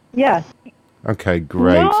 Yes. Okay,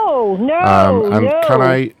 great. No. Can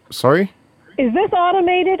I... Sorry? Is this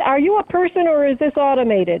automated? Are you a person or is this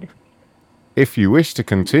automated? If you wish to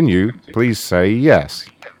continue, please say yes.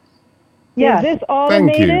 Yes. Is this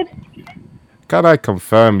automated? Thank you. Can I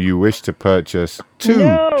confirm you wish to purchase 2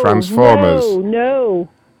 transformers? No.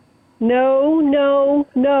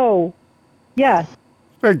 Yes.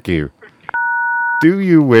 Thank you. Do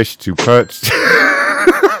you wish to purchase...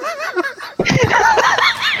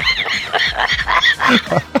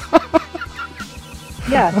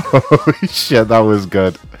 Yes. Holy shit, that was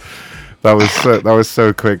good. That was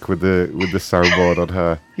so quick with the soundboard on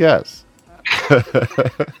her. Yes.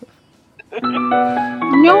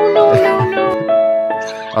 No.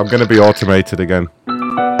 I'm going to be automated again.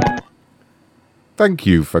 Thank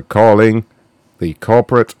you for calling the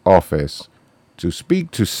corporate office. To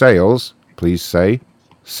speak to sales, please say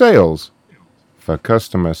sales. For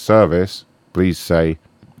customer service, please say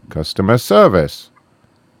customer service.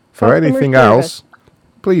 For anything else,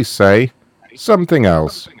 please say something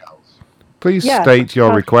else. Please state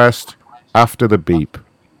your request after the beep.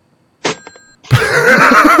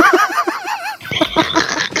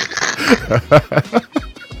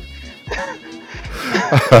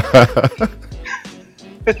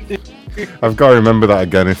 I've got to remember that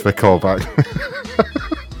again if they call back.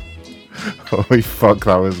 Holy fuck,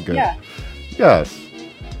 that was good. Yeah. Yes.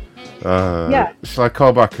 Shall I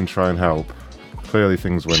call back and try and help? Clearly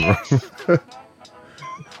things went wrong.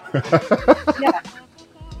 Yeah.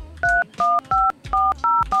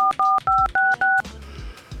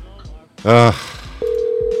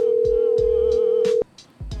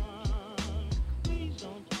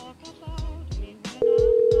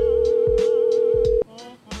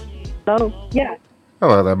 Hello? Yeah.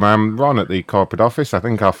 Hello there, ma'am. Ron at the corporate office. I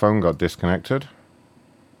think our phone got disconnected.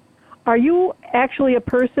 Are you actually a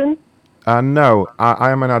person? No, I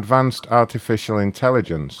am an advanced artificial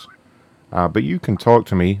intelligence. But you can talk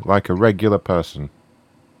to me like a regular person.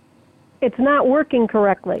 It's not working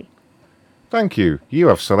correctly. Thank you. You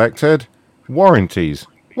have selected warranties.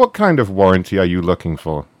 What kind of warranty are you looking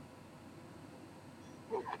for?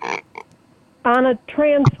 On a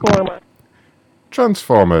transformer.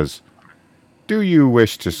 Transformers. Do you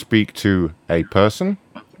wish to speak to a person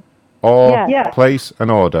or place an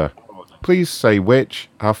order? Please say which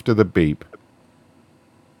after the beep.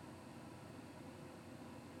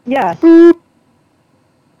 Yeah. Boop.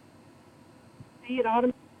 See it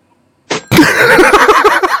automatically.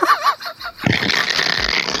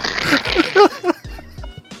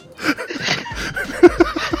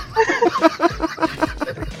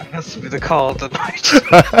 Has to be the call of the night.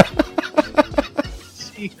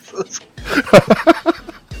 Jesus.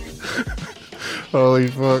 Holy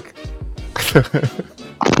fuck.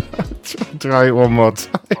 Try it one more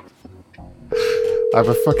time. I have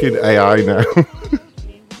a fucking AI now.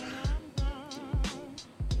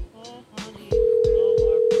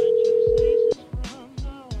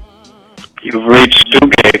 You've reached two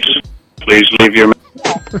gates. Please leave your...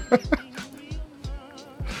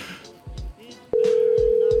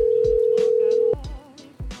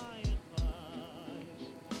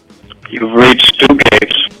 You've reached two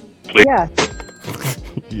gates. Please... Yeah.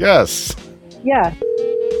 Yes. Yeah.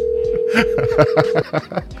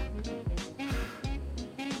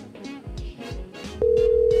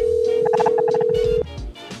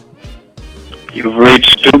 You've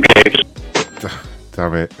reached two gates.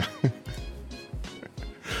 Damn it.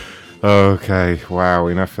 Okay, wow,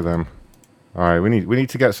 enough of them. Alright, we need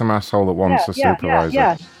to get some asshole that wants a supervisor.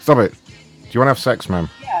 Yeah. Stop it. Do you want to have sex, ma'am?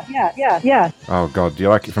 Yeah. Oh god, do you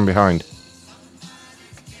like it from behind?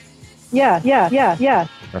 Yeah.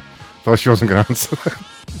 Thought she wasn't going to answer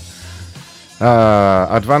that.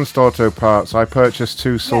 Advanced Auto Parts. I purchased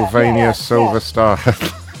 2 Sylvania Silver Star.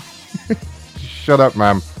 Shut up,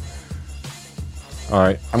 ma'am.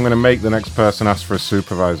 Alright, I'm going to make the next person ask for a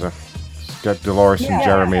supervisor. Let's get Dolores and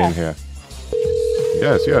Jeremy in here.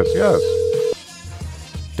 Yes.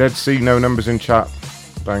 Dead C, no numbers in chat.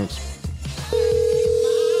 Thanks.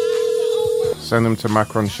 Send them to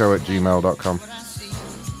macronshow@gmail.com.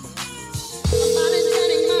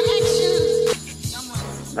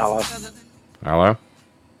 Hello.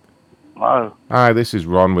 Hello. Hi, this is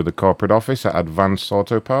Ron with the corporate office at Advanced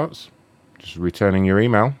Auto Parts. Just returning your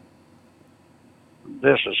email.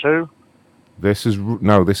 This is who? This is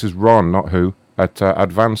Ron, not who, at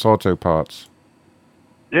Advanced Auto Parts.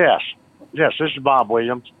 Yes, this is Bob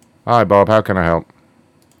Williams. Hi, Bob. How can I help?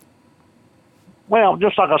 Well,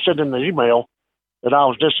 just like I said in the email, that I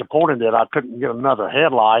was disappointed that I couldn't get another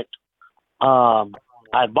headlight. I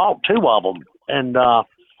bought 2 of them and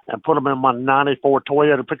put them in my '94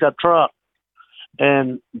 Toyota pickup truck.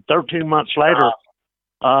 And 13 months later,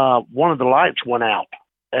 one of the lights went out,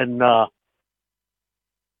 and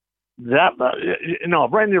that a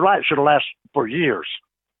brand new light should have lasted for years.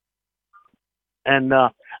 And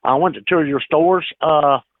I went to 2 of your stores.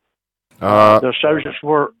 The associates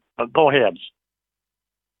were. Go ahead.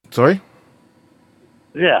 Sorry?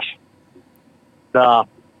 Yes. I'm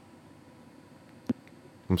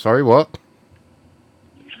sorry, what?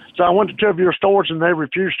 So I went to 2 of your stores and they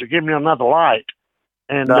refused to give me another light.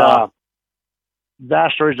 And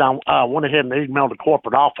that's the reason I went ahead and emailed the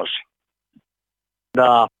corporate office.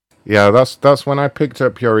 Yeah, that's when I picked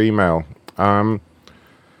up your email.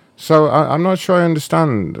 So I'm not sure I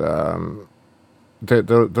understand. The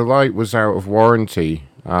light was out of warranty.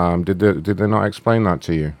 Did they not explain that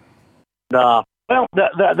to you? Well,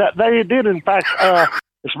 they did in fact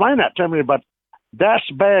explain that to me, but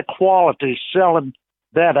that's bad quality selling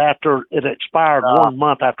that after it expired 1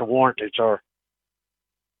 month after warranty, sir.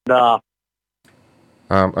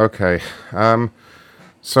 Okay.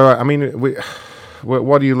 So I mean,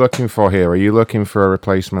 what are you looking for here? Are you looking for a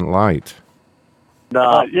replacement light?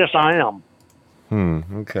 Yes, I am.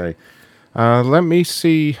 Okay. Let me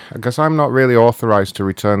see, because I'm not really authorized to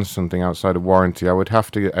return something outside of warranty. I would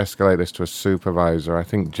have to escalate this to a supervisor. I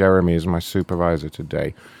think Jeremy is my supervisor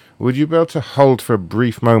today. Would you be able to hold for a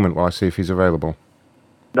brief moment while I see if he's available?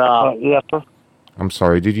 Yes, sir. I'm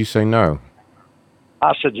sorry, did you say no?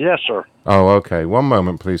 I said yes, sir. Oh, okay. One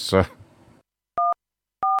moment, please, sir.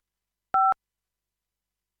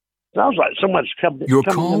 Sounds like someone's coming. Your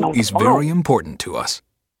call is very important to us.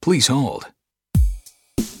 Please hold.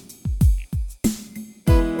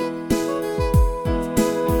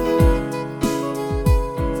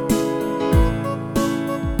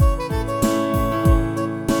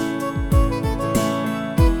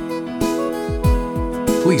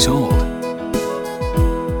 Please hold.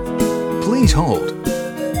 Please hold.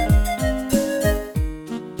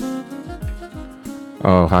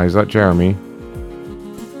 Oh, hi, is that Jeremy?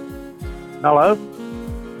 Hello?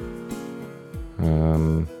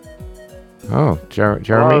 Jeremy?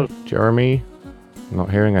 Hello? Jeremy? Not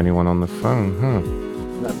hearing anyone on the phone, huh?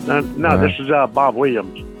 No, this is Bob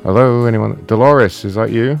Williams. Hello, anyone? Dolores, is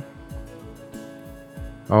that you?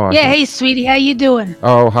 Oh, Yeah, hey, sweetie, how you doing?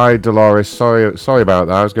 Oh, hi, Dolores. Sorry about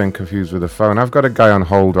that. I was getting confused with the phone. I've got a guy on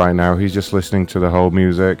hold right now. He's just listening to the whole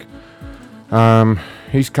music.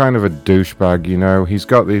 He's kind of a douchebag, you know. He's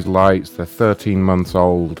got these lights. They're 13 months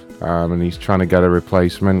old, and he's trying to get a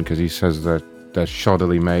replacement because he says they're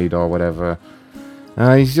shoddily made or whatever.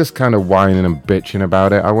 He's just kind of whining and bitching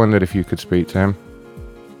about it. I wondered if you could speak to him.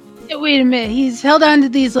 Wait a minute. He's held on to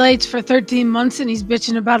these lights for 13 months and he's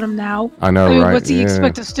bitching about them now. I know, right? What's he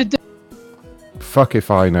expect us to do? Fuck if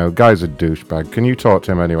I know. Guy's a douchebag. Can you talk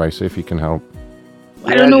to him anyway? See if he can help.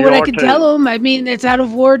 I don't know what I can tell him. I mean, it's out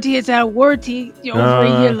of warranty. It's out of warranty. Over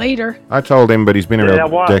a year later. I told him, but he's been a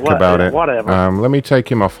real dick about it. Whatever. Let me take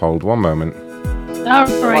him off hold. One moment. All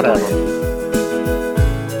right. Go ahead.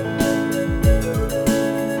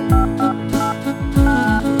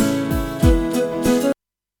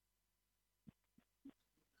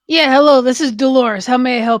 Yeah, hello. This is Dolores. How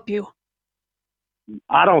may I help you?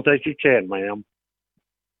 I don't think you can, ma'am.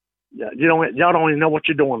 Y'all don't even know what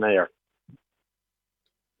you're doing there.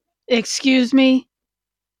 Excuse me?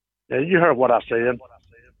 Yeah, you heard what I said.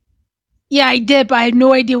 Yeah, I did, but I have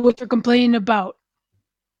no idea what you're complaining about.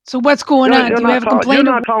 So what's going on? Do you have a complaint?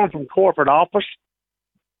 You're not calling from corporate office.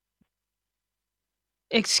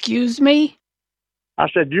 Excuse me? I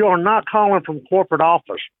said you are not calling from corporate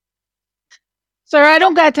office. Sir, I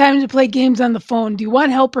don't got time to play games on the phone. Do you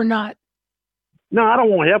want help or not? No, I don't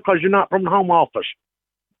want help because you're not from the home office.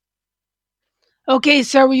 Okay,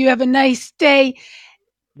 sir, well, you have a nice day.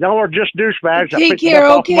 Y'all are just douchebags. Take care,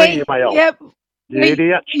 okay? Yep. You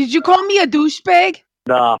idiots. Did you call me a douchebag?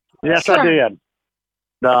 Nah. Yes, sir. I did.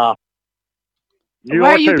 Nah. Why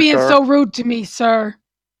are you being so rude to me, sir?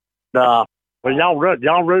 Nah. Well, y'all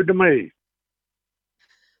rude to me.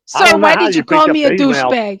 Sir, why did you call me a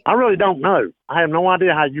douchebag? I really don't know. I have no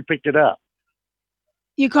idea how you picked it up.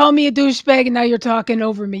 You call me a douchebag and now you're talking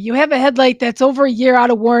over me. You have a headlight that's over a year out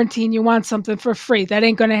of warranty and you want something for free. That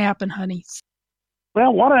ain't going to happen, honey.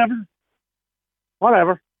 Well, whatever.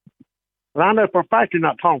 Whatever. But I know for a fact you're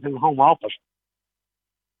not calling from the home office.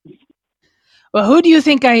 Well, who do you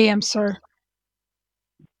think I am, sir?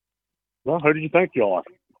 Well, who do you think you are?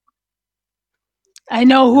 I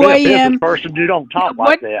know who I am. To be a business person, you don't talk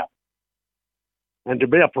like that. And to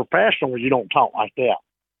be a professional, you don't talk like that.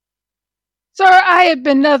 Sir, I have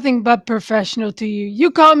been nothing but professional to you.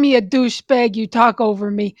 You call me a douchebag, you talk over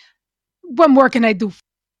me. What more can I do?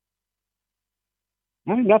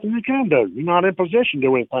 There's nothing you can do. You're not in position to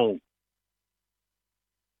do anything.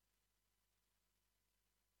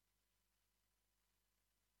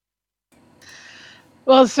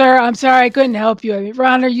 Well, sir, I'm sorry I couldn't help you. I mean,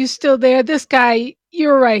 Ron, are you still there? This guy,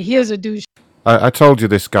 you're right, he is a douche. I told you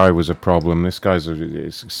this guy was a problem. This guy's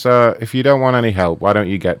Sir, if you don't want any help, why don't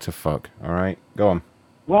you get to fuck, alright? Go on.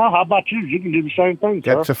 Well, how about you? You can do the same thing,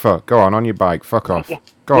 sir. Get to fuck. Go on your bike. Fuck off.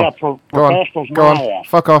 Go on. Go professionals on. Go on. my ass.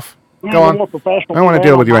 Fuck off. Go on. I don't want to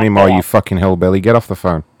deal with you anymore, you fucking hillbilly. Get off the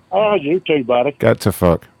phone. Oh, you too, buddy. Get to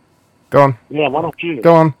fuck. Go on. Yeah, why don't you?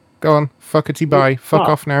 Go on. Go on. Fuckity bye. Fuck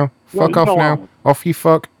off now. Fuck off now. Off you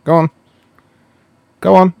fuck. Go on.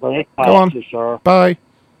 Go on. Go on. Sir. Bye.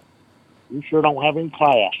 You sure don't have any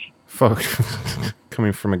class. Fuck.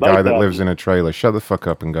 Coming from a guy that lives in a trailer. Shut the fuck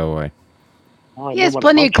up and go away. Right, he has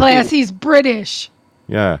plenty of class. He's British.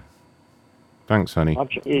 Yeah. Thanks, honey.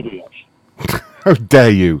 Bunch of idiots. How dare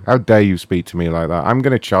you? How dare you speak to me like that? I'm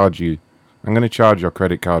going to charge you. I'm going to charge your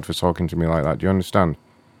credit card for talking to me like that. Do you understand?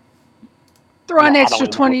 Throw an extra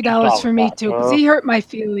 $20 for me too, because he hurt my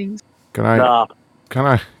feelings. Can I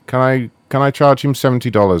charge him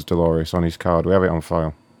 $70, Dolores, on his card? We have it on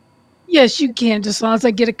file. Yes, you can, just as long as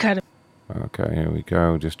I get a cut of it. Okay, here we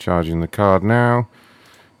go. Just charging the card now.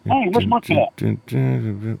 Hey, where's my cut? Don't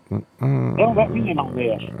let me in on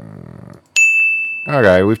this.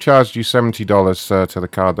 Okay, we've charged you $70, sir, to the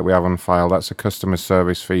card that we have on file. That's a customer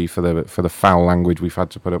service fee for the foul language we've had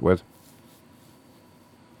to put up with.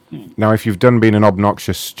 Now, if you've done being an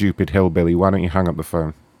obnoxious, stupid hillbilly, why don't you hang up the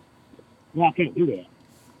phone? Well, I can't do that.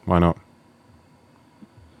 Why not?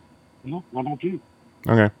 No, why don't you?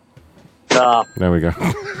 Okay. There we go.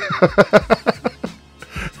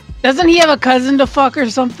 Doesn't he have a cousin to fuck or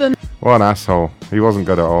something? What an asshole. He wasn't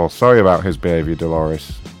good at all. Sorry about his behaviour,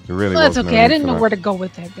 Dolores. It really well, that's wasn't. Okay, I didn't know where to go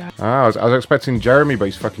with that guy. I was expecting Jeremy, but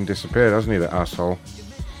he's fucking disappeared, hasn't he, that asshole?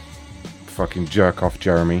 Fucking jerk off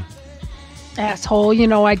Jeremy. Asshole, you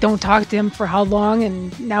know, I don't talk to him for how long,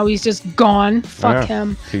 and now he's just gone. Fuck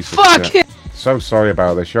him. Fuck him! So sorry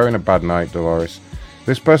about this. You're in a bad night, Dolores.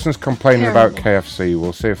 This person's complaining about KFC.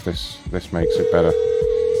 We'll see if this makes it better.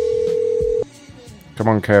 Come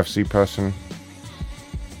on, KFC person.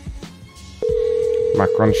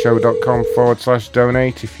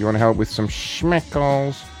 macronshow.com/donate if you want to help with some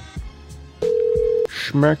schmeckles.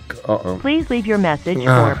 Schmeck. Uh-oh. Please leave your message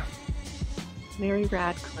for Mary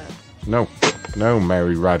Radcliffe. No,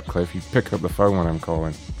 Mary Radcliffe. You pick up the phone when I'm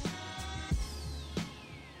calling.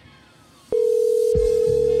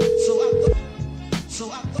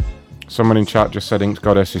 Someone in chat just said Ink's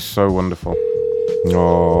Goddess is so wonderful.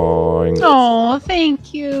 Oh, Ink. Oh,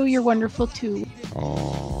 thank you. You're wonderful too.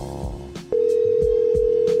 Oh.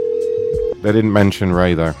 They didn't mention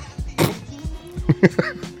Ray though.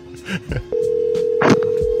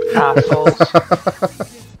 Assholes.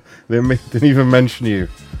 They didn't even mention you.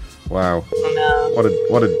 Wow. No.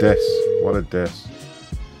 What a diss. What a diss.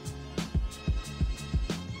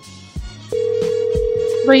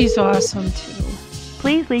 Ray's awesome too.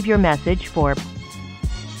 Please leave your message for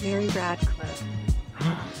Mary Radcliffe.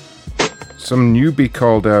 Some newbie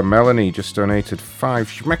called Melanie just donated 5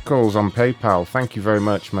 schmeckles on PayPal. Thank you very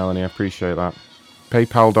much, Melanie. I appreciate that.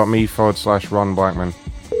 PayPal.me/Ron Blackman.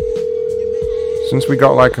 Since we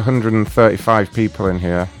got like 135 people in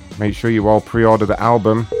here, make sure you all pre-order the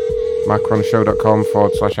album,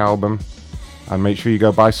 macronshow.com/album. And make sure you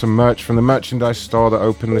go buy some merch from the merchandise store that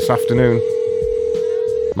opened this afternoon.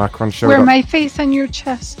 Macron Show. Wear my face on your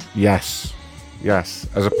chest. Yes,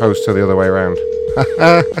 as opposed to the other way around.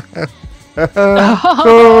 And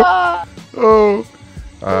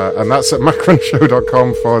that's at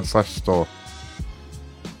macronshow.com/store.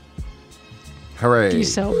 Hooray! Do you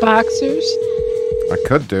sell boxers? I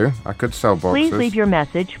could do. I could sell boxers. Please leave your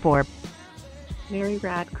message for Mary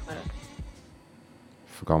Radcliffe.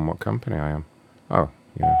 Forgotten what company I am. Oh,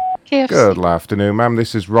 yeah. KFC. Good afternoon, ma'am.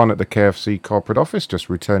 This is Ron at the KFC corporate office, just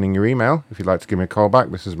returning your email. If you'd like to give me a call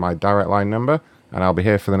back, this is my direct line number, and I'll be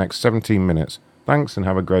here for the next 17 minutes. Thanks, and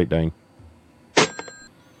have a great day.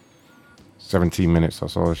 17 minutes,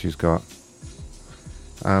 that's all she's got.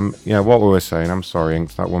 Yeah, what we were saying, I'm sorry,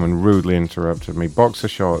 Inks, that woman rudely interrupted me. Boxer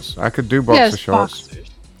shorts. I could do boxer shorts. Boxers.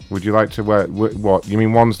 Would you like to wear, what? You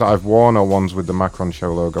mean ones that I've worn or ones with the Macron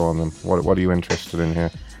Show logo on them? What are you interested in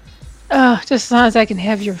here? Just as long as I can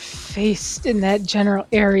have your face in that general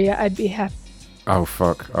area, I'd be happy. Oh,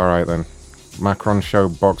 fuck. Alright then. Macron Show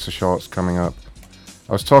boxer shorts coming up.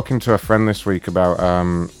 I was talking to a friend this week about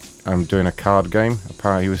I'm doing a card game.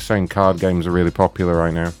 Apparently he was saying card games are really popular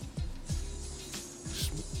right now.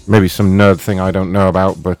 Maybe some nerd thing I don't know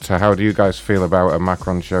about, but how do you guys feel about a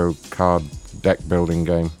Macron Show card deck building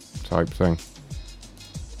game type thing?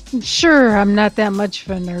 Sure, I'm not that much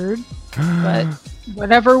of a nerd, but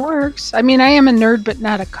whatever works. I mean, I am a nerd, but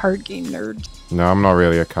not a card game nerd. No, I'm not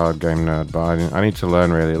really a card game nerd, but I need to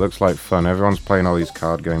learn really. It looks like fun. Everyone's playing all these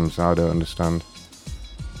card games. I don't understand.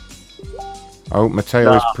 Oh,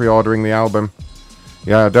 Mateo is pre-ordering the album.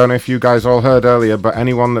 Yeah, I don't know if you guys all heard earlier, but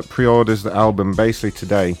anyone that pre-orders the album basically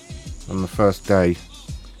today, on the first day,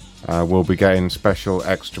 will be getting special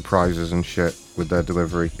extra prizes and shit with their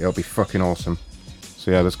delivery. It'll be fucking awesome. So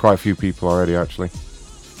yeah, there's quite a few people already actually.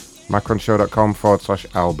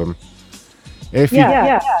 macronshow.com/album. If you...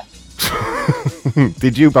 Yeah.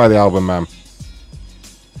 Did you buy the album, ma'am?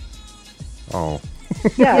 Oh.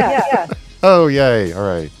 Yeah. Oh, yay.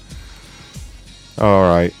 Alright.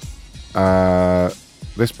 Alright.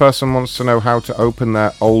 This person wants to know how to open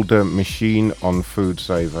their older machine on Food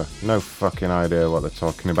Saver. No fucking idea what they're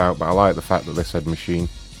talking about, but I like the fact that they said machine.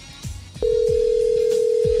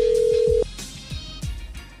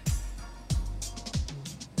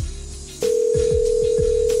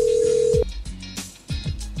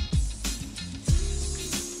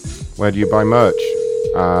 Where do you buy merch?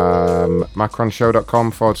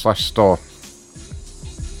 macronshow.com/store.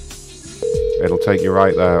 It'll take you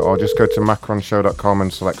right there, or just go to macronshow.com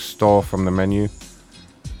and select store from the menu,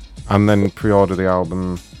 and then pre-order the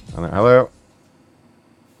album. And hello?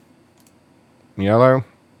 Yellow?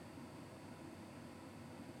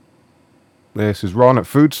 This is Ron at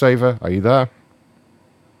Food Saver. Are you there?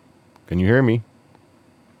 Can you hear me?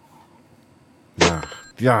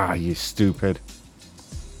 Yeah, you stupid.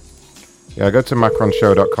 Yeah, go to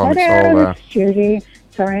macronshow.com. It's all there. Judy.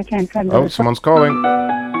 Sorry, I can't come. Oh, someone's calling.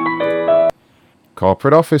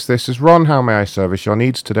 Corporate office, this is Ron. How may I service your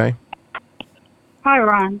needs today? Hi,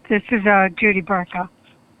 Ron. This is Judy Barca.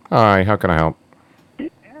 Hi, how can I help?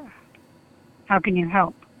 How can you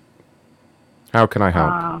help? How can I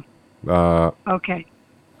help? Okay.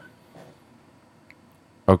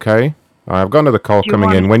 Okay. I've got another call Do you coming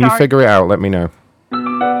wanna in. When you start? figure it out, let me know.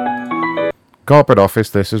 Corporate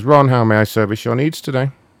office, this is Ron. How may I service your needs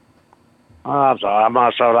today? I'm sorry. I'm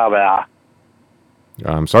not sure about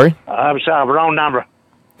I'm sorry? I'm sorry. Wrong number.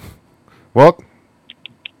 What?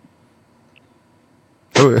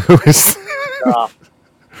 Who is...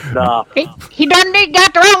 Nah. He done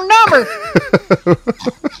got the wrong number.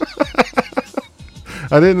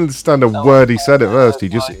 I didn't understand a word he said at first.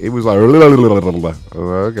 It was like, oh,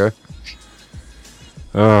 okay.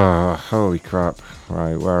 Oh, holy crap.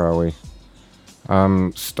 Right, where are we?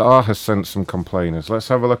 Star has sent some complainers. Let's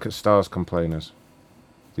have a look at Star's complainers.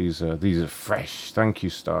 These are fresh. Thank you,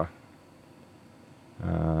 Star.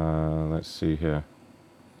 Let's see here.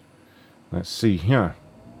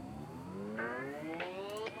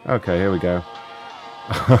 Okay, here we go.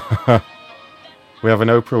 We have an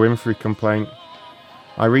Oprah Winfrey complaint.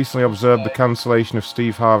 I recently observed the cancellation of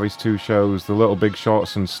Steve Harvey's 2 shows, The Little Big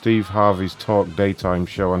Shorts and Steve Harvey's Talk Daytime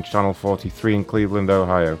Show on Channel 43 in Cleveland,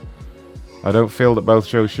 Ohio. I don't feel that both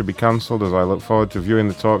shows should be cancelled, as I look forward to viewing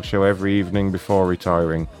the talk show every evening before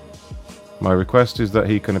retiring. My request is that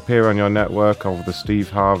he can appear on your network of the Steve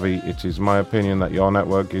Harvey. It is my opinion that your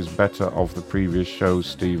network is better of the previous shows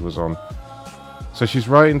Steve was on. So she's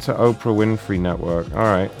writing to Oprah Winfrey Network.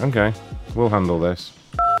 Alright, okay. We'll handle this.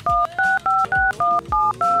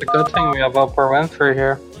 It's a good thing we have Oprah Winfrey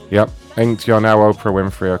here. Yep. Ain't you're now Oprah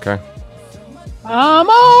Winfrey, okay? I'm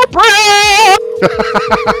Oprah!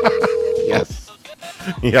 Yes.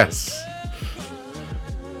 Yes.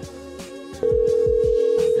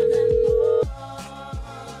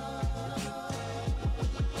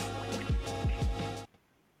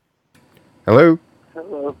 Hello?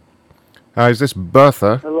 Hello. Hi, is this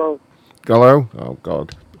Bertha? Hello. Hello? Oh,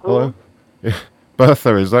 God. Hello? Yeah.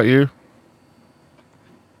 Bertha, is that you?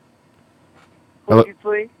 Hello?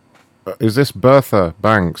 Please? Is this Bertha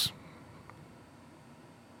Banks?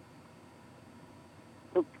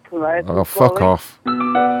 Oh, fuck off.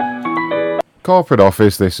 Corporate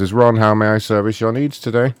office, this is Ron. How may I service your needs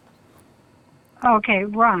today? Okay,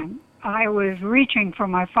 Ron, I was reaching for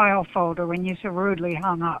my file folder when you so rudely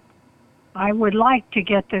hung up. I would like to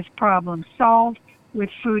get this problem solved with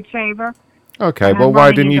Food Saver. Okay, well,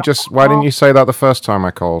 why didn't you say that the first time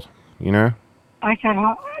I called? You know? I said,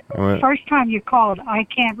 first time you called, I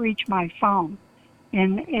can't reach my phone.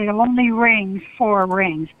 And it only rings 4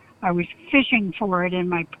 rings. I was fishing for it in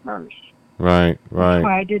my purse. Right. That's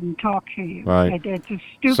why I didn't talk to you. Right. It's a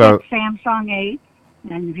stupid Samsung 8,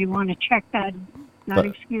 and if you want to check that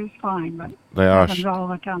excuse, fine, but they are happens all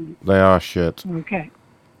the time. They are shit. Okay.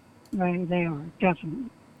 They are, definitely.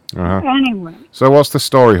 Uh-huh. Anyway. So what's the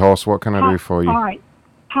story, horse? What can I do for you? All right.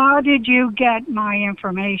 How did you get my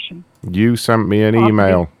information? You sent me an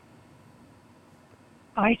email.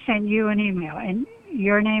 I sent you an email, and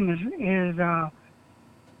your name is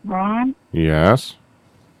Ron? Yes.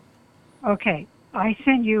 Okay. I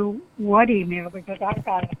sent you what email? Because I've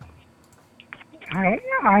got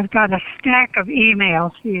a stack of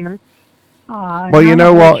emails here. Well, you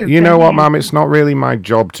know what? You know what, Mum? It's not really my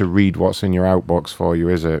job to read what's in your outbox for you,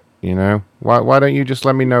 is it? You know? Why don't you just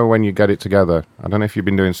let me know when you get it together? I don't know if you've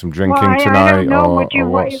been doing some drinking tonight I don't know or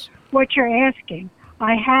what you're asking.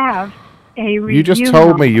 I have a review. You just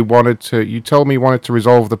told me you wanted to. You told me you wanted to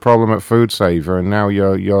resolve the problem at Food Saver, and now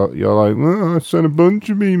you're like, oh, I sent a bunch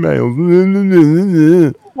of emails.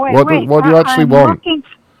 What do you actually want?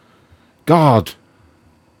 God.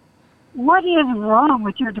 What is wrong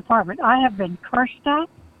with your department? I have been cursed at.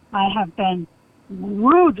 I have been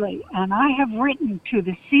rudely, and I have written to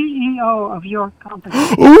the CEO of your company.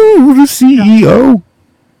 Oh, the CEO.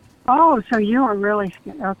 Oh, so you are really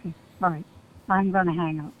scared. Okay, all right. I'm going to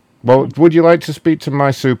hang up. Well, would you like to speak to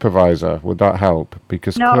my supervisor? Would that help?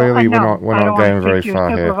 Because clearly we're not getting very far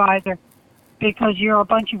here. Supervisor, because you're a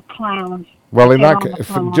bunch of clowns. Well, in that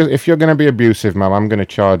if you're going to be abusive, Ma'am, I'm going to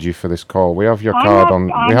charge you for this call. We have your card on.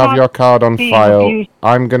 We have your card on file. Abused.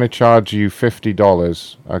 I'm going to charge you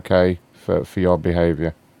 $50. Okay, for your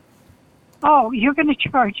behavior. Oh, you're going to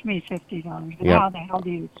charge me $50. Yeah. How the hell do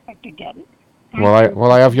you expect to get it?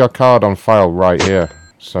 Well, I have your card on file right here.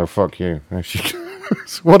 So fuck you.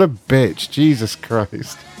 What a bitch! Jesus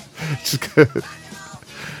Christ.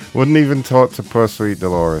 Wouldn't even talk to poor sweet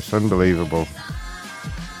Dolores. Unbelievable.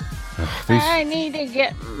 I need to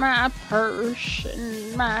get my purse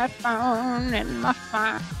and my phone and my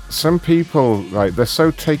phone. Some people, they're so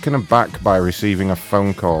taken aback by receiving a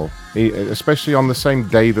phone call, especially on the same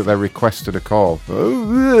day that they requested a call.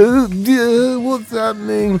 Oh, what's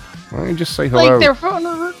happening? Why don't you just say hello? Like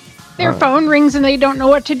their phone rings and they don't know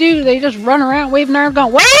what to do. They just run around waving their arms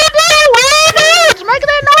going, what do you do? What do you do? It's making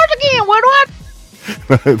that noise again. What?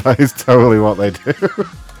 That is totally what they do.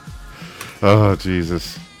 Oh,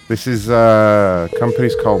 Jesus. This is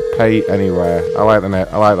company's called Pay Anywhere. I like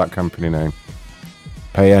that company name.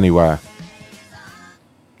 Pay Anywhere.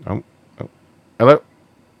 Oh. Hello.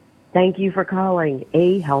 Thank you for calling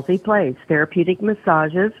A Healthy Place. Therapeutic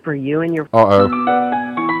massages for you and your... Uh-oh.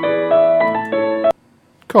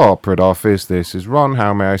 Corporate office, this is Ron.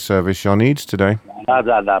 How may I service your needs today?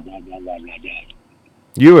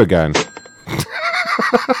 You again.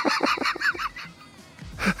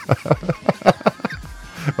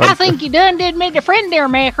 I think you done did me the friend there,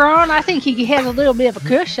 Macron. I think he has a little bit of a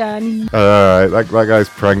cush on you. Alright, that guy's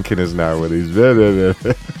pranking us now with his...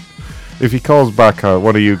 If he calls back,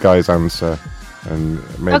 one of you guys answer. And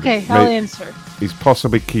maybe, okay, I'll answer. He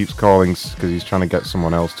possibly keeps calling because he's trying to get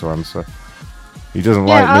someone else to answer. He doesn't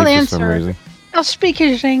I'll me answer. For some reason. I'll speak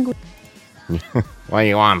his language. What do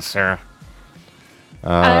you want, sir?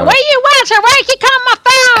 What do you want, sir? Why don't you call my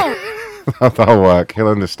phone? That'll work. He'll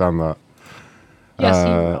understand that. Yes,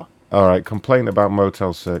 he will. Alright, complaint about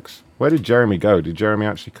Motel 6. Where did Jeremy go? Did Jeremy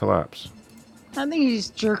actually collapse? I think he's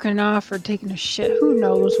jerking off or taking a shit. Who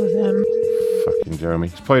knows with him? Fucking Jeremy.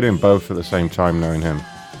 He's probably doing both at the same time, knowing him.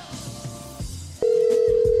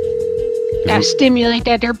 Gotta stimulate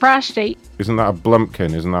that there prostate. Isn't that a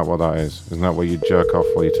blumpkin? Isn't that what that is? Isn't that where you jerk off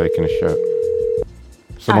while you're taking a shit?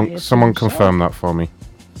 Someone confirm that for me.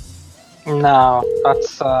 No,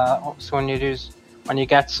 that's when you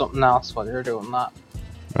get something else while you're doing that.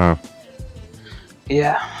 Oh.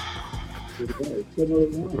 Yeah.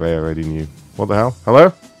 They already knew. What the hell?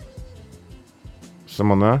 Hello?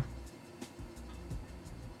 Someone there?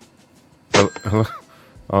 Hello?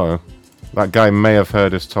 Uh-oh. That guy may have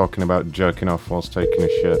heard us talking about jerking off whilst taking a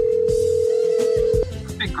shit.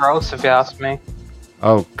 It'd be gross if you ask me.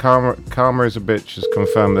 Oh, Karma is a bitch has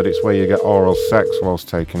confirmed that it's where you get oral sex whilst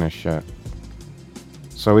taking a shit.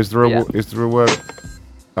 So is there a word?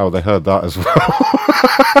 Oh, they heard that as well.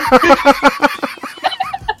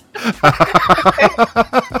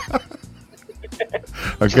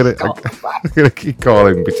 I'm gonna keep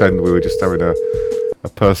calling, pretend we were just having a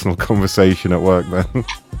personal conversation at work then.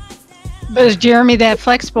 But is Jeremy that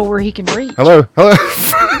flexible where he can reach? Hello?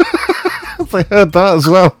 They heard that as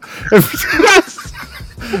well.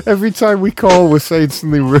 Every time we call, we're saying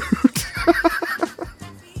something rude.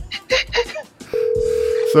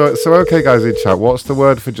 So okay, guys in chat, what's the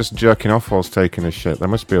word for just jerking off whilst taking a shit? There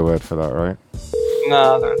must be a word for that, right?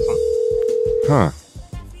 No, there isn't. Huh.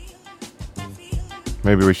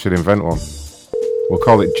 Maybe we should invent one. We'll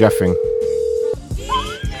call it jeffing.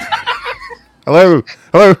 Hello?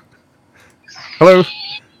 Hello? Hello?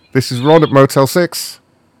 This is Ron at Motel 6.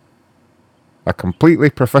 A completely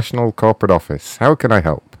professional corporate office. How can I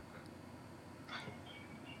help?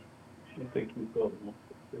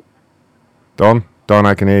 Don? Don,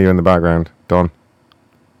 I can hear you in the background. Don.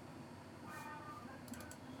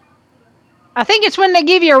 I think it's when they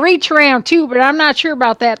give you a reach around too, but I'm not sure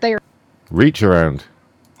about that there. Reach around.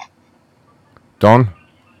 Don?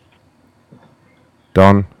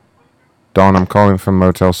 Don? Don, I'm calling from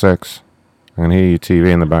Motel 6. I can hear your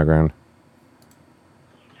TV in the background.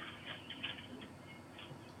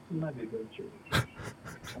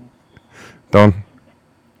 Don?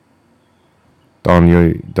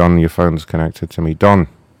 Don, your phone's connected to me. Don?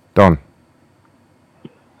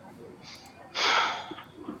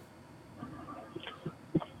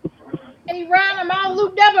 Hey, Ron, I'm all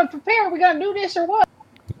lubed up and prepared. Are we gonna do this or what?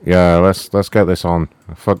 Yeah, let's get this on.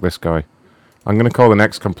 Fuck this guy. I'm gonna call the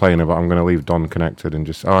next complainer, but I'm gonna leave Don connected and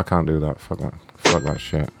just... Oh, I can't do that. Fuck that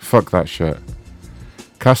shit. Fuck that shit.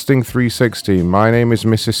 Casting 360. My name is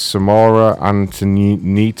Mrs. Samora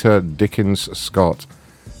Antonita Dickens Scott.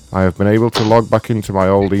 I have been able to log back into my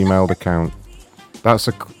old emailed account. That's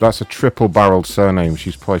a triple-barreled surname.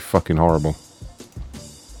 She's probably fucking horrible.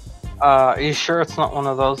 Are you sure it's not one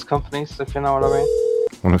of those companies, if you know what I mean?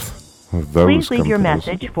 One of those Please leave your companies.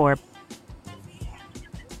 message for...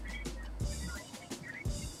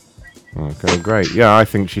 Okay, great. Yeah, I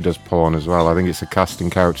think she does porn as well. I think it's a casting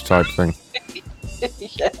couch type thing.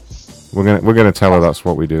 Yes. We're gonna tell her that's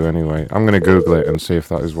what we do anyway. I'm gonna Google it and see if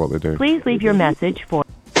that is what they do. Please leave your message for...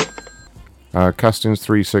 Castings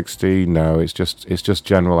 360. No, it's just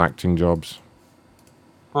general acting jobs.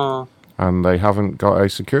 Huh. And they haven't got a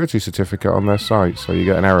security certificate on their site, so you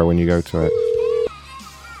get an error when you go to it.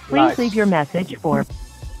 Please leave your message for...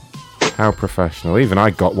 How professional. Even I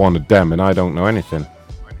got one of them and I don't know anything.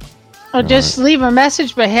 Or just leave a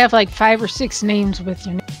message, but have like 5 or 6 names with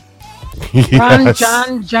your name. Yes. Ron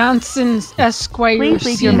John Johnson Esquire. Please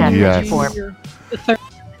leave your message for...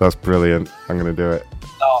 That's brilliant. I'm going to do it.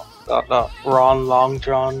 No. Ron Long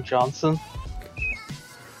John Johnson.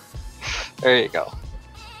 There you go.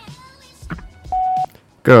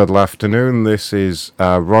 Good afternoon. This is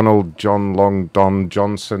Ronald John Long Don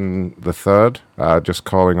Johnson III, just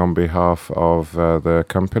calling on behalf of the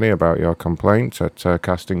company about your complaint at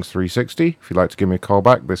Castings 360. If you'd like to give me a call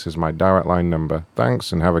back, this is my direct line number.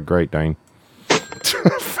 Thanks and have a great day.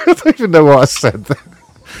 I don't even know what I said there.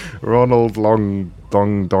 Ronald Long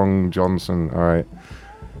Dong Johnson. All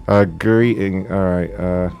right. Greeting. All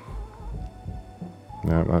right.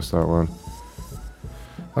 No, that's that one.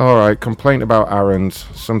 All right. Complaint about Aaron's.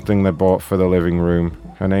 Something they bought for the living room.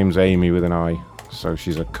 Her name's Amy with an I, so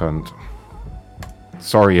she's a cunt.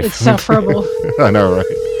 Sorry if... It's sufferable. I know, right?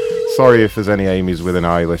 Sorry if there's any Amy's with an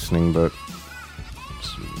I listening, but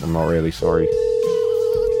I'm not really sorry.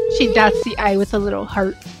 She dots the I with a little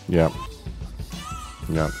heart. Yep.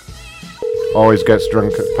 Always gets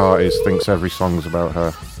drunk at parties, thinks every song's about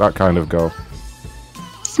her. That kind of girl.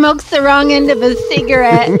 Smokes the wrong end of a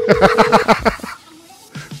cigarette.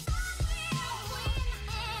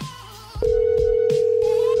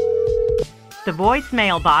 The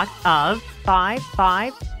voicemail box of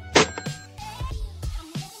 55.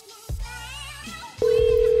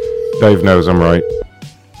 Dave knows I'm right.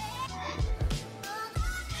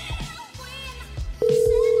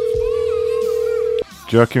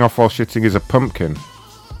 Jerking off while shitting is a pumpkin.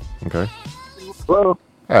 Okay. Hello.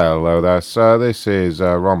 Hello there, sir. This is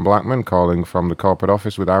Ron Blackman calling from the corporate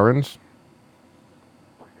office with Aaron's.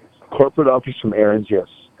 Corporate office from Aaron's, yes.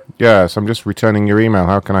 Yes, I'm just returning your email.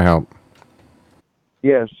 How can I help?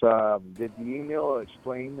 Yes, did the email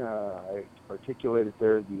explain, I articulated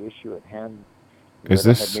there the issue at hand? Is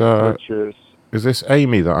this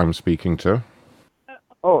Amy that I'm speaking to?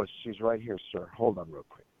 Oh, she's right here, sir. Hold on real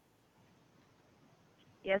quick.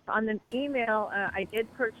 Yes, on the email, I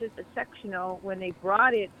did purchase a sectional. When they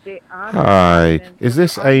brought it, Hi, is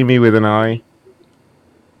this Amy with an I?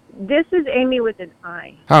 This is Amy with an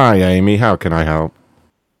I. Hi, Amy. How can I help?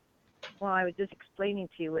 Well, I was just explaining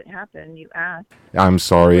to you what happened. You asked. I'm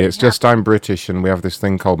sorry. It's just I'm British and we have this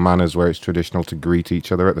thing called manners where it's traditional to greet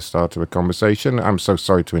each other at the start of a conversation. I'm so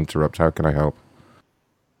sorry to interrupt. How can I help?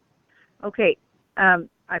 Okay.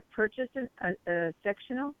 I purchased a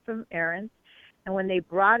sectional from Aaron's, and when they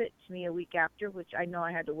brought it to me a week after, which I know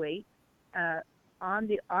I had to wait, on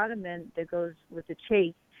the ottoman that goes with the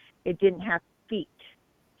chase, it didn't have feet.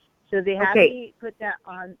 So they had me put that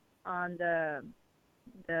on the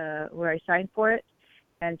where I signed for it,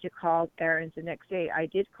 and to call Aaron's the next day. I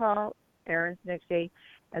did call Aaron's the next day,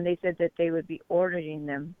 and they said that they would be ordering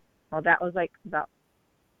them. Well, that was like about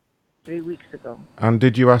 3 weeks ago. And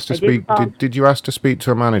did you ask to speak? Did you ask to speak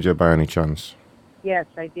to a manager by any chance? Yes,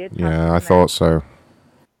 I did. Yeah, I thought so.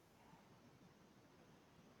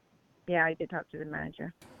 Yeah, I did talk to the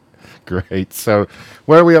manager. Great. So,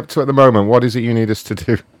 where are we up to at the moment? What is it you need us to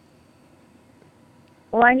do?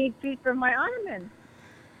 Well, I need feet for my ottoman.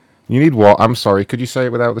 You need what? I'm sorry. Could you say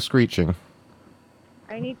it without the screeching?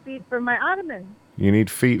 I need feet for my ottoman. You need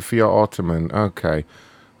feet for your ottoman. Okay.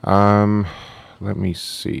 Let me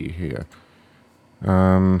see here.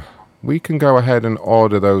 We can go ahead and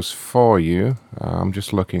order those for you. I'm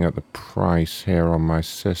just looking at the price here on my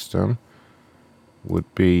system.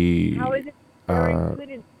 Would be... How is it? They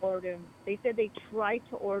couldn't order them. They said they tried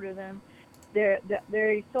to order them.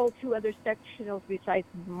 They sold 2 other sectionals besides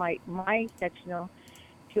my sectional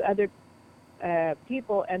to other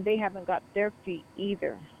people, and they haven't got their feet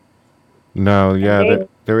either. No, yeah,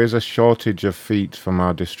 there is a shortage of feet from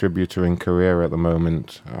our distributor in Korea at the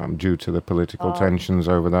moment due to the political tensions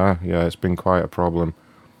over there. Yeah, it's been quite a problem.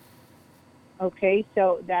 Okay,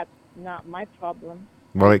 so that's not my problem.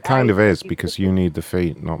 Well, it kind of is because you need the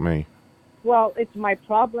feet, not me. Well, it's my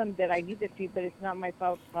problem that I need the feet, but it's not my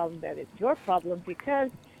problem that it's your problem because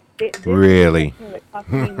really? It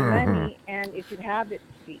costs me money, and it should have its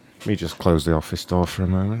feet. Let me just close the office door for a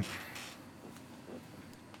moment.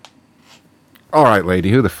 All right,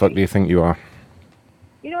 lady, who the fuck do you think you are?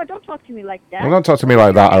 You know what, don't talk to me like that. Well, don't talk to me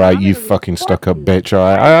like that, all right, you fucking stuck-up bitch, all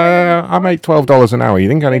right? I make $12 an hour. You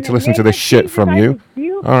think I need to listen to this shit from you?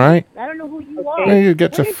 All right? I don't know who you are. Yeah, you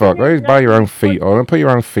get to fuck. Right? Buy your own feet on. Put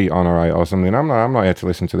your own feet on, all right, or something. I'm not here to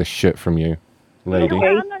listen to this shit from you, lady. Okay.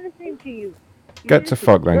 I'm not listening to you. Get to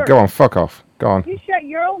fuck then. Go on, fuck off. Go on. You shut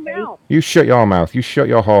your own mouth. You shut your mouth. You shut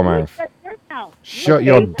your whore mouth. Shut your mouth. Shut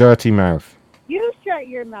your dirty mouth. You shut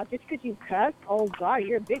your mouth just because you cuss. Oh, God,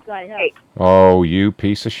 you're a big guy, huh? Oh, you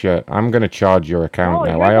piece of shit. I'm going to charge your account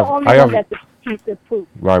now. You're the only one that's a piece of poop.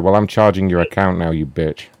 Right, well, I'm charging your account now, you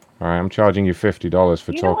bitch. All right, I'm charging you $50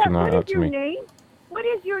 for talking that out to me. What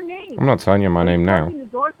is your name? I'm not telling you my name now. The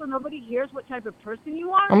door so nobody hears what type of person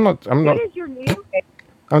you are? I'm not. What is your name?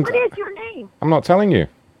 What is your name? I'm not telling you.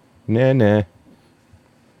 Nah.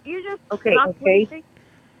 You just... Okay.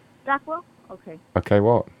 Stockwell? Okay. Okay,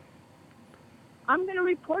 what? I'm going to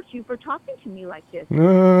report you for talking to me like this.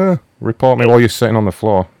 Report me while you're sitting on the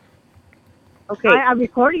floor. Okay. I'm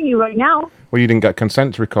recording you right now. Well, you didn't get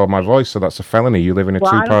consent to record my voice, so that's a felony. You live in a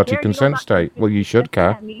two-party consent state. Well, you should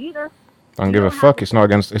care. Me either. I don't give a fuck. It's not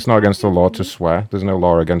against the law to swear. There's no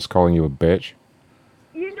law against calling you a bitch.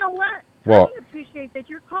 You know what? What? I appreciate that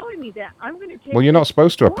you're calling me that. I'm going to take. Well, you're not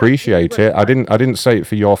supposed to What? appreciate it. I didn't say it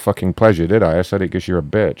for your fucking pleasure, did I? I said it because you're a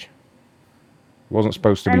bitch. It wasn't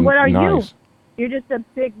supposed to be And what are nice. you? You're just a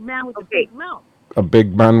big man with a big mouth. A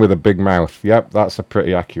big man with a big mouth. Yep, that's a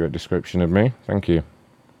pretty accurate description of me. Thank you.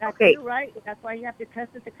 Okay. You're right. That's why you have to cuss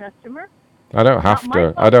at the customer. I don't have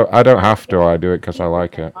to. I don't have to. I do it because I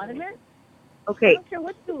like it. Okay. I don't care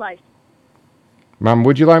what you like. Ma'am,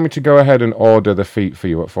 would you like me to go ahead and order the feet for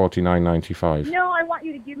you at $49.95? No, I want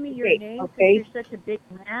you to give me your name because you're such a big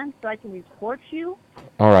man, so I can report you.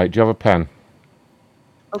 All right. Do you have a pen?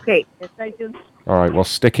 Okay. Yes, I do. All right. Well,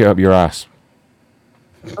 stick it up your ass.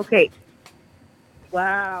 Okay.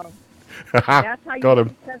 Wow. That's how you Got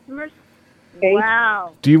him. customers? Okay.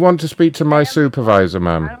 Wow. Do you want to speak to my supervisor,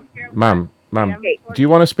 ma'am? Ma'am, do you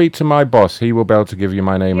want to speak to my boss? He will be able to give you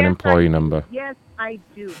my name and employee number. Yes, I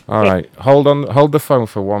do. All right. Hold the phone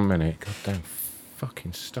for 1 minute. Goddamn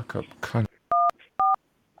fucking stuck up cunt.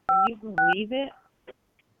 Can you believe it?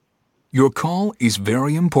 Your call is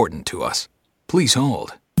very important to us. Please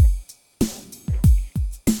hold.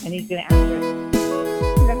 And he's going to answer it.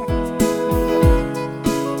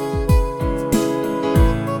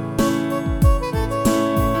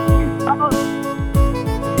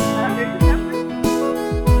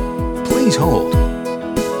 Please hold.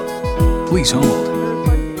 Please hold.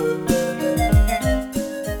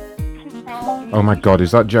 Oh my God,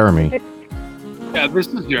 is that Jeremy? Yeah, this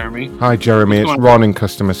is Jeremy. Hi, Jeremy. What's It's going Ron in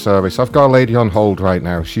customer service. I've got a lady on hold right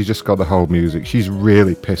now. She's just got the hold music. She's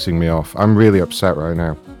really pissing me off. I'm really upset right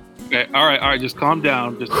now. Okay, all right. Just calm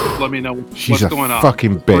down. Just let me know She's what's a going on.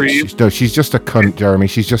 fucking Breathe. bitch. She's just a cunt, Jeremy.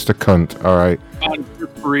 She's just a cunt. All right.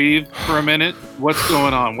 Just breathe for a minute. What's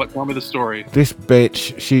going on? Tell me the story. This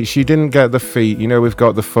bitch, she didn't get the feet. You know, we've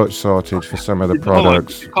got the foot sorted for some of the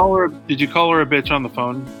products. Did you call her a bitch on the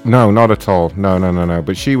phone? No, not at all. No.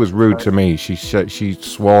 But she was rude to me. She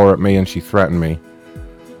swore at me and she threatened me.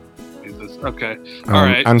 Jesus. Okay. All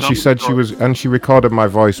right. And she said she recorded my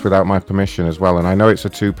voice without my permission as well. And I know it's a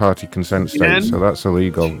two-party consent state, so that's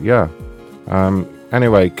illegal. Yeah.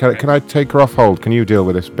 Anyway, can I take her off hold? Can you deal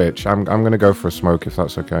with this bitch? I'm gonna go for a smoke if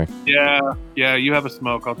that's okay. Yeah. You have a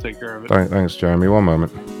smoke. I'll take care of it. Thanks, Jeremy. 1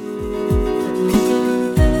 moment.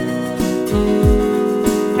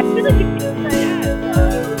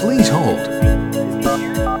 Please hold.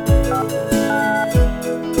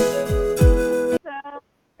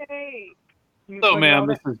 Hello, ma'am.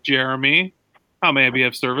 This is Jeremy. How may I be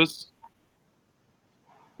of service?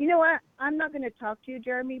 You know what? I'm not going to talk to you,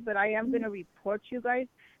 Jeremy, but I am going to report you guys.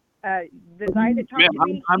 The guy that talked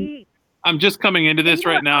to me, I'm just coming into this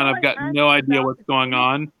right now, and I've got no idea what's going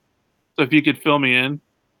on. So if you could fill me in.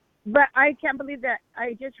 But I can't believe that.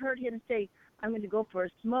 I just heard him say, I'm going to go for a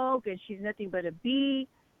smoke, and she's nothing but a bee.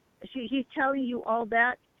 He's telling you all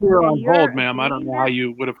that. You're on hold, ma'am. I don't know how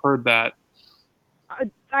you would have heard that.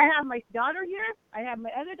 I have my daughter here, I have my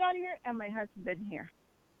other daughter here, and my husband here.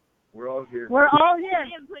 We're all here. We're all here.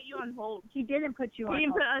 He didn't put you on hold. He didn't put you on hold. He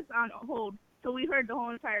didn't put us on hold, so we heard the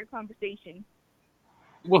whole entire conversation.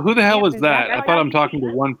 Well, who the hell is that? I thought I'm talking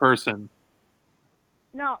to one person.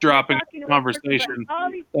 No, dropping I'm talking to conversation. All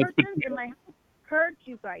these persons in my house heard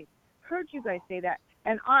you guys say that,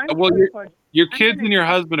 and I'm your kids and your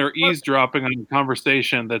husband are eavesdropping on a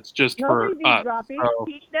conversation that's just for us. So.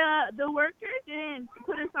 The worker didn't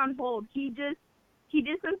put us on hold. He did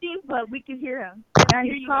something, but we could hear him.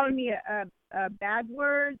 And he's calling me bad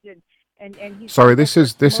words and he's Sorry, this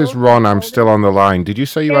is Ron. I'm still on the line. Did you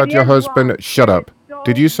say you had your husband? Ron. Shut up.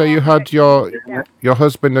 Did you say you had your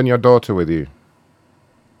husband and your daughter with you?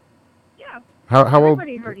 Yeah.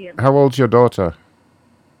 How old's your daughter?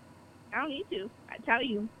 I don't need to. I tell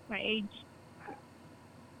you my age.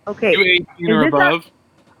 Okay. You 18 or above?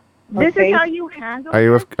 This is how you handle.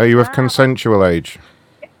 Are you of consensual age?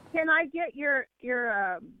 Can I get your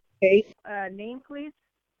name, please?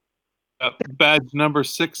 Badge number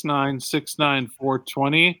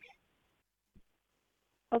 6969420.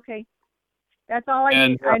 Okay, that's all I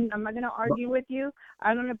need. I'm not going to argue with you.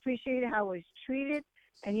 I don't appreciate how I was treated,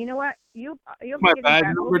 and you know what? You'll my badge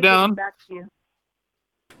number down. Back to you.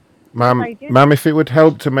 Ma'am, if it would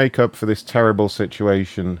help to make up for this terrible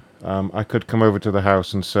situation, I could come over to the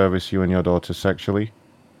house and service you and your daughter sexually.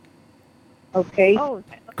 Okay. Oh,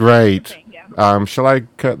 great. Shall I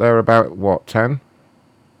get there about, 10?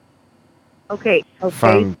 Okay.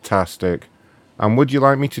 Fantastic. And would you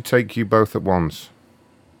like me to take you both at once?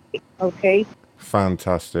 Okay.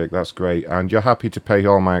 Fantastic. That's great. And you're happy to pay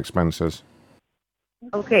all my expenses?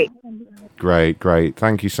 Okay. Great.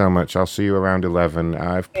 Thank you so much. I'll see you around 11.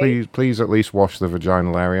 Please at least wash the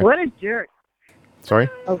vaginal area. What a jerk. Sorry?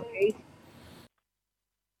 Okay.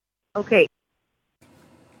 Okay.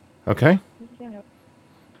 Okay.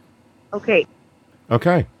 Okay.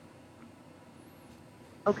 Okay.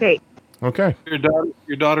 Okay. Okay.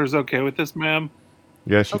 Your daughter's okay with this, ma'am?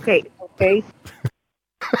 Yes. Okay. Okay.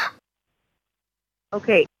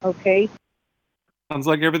 Okay. Okay. Sounds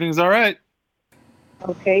like everything's all right.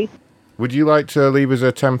 Okay. Would you like to leave us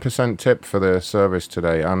a 10% tip for the service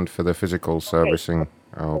today and for the physical servicing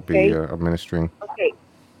I'll be administering? Okay.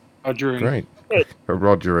 Rogering. Great. Okay. A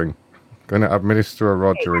rogering. Going to administer a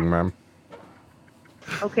rogering, ma'am.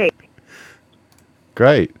 Okay.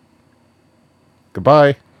 Great.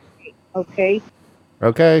 Goodbye. Okay.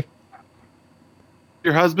 Okay.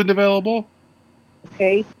 Your husband available?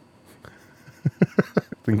 Okay.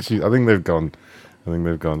 I think they've gone. All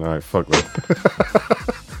right, fuck them.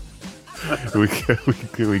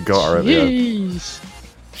 we got her at the end.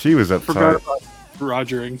 She was uptight. Forgot about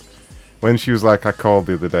rogering. When she was like, I called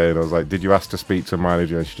the other day and I was like, did you ask to speak to a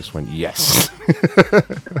manager? And she just went, yes.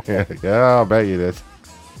 yeah, I'll bet you did.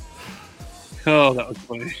 Oh, that was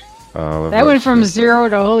funny. Oh, that went from 0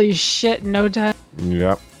 to holy shit in no time.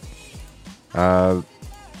 Yep. I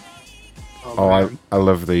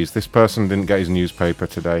love these. This person didn't get his newspaper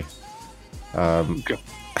today. Okay.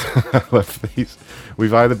 I love these.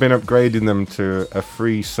 We've either been upgrading them to a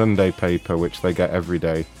free Sunday paper, which they get every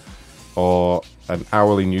day, or an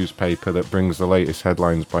hourly newspaper that brings the latest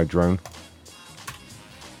headlines by drone.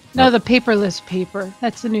 No, the paperless paper.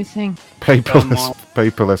 That's the new thing. Paperless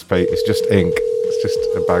paper. It's just ink. It's just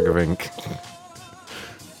a bag of ink.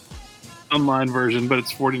 Online version, but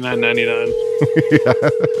it's $49.99. Yeah.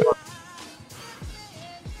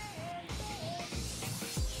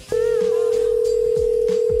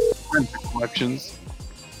 Collections.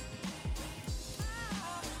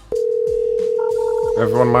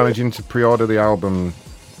 Everyone managing to pre-order the album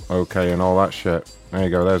okay and all that shit. There you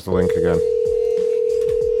go, there's the link again.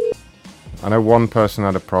 I know one person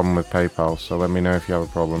had a problem with PayPal, so let me know if you have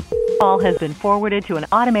a problem. Call has been forwarded to an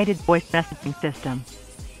automated voice messaging system.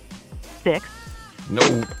 6.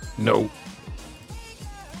 No.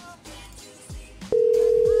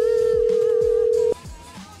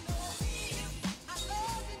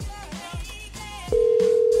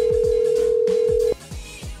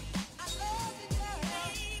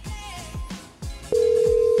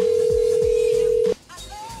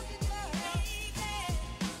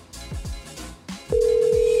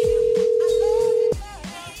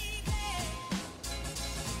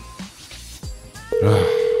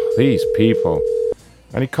 These people.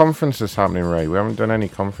 Any conferences happening, Ray? We haven't done any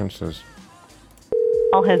conferences.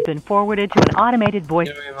 Call has been forwarded to an automated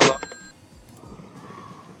voice.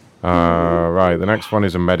 Right, the next one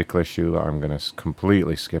is a medical issue that I'm going to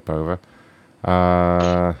completely skip over.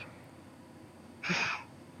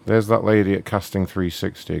 There's that lady at Casting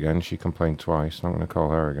 360 again. She complained twice. I'm going to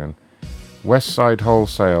call her again. Westside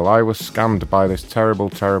Wholesale. I was scammed by this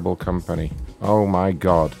terrible, terrible company. Oh my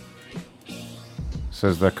god.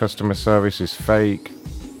 Says their customer service is fake.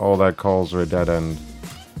 All their calls are a dead end.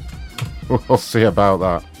 We'll see about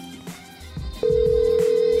that.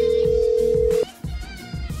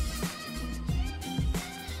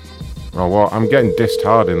 Oh, what? I'm getting dissed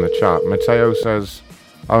hard in the chat. Mateo says...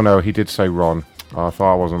 Oh no, he did say Ron. Oh, I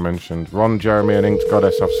thought I wasn't mentioned. Ron, Jeremy and Inked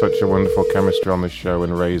Goddess have such a wonderful chemistry on this show,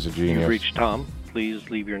 and Ray's a genius. You've reached Tom. Please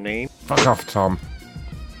leave your name. Fuck off, Tom.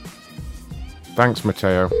 Thanks,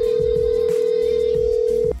 Mateo.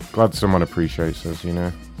 Glad someone appreciates us, you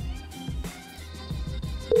know.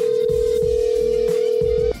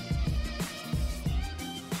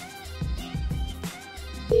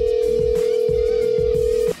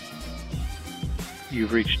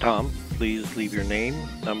 You've reached Tom. Please leave your name,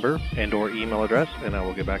 number, and or email address, and I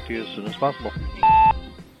will get back to you as soon as possible.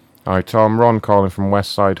 Hi, Tom. Ron calling from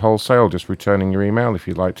Westside Wholesale. Just returning your email. If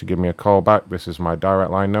you'd like to give me a call back, this is my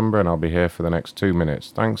direct line number, and I'll be here for the next 2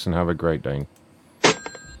 minutes. Thanks, and have a great day.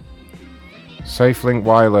 SafeLink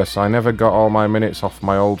Wireless. I never got all my minutes off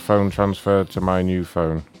my old phone transferred to my new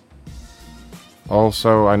phone.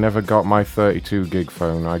 Also, I never got my 32 gig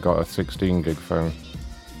phone. I got a 16 gig phone.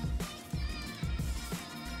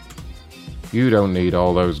 You don't need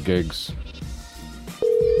all those gigs.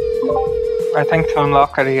 I think to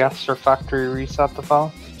unlock it, he has to factory reset the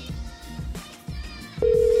phone.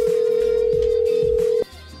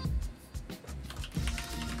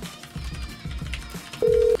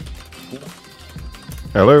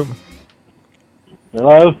 Hello?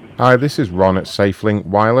 Hello? Hi, this is Ron at SafeLink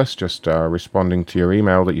Wireless, just responding to your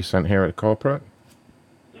email that you sent here at corporate.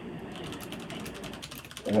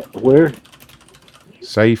 Where?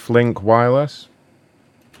 SafeLink Wireless.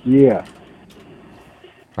 Yeah.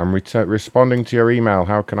 I'm responding to your email.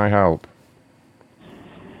 How can I help?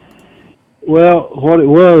 Well, what it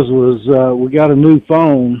was we got a new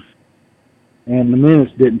phone, and the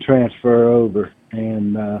minutes didn't transfer over,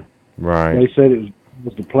 and Right. they said it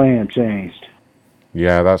was the plan changed.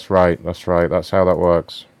 Yeah, that's right. That's right. That's how that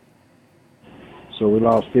works. So we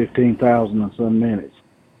lost 15,000 and some minutes.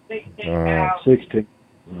 16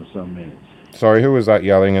 and some minutes. Sorry, who was that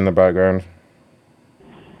yelling in the background?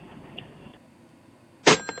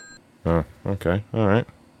 Oh, okay. All right.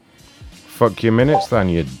 Fuck your minutes then,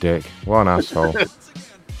 you dick. What an asshole.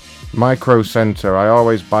 Micro Center. I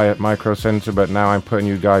always buy at Micro Center, but now I'm putting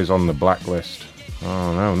you guys on the blacklist.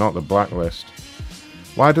 Oh, no, not the blacklist.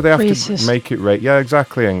 Why do they have to make it rate? Yeah,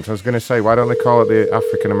 exactly, Inks. I was going to say, why don't they call it the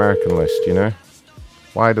African American list, you know?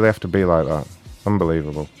 Why do they have to be like that?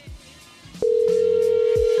 Unbelievable.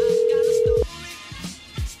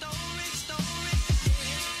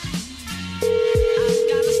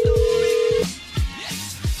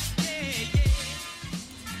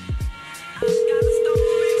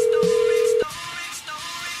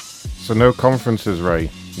 So no conferences, Ray,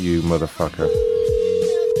 you motherfucker.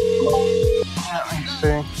 Let me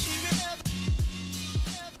see.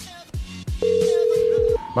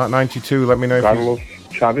 Matt92, let me know Carlos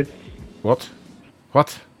if you... Chavez. What?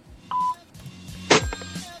 What?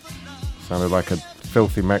 Sounded like a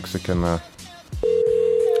filthy Mexican there.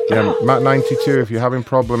 Yeah, Matt92, if you're having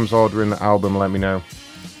problems ordering the album, let me know.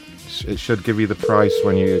 It should give you the price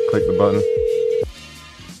when you click the button.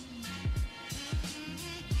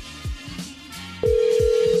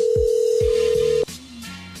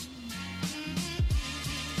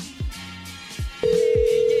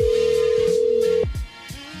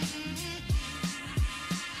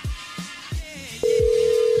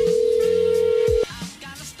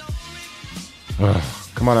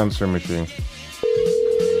 Come on, answering machine.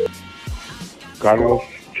 Carlos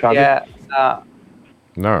Chavez? Yeah,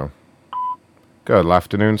 No. Good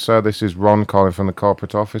afternoon, sir. This is Ron calling from the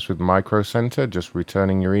corporate office with Micro Center, just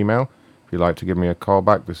returning your email. If you'd like to give me a call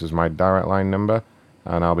back, this is my direct line number,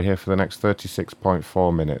 and I'll be here for the next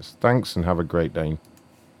 36.4 minutes. Thanks, and have a great day.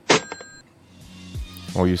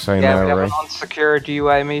 What are you saying there, we have Ray? an unsecured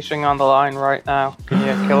UA meeting on the line right now. Can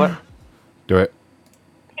you kill it? Do it.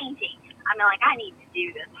 Painting. I mean, like, I need to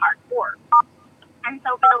do this hardcore. And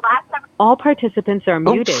so for the last several... All participants are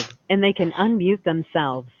muted, and they can unmute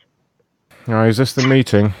themselves. Oh, is this the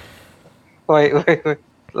meeting? Wait.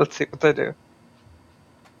 Let's see what they do.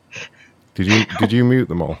 Did you mute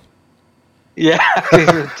them all? Yeah.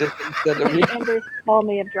 Amber's call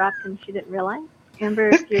may have dropped and she didn't realize. Amber,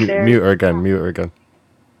 if you're there... Mute her again.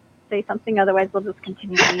 Say something, otherwise we'll just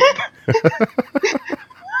continue.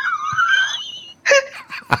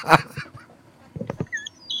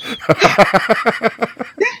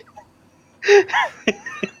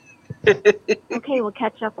 Okay, we'll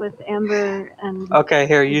catch up with Amber and... Okay,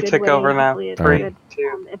 here, you take over now. 3, 2,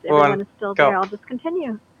 if 1, everyone is still go. there, I'll just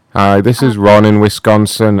continue. Hi, this is Ron in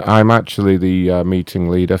Wisconsin. I'm actually the meeting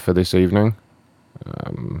leader for this evening.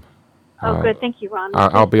 Good, thank you, Ron.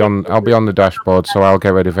 I'll be on the dashboard, so I'll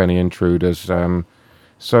get rid of any intruders.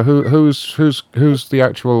 So who's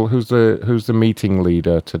the meeting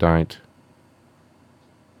leader tonight?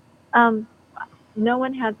 No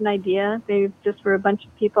one has an idea. They just were a bunch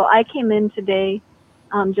of people. I came in today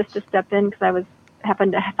just to step in because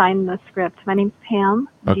happened to find the script. My name's Pam.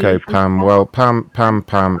 Okay, Pam. Well, Pam.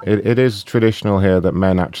 It is traditional here that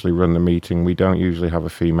men actually run the meeting. We don't usually have a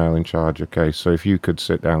female in charge. Okay, so if you could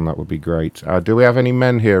sit down, that would be great. Do we have any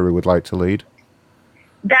men here who would like to lead?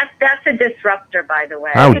 That's a disruptor, by the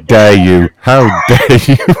way. How dare you? How dare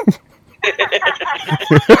you?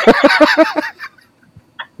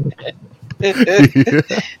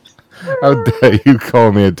 How dare you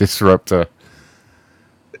call me a disruptor?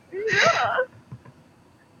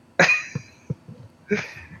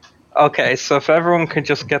 Okay, so if everyone could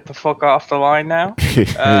just get the fuck off the line now.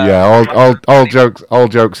 Yeah, all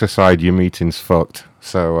jokes aside, your meeting's fucked.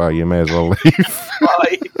 So you may as well leave.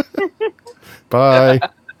 Bye. Bye.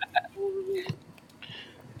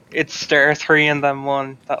 It's star 3 and then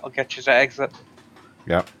 1. That'll get you to exit.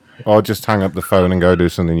 Yeah. Or just hang up the phone and go do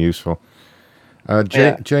something useful.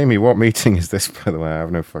 Jamie, what meeting is this, by the way? I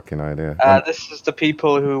have no fucking idea. This is the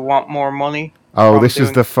people who want more money. Oh, this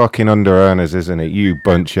is the fucking under-earners, isn't it? You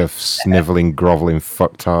bunch of snivelling, grovelling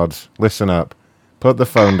fucktards. Listen up. Put the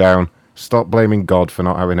phone down. Stop blaming God for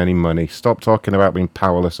not having any money. Stop talking about being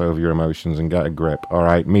powerless over your emotions and get a grip.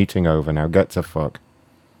 Alright, meeting over now. Get to fuck.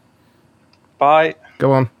 Bye.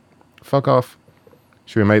 Go on. Fuck off.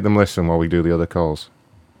 Should we make them listen while we do the other calls?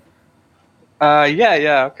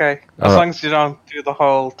 Yeah, okay. As All long right. as you don't do the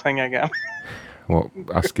whole thing again. What,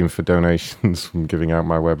 asking for donations from giving out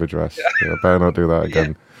my web address? Yeah, I better not do that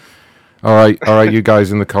again. All right, you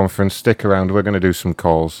guys in the conference, stick around. We're going to do some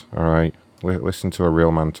calls. All right, listen to a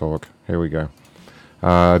real man talk. Here we go.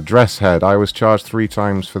 Dress head. I was charged 3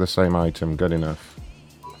 times for the same item. Good enough.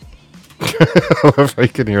 I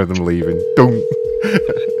can hear them leaving. Dunk.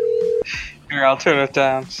 Here, I'll turn it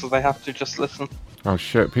down so they have to just listen. Oh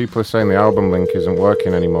shit! People are saying the album link isn't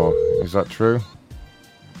working anymore. Is that true?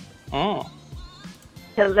 Oh.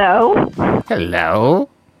 Hello? Hello.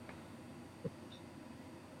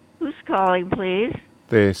 Who's calling, please?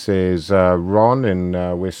 This is Ron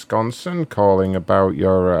in Wisconsin calling about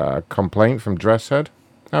your complaint from Dresshead.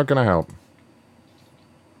 How can I help?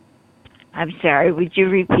 I'm sorry, would you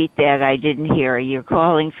repeat that? I didn't hear. You're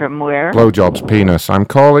calling from where? Blowjobs, penis. I'm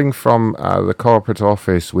calling from the corporate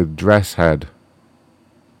office with Dresshead.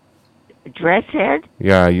 Dresshead?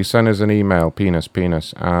 Yeah, you sent us an email, penis,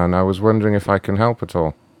 and I was wondering if I can help at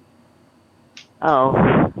all.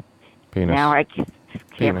 Oh. Penis. Now I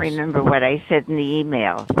can't remember what I said in the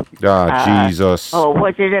email. Jesus. Oh,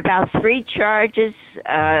 was it about 3 charges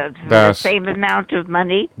for the same amount of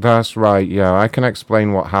money? That's right, yeah. I can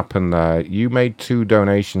explain what happened there. You made 2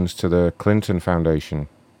 donations to the Clinton Foundation.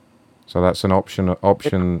 So that's an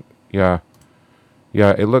option, yeah.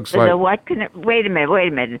 Yeah, it looks like... Wait a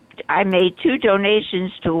minute. I made 2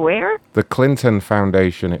 donations to where? The Clinton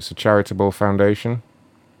Foundation. It's a charitable foundation.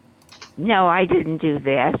 No, I didn't do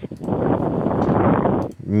that.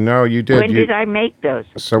 No, you did. When did I make those?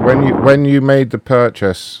 So when you made the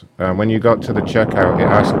purchase, when you got to the checkout, it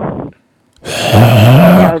asked...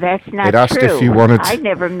 No, that's not true. It asked if you wanted... I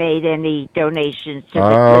never made any donations to the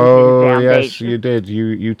Clinton Foundation. Yes, you did.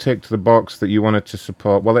 You ticked the box that you wanted to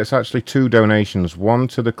support. Well, it's actually 2 donations. One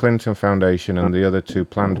to the Clinton Foundation and the other to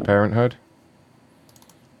Planned Parenthood.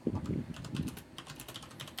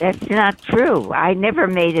 That's not true. I never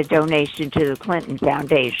made a donation to the Clinton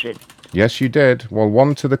Foundation. Yes, you did. Well,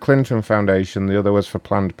 one to the Clinton Foundation, the other was for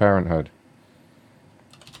Planned Parenthood.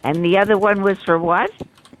 And the other one was for what?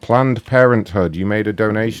 Planned Parenthood. You made a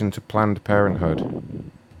donation to Planned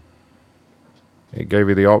Parenthood. It gave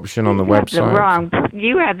you the option on the website.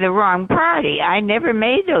 You have the wrong party. I never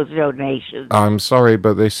made those donations. I'm sorry,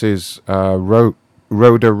 but this is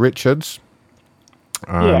Rhoda Richards.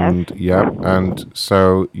 And, yes. Yeah, and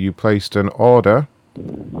so you placed an order,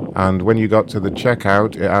 and when you got to the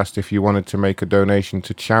checkout, it asked if you wanted to make a donation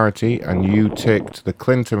to charity, and you ticked the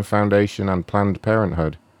Clinton Foundation and Planned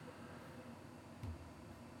Parenthood.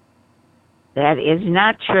 That is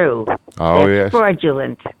not true. Oh, That's yes.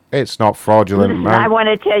 fraudulent. It's not fraudulent, Listen, man. I want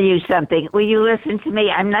to tell you something. Will you listen to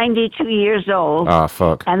me? I'm 92 years old. Ah,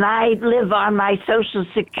 fuck. And I live on my Social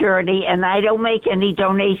Security, and I don't make any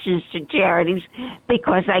donations to charities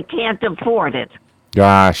because I can't afford it.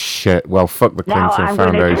 Ah, shit. Well, fuck the Clinton Foundation. Now,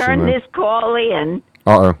 I'm going to turn then. this call in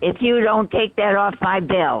Uh-oh. if you don't take that off my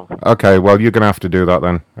bill. Okay, well, you're going to have to do that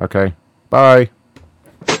then. Okay. Bye.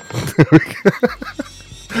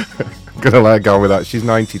 Gonna let her go with that. She's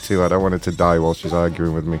 92. I don't want her to die while she's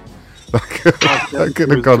arguing with me. That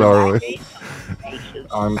could have gone horribly.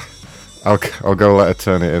 I'll go let her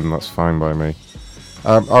turn it in. That's fine by me.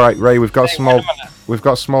 All right, Ray. We've got a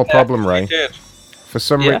small problem, Ray. For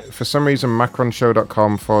some reason,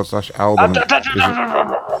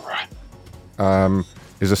 macronshow.com/album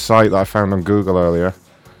is a site that I found on Google earlier.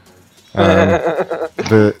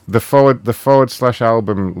 The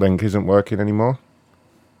forward/album link isn't working anymore.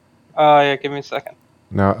 Oh, yeah, give me a second.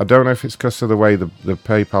 Now, I don't know if it's because of the way the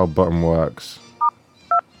PayPal button works.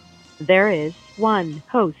 There is 1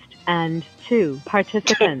 host and 2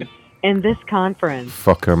 participants in this conference.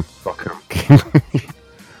 Fuck 'em.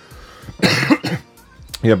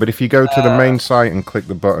 Yeah, but if you go to the main site and click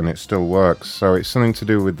the button, it still works. So it's something to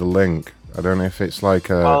do with the link. I don't know if it's like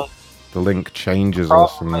the link changes or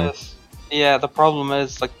something. The problem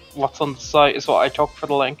is, like, what's on the site is what I took for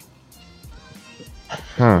the link.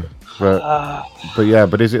 Huh.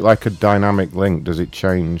 But is it like a dynamic link? Does it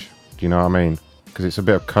change? Do you know what I mean? Because it's a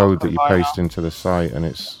bit of code that you paste into the site, and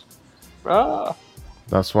it's.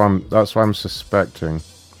 That's why I'm suspecting.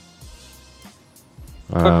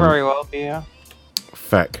 Could very well be, yeah.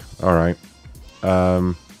 Feck. All right.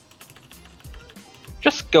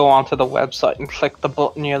 Just go onto the website and click the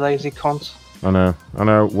button, you lazy cunts. I know.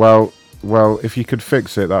 Well, if you could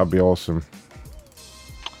fix it, that'd be awesome.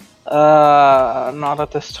 Not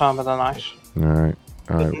at this time of the night. All right.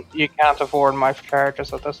 You can't afford my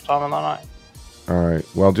charges at this time of the night. All right.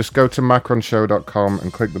 Well, just go to macronshow.com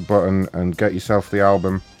and click the button and get yourself the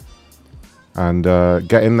album. And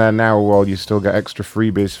get in there now while you still get extra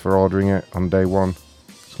freebies for ordering it on day one.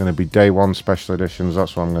 It's going to be day one special editions.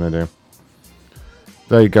 That's what I'm going to do.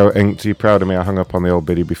 There you go, Inked. Are you proud of me? I hung up on the old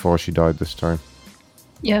biddy before she died this time.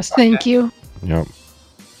 Yes, thank you. Yep.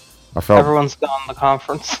 Everyone's gone the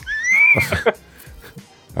conference.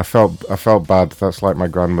 I felt bad. That's like my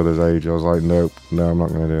grandmother's age. I was like, nope, no, I'm not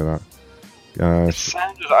going to do that. It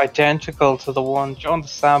sounded identical to the one on the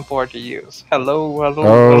soundboard you use. Hello.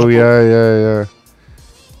 Oh, yeah.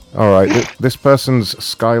 Alright, this person's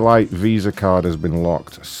Skylight Visa card has been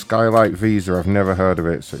locked. Skylight Visa, I've never heard of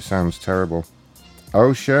it, so it sounds terrible.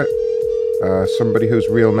 Oh, shit. Somebody whose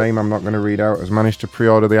real name I'm not going to read out has managed to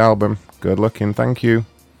pre-order the album. Good looking, thank you.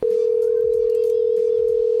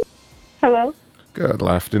 Hello? Good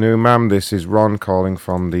afternoon, ma'am. This is Ron calling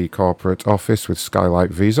from the corporate office with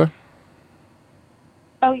Skylight Visa.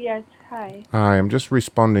 Oh, yes. Hi. Hi, I'm just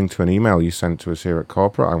responding to an email you sent to us here at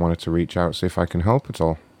corporate. I wanted to reach out, see if I can help at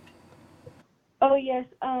all. Oh, yes.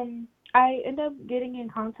 I ended up getting in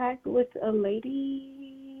contact with a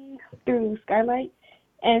lady through Skylight,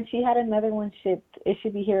 and she had another one shipped. It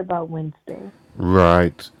should be here about Wednesday.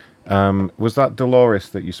 Right. Was that Dolores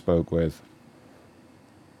that you spoke with?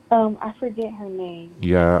 I forget her name.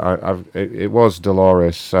 Yeah, it was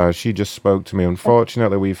Dolores. She just spoke to me.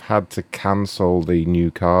 Unfortunately, we've had to cancel the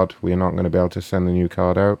new card. We're not going to be able to send the new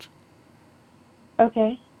card out.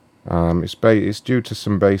 Okay. It's due to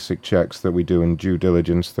some basic checks that we do in due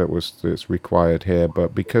diligence that's required here.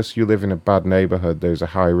 But because you live in a bad neighborhood, there's a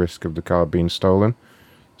high risk of the card being stolen.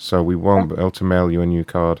 So we won't be able to mail you a new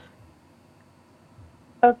card.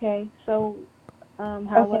 Okay. So,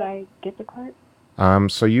 how would I get the card?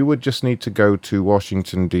 So you would just need to go to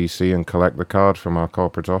Washington, D.C. and collect the card from our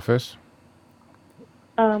corporate office.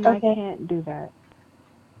 I can't do that.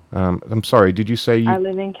 I'm sorry, did you say you... I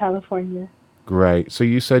live in California. Great. So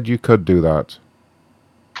you said you could do that?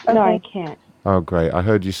 No, I can't. Oh, great. I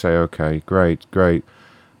heard you say okay. Great.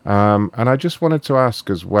 And I just wanted to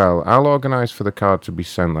ask as well, I'll organise for the card to be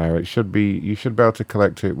sent there. You should be able to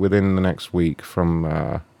collect it within the next week from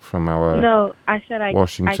our No, I said I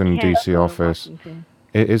Washington, can't D.C. go to office. Washington.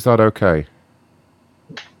 Is that okay?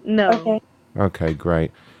 No. Okay,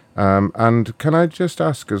 great. And can I just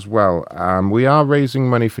ask as well, we are raising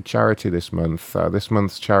money for charity this month. This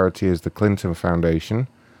month's charity is the Clinton Foundation.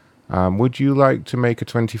 Would you like to make a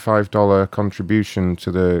 $25 contribution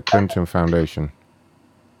to the Clinton Foundation?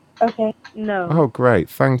 Okay. No. Oh, great.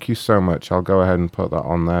 Thank you so much. I'll go ahead and put that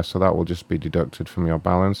on there, so that will just be deducted from your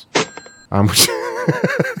balance.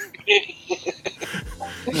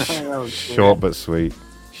 Short but sweet.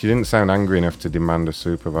 She didn't sound angry enough to demand a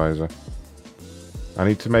supervisor. I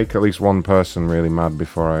need to make at least one person really mad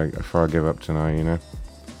before I give up tonight, you know?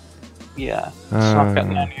 Yeah. It's not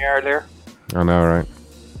getting any earlier. I know, right?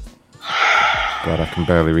 God, I can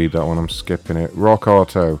barely read that one. I'm skipping it. Rock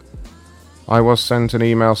Auto. I was sent an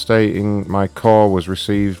email stating my core was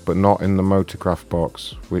received but not in the Motorcraft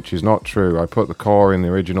box, which is not true. I put the core in the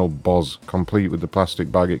original Boz, complete with the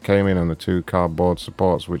plastic bag it came in and the 2 cardboard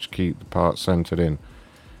supports which keep the parts centered in.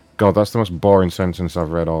 God, that's the most boring sentence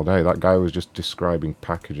I've read all day. That guy was just describing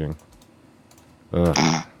packaging.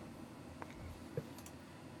 Ugh.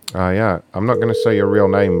 Yeah, I'm not going to say your real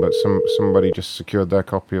name, but somebody just secured their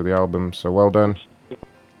copy of the album, so well done.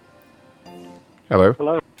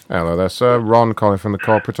 Hello. Hello there, sir. Ron calling from the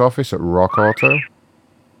corporate office at Rock Auto.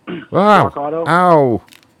 Wow. Rock Auto? Ow.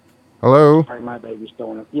 Hello. Sorry, my baby's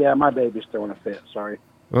throwing a fit. Sorry.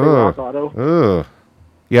 Hey, Rock Auto. Ugh.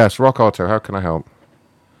 Yes, Rock Auto. How can I help?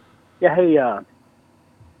 Yeah. Hey.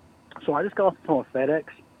 So I just got off the phone with FedEx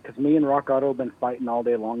because me and Rock Auto have been fighting all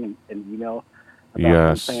day long in email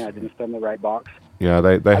about saying I didn't send the right box. Yeah,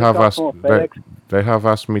 they have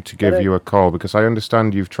asked me to give you a call because I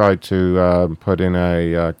understand you've tried to put in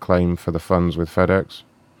a claim for the funds with FedEx.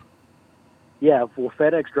 Yeah, well,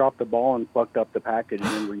 FedEx dropped the ball and fucked up the package and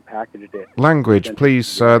then repackaged it. Language, please,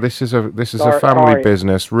 sir. This is a family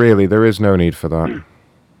business. Really, there is no need for that.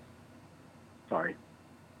 Sorry.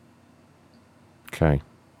 Okay.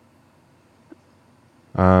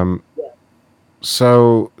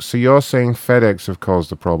 So you're saying FedEx have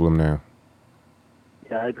caused the problem now?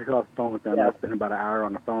 Yeah, I just got off the phone with them. It's been about an hour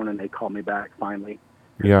on the phone, and they called me back finally.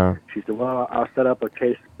 Yeah. She said, "Well, I'll set up a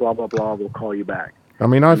case. Blah blah blah. We'll call you back." I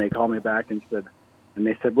mean, and they called me back and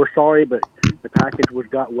they said, "We're sorry, but the package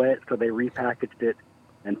got wet, so they repackaged it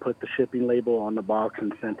and put the shipping label on the box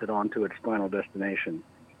and sent it on to its final destination."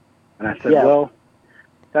 And I said, "Well,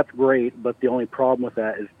 that's great, but the only problem with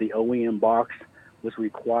that is the OEM box was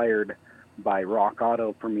required by Rock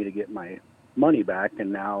Auto for me to get my money back,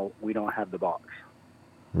 and now we don't have the box."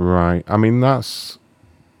 Right. I mean, that's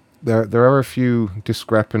there are a few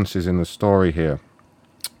discrepancies in the story here.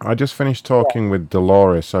 I just finished talking with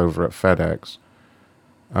Dolores over at FedEx.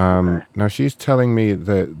 Now she's telling me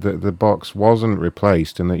that the box wasn't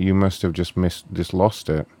replaced and that you must have just lost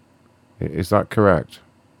it. Is that correct?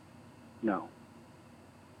 No.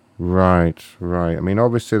 Right. I mean,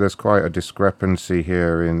 obviously there's quite a discrepancy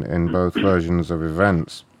here in both versions of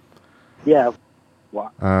events. Yeah.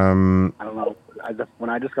 Well, I don't know. When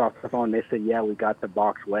I just got off the phone, they said, yeah, we got the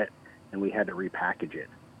box wet and we had to repackage it.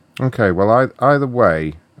 Okay, well, either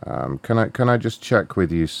way, can I just check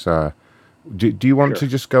with you, sir? Do you want to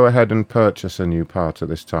just go ahead and purchase a new part at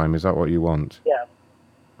this time? Is that what you want? Yeah.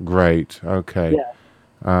 Great, okay. Yeah.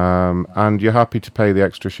 And you're happy to pay the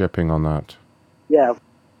extra shipping on that? Yeah.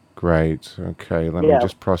 Great, okay, let me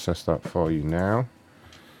just process that for you now.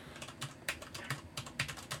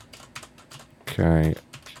 Okay,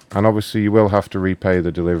 and obviously you will have to repay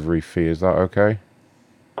the delivery fee, is that okay?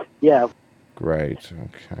 Yeah. Great,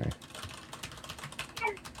 okay.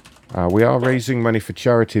 We are raising money for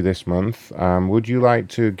charity this month. Would you like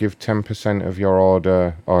to give 10% of your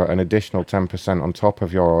order, or an additional 10% on top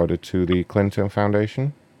of your order, to the Clinton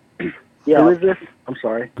Foundation? Yeah. Who is this? I'm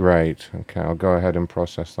sorry. Great, okay, I'll go ahead and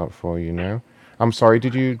process that for you now. I'm sorry,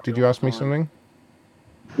 did you ask me something?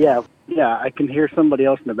 Yeah. I can hear somebody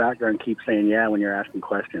else in the background keep saying yeah when you're asking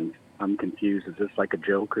questions. I'm confused. Is this like a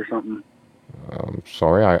joke or something?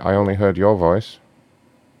 Sorry, I only heard your voice.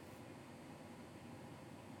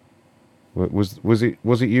 Was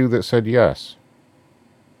it you that said yes?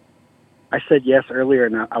 I said yes earlier,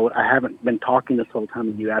 and I haven't been talking this whole time.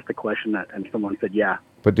 And you asked a question, and someone said yeah.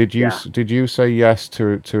 But did you say yes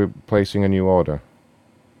to placing a new order?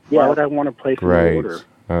 Yeah, would I want to place a new order?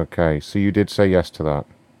 Okay, so you did say yes to that.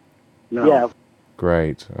 No. Yeah.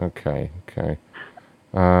 Great. Okay.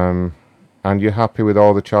 And you're happy with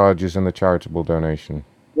all the charges and the charitable donation?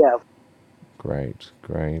 Yeah. Great.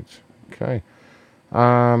 Okay.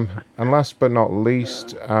 And last but not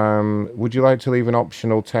least, would you like to leave an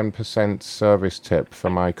optional 10% service tip for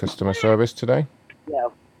my customer service today? Yeah.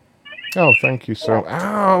 Oh, thank you so...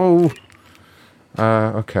 Ow!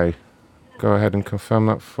 Okay. Go ahead and confirm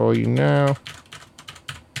that for you now.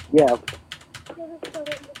 Yeah.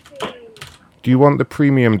 Do you want the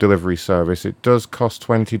premium delivery service? It does cost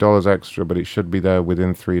 $20 extra, but it should be there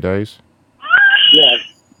within 3 days. Yeah.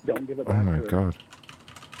 Don't give it back. Oh my god.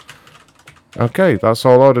 Okay, that's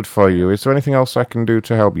all ordered for you. Is there anything else I can do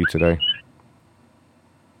to help you today?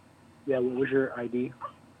 Yeah, what was your ID?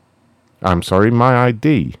 I'm sorry, my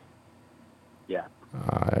ID? Yeah.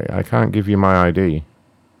 I can't give you my ID.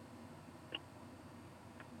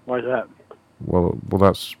 Why is that? Well,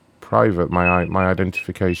 that's private. My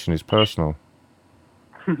identification is personal.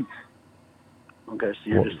 Okay, so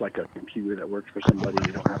you're just like a computer that works for somebody.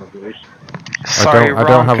 You don't have a voice. Sorry, I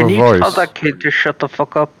don't have can a you voice. tell that kid to shut the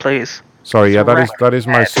fuck up, please? Sorry, yeah, that is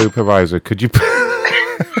my supervisor. Could you...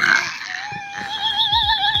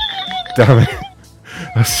 Damn it.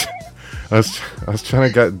 I was trying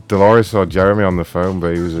to get Dolores or Jeremy on the phone,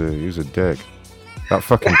 but he was a dick. That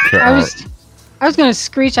fucking kid. I was gonna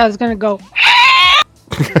screech. I was gonna go.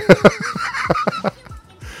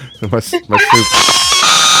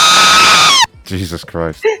 Jesus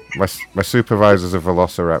Christ. My supervisor's a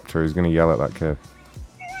velociraptor. He's gonna yell at that kid.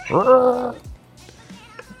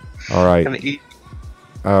 Alright.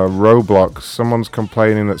 Roblox. Someone's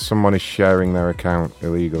complaining that someone is sharing their account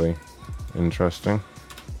illegally. Interesting.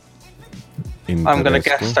 I'm gonna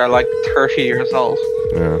guess they're like 30 years old.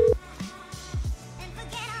 Yeah.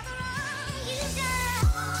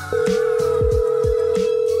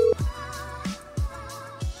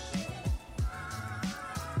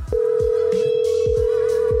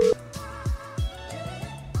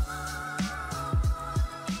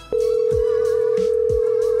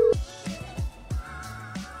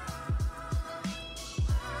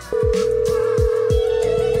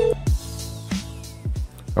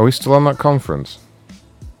 Are we still on that conference?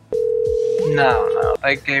 No,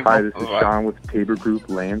 they gave Hi, up. this is Sean with Tabor Group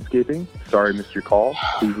Landscaping. Sorry I missed your call.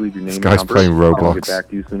 Please leave your name and guy's number. playing I'll Roblox. get back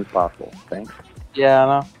to you as soon as possible. Thanks. Yeah, I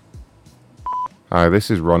know. Hi, this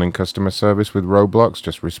is Ron in customer service with Roblox,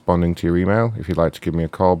 just responding to your email. If you'd like to give me a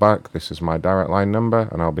call back, this is my direct line number,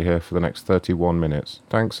 and I'll be here for the next 31 minutes.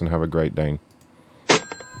 Thanks, and have a great day.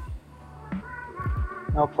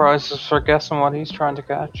 No prizes for guessing what he's trying to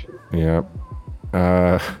catch. Yep.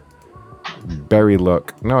 Berry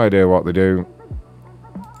Luck. No idea what they do.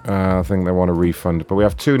 I think they want a refund, but we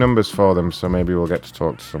have 2 numbers for them, so maybe we'll get to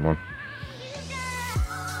talk to someone.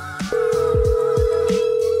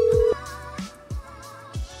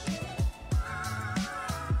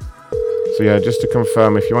 So yeah, just to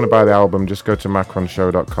confirm, if you want to buy the album, just go to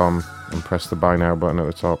macronshow.com and press the buy now button at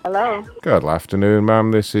the top. Hello. Good afternoon, ma'am.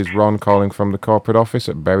 This is Ron calling from the corporate office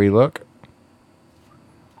at Berry Luck.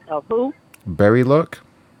 Of who? Berry Luck.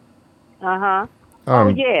 Uh-huh. Oh,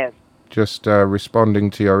 yes. Just responding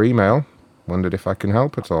to your email. Wondered if I can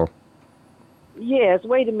help at all. Yes,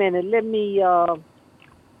 wait a minute. Let me,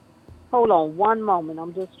 hold on one moment.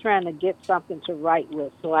 I'm just trying to get something to write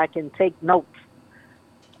with so I can take notes.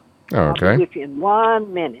 I'll be Okay. with you in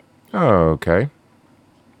 1 minute. Okay.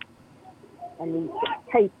 I need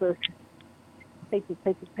paper. Paper.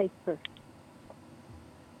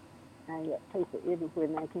 I got paper everywhere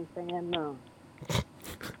and I can't find none.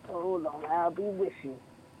 Hold on, I'll be with you.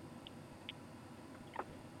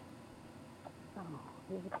 Oh,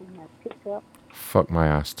 everything I pick up. Fuck my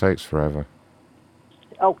ass. Takes forever.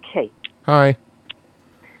 Okay. Hi.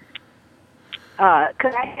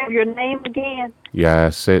 Could I have your name again?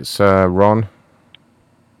 Yes, it's Ron.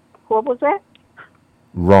 What was that?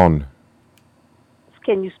 Ron.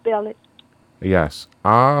 Can you spell it? Yes.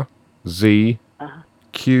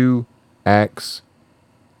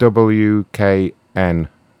 RZQXWKN.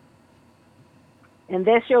 And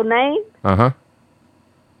that's your name? Uh-huh.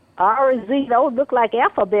 R or Z, those look like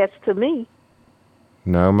alphabets to me.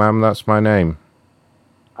 No, ma'am, that's my name.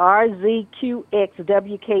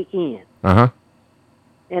 RZQXWKN. Uh-huh.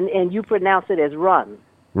 And you pronounce it as Run.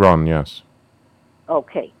 Ron, yes.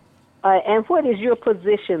 Okay. And what is your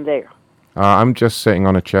position there? I'm just sitting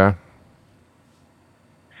on a chair.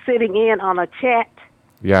 Sitting in on a chat?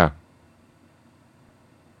 Yeah.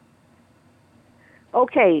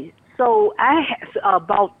 Okay, so I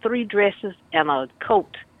bought 3 dresses and a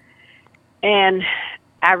coat. And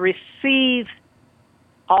I received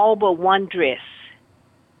all but 1 dress.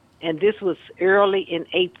 And this was early in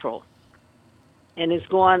April. And it's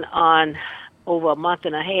going on over a month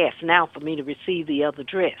and a half now for me to receive the other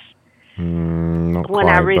dress. Not When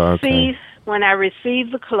quite, I but okay. when I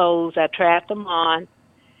received the clothes, I tried them on,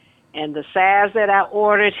 and the size that I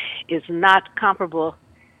ordered is not comparable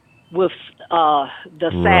with the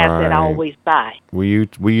size that I always buy. Were you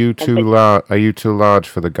too large? Are you too large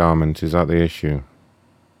for the garment? Is that the issue?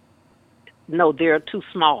 No, they're too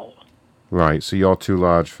small. Right. So you're too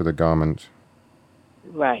large for the garment.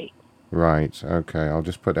 Right. Right. Okay. I'll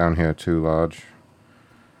just put down here too large.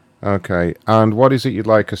 Okay. And what is it you'd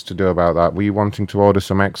like us to do about that? Were you wanting to order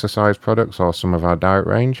some exercise products or some of our diet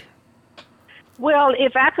range? Well,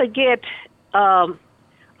 if I could get a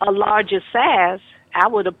larger size, I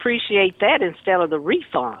would appreciate that instead of the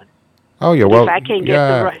refund. Oh yeah. Well, if I can't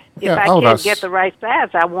get get the right size,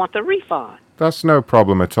 I want the refund. That's no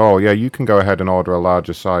problem at all. Yeah, you can go ahead and order a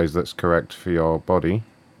larger size that's correct for your body.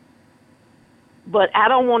 But I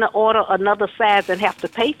don't want to order another size and have to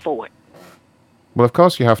pay for it. Well, of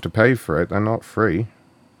course you have to pay for it. They're not free.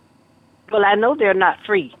 Well, I know they're not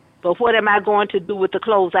free. But what am I going to do with the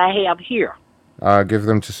clothes I have here? Give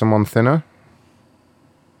them to someone thinner?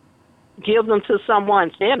 Give them to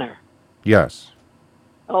someone thinner? Yes.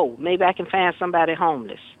 Oh, maybe I can find somebody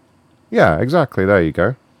homeless. Yeah, exactly. There you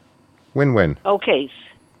go. Win-win. Okay,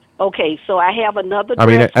 so I have another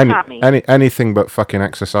dress coming. Anything but fucking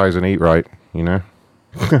exercise and eat right, you know?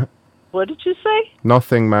 What did you say?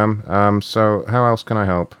 Nothing, ma'am. So how else can I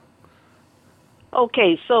help?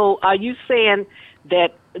 Okay, so are you saying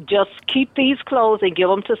that just keep these clothes and give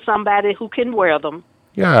them to somebody who can wear them?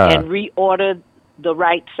 Yeah. And reorder the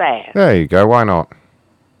right size? There you go. Why not?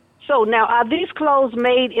 So now, are these clothes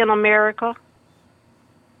made in America?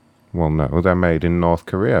 Well, no, they're made in North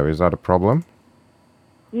Korea. Is that a problem?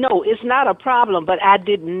 No, it's not a problem, but I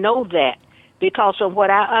didn't know that because from what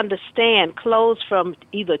I understand, clothes from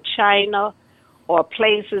either China or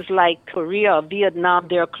places like Korea or Vietnam,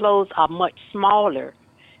 their clothes are much smaller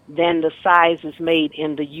than the sizes made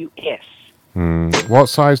in the U.S. What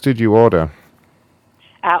size did you order?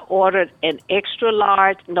 I ordered an extra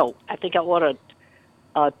large. No, I think I ordered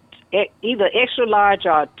either extra large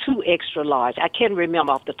or 2 extra large. I can't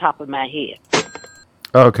remember off the top of my head.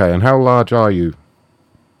 Okay, and how large are you?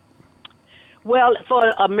 Well,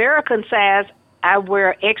 for American size, I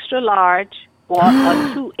wear extra large or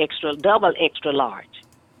a double extra large.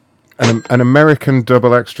 An American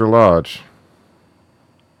double extra large?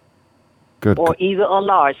 Good. Or either a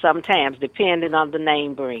large sometimes, depending on the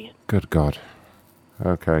name brand. Good God.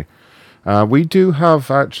 Okay. We do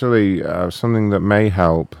have actually something that may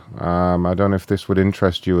help. I don't know if this would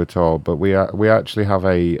interest you at all, but we actually have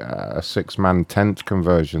a 6-man tent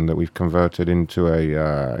conversion that we've converted into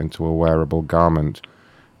a wearable garment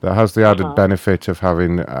that has the added benefit of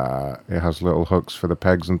having it has little hooks for the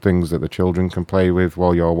pegs and things that the children can play with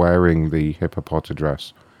while you're wearing the hippopotamus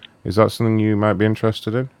dress. Is that something you might be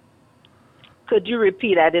interested in? Could you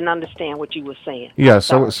repeat? I didn't understand what you were saying. Yeah,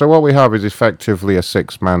 so what we have is effectively a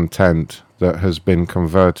 6-man tent that has been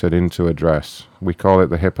converted into a dress. We call it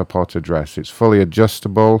the Hippopota dress. It's fully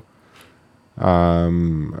adjustable,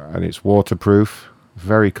 and it's waterproof,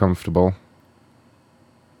 very comfortable.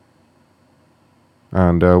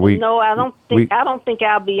 And No, I don't think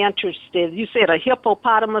I'll be interested. You said a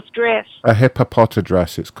hippopotamus dress. A Hippopota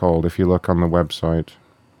dress, it's called. If you look on the website.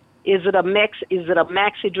 Is it a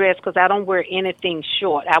maxi dress? Because I don't wear anything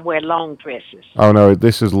short. I wear long dresses. Oh no,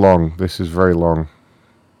 this is long. This is very long.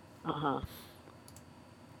 And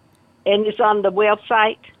it's on the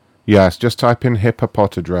website. Yes, just type in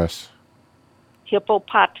Hippopota dress.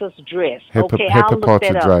 Hippopotamus dress. Okay, I'll look that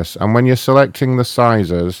Hippopota up. dress. And when you're selecting the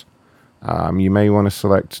sizes, you may want to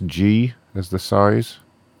select G as the size.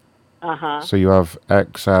 So you have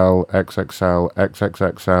XL, XXL,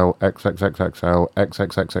 XXXL, XXXXL,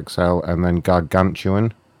 XXXXL, and then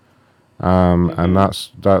gargantuan. And that's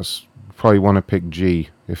probably want to pick G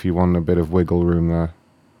if you want a bit of wiggle room there.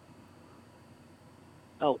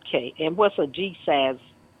 Okay, and what's a G size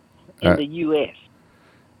in the U.S.?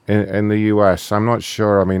 In the US, I'm not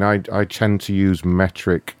sure. I mean, I tend to use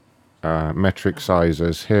metric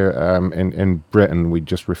sizes. Here in Britain, we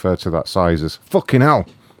just refer to that size as fucking hell.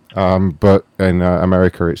 But in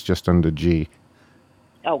America, it's just under G.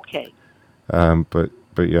 Okay. But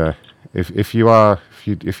yeah, if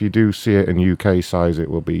you do see it in UK size,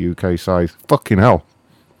 it will be UK size. Fucking hell.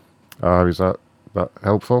 Is that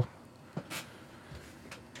helpful?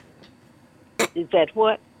 Is that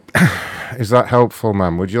what? Is that helpful,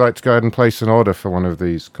 ma'am? Would you like to go ahead and place an order for one of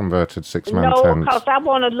these converted 6-man No, tents? because I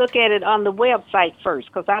want to look at it on the website first,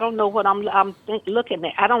 because I don't know what I'm looking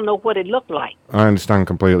at. I don't know what it looked like. I understand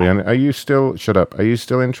completely. And are you still... Shut up. Are you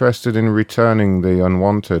still interested in returning the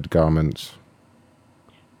unwanted garments?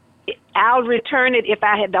 I'll return it if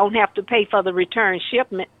I don't have to pay for the return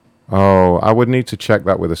shipment. Oh, I would need to check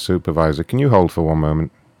that with a supervisor. Can you hold for one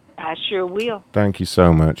moment? I sure will. Thank you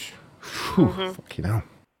so much. Whew, fucking hell.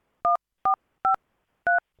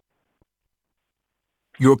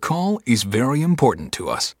 Your call is very important to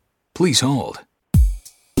us. Please hold.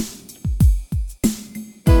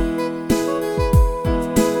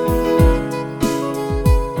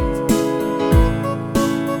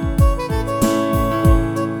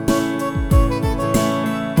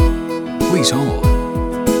 Please hold.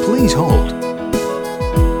 Please hold.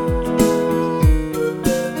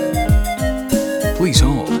 Please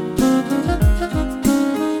hold.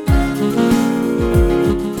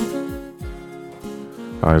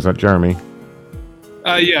 Hi, is that Jeremy?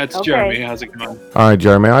 Yeah, it's Jeremy. How's it going? Hi,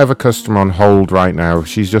 Jeremy. I have a customer on hold right now.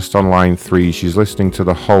 She's just on line 3. She's listening to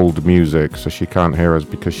the hold music, so she can't hear us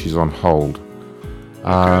because she's on hold.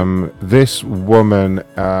 This woman,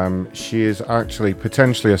 she is actually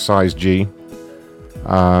potentially a size G.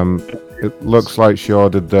 It looks like she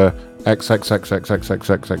ordered the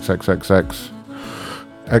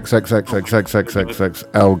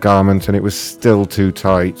XXXXXXXXXXXXXXXXXXL garment, and it was still too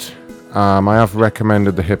tight. I have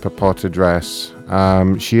recommended the Hippopota dress.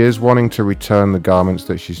 She is wanting to return the garments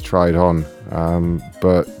that she's tried on,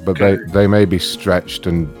 but they may be stretched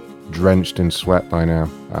and drenched in sweat by now.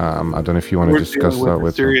 I don't know if you want to discuss that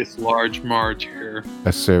with her. a serious large Marge here.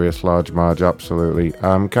 A serious large Marge, absolutely.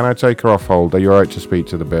 Can I take her off hold? Are you alright to speak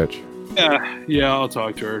to the bitch? Yeah, I'll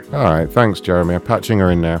talk to her. Alright, thanks, Jeremy. I'm patching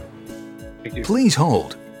her in now. Thank you. Please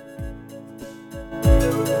hold.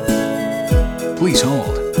 Please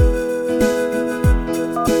hold.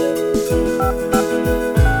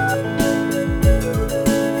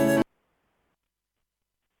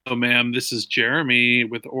 Hello, ma'am. This is Jeremy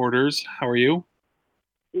with orders. How are you?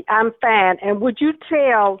 I'm fine. And would you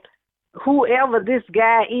tell whoever this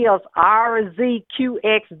guy is,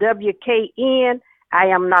 RZQXWKN, I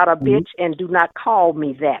am not a bitch, and do not call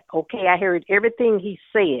me that. Okay, I heard everything he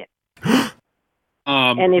said.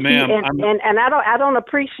 And if ma'am, and I don't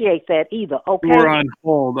appreciate that either. Okay, we're on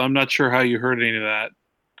hold. I'm not sure how you heard any of that.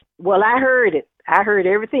 Well, I heard it. I heard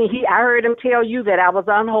everything. I heard him tell you that I was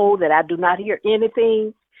on hold, that I do not hear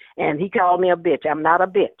anything, and he called me a bitch. I'm not a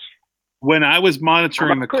bitch. When I was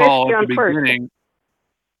monitoring the call at the Christian beginning,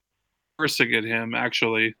 cursing at him,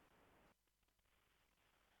 actually.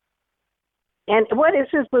 And what is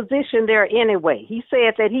his position there anyway? He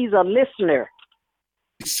said that he's a listener.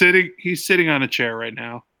 He's sitting on a chair right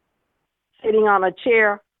now. Sitting on a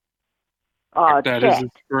chair. That is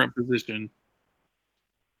his current position.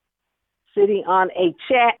 Sitting on a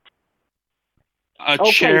chat. A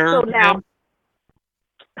chair. So now,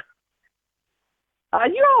 are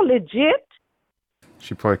you all legit?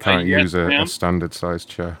 She probably can't yes, use a standard sized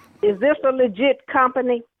chair. Is this a legit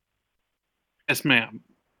company? Yes, ma'am.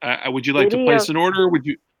 Would you like to place an order? Would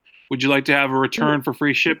you like to have a return for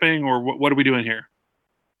free shipping, or what are we doing here?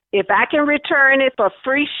 If I can return it for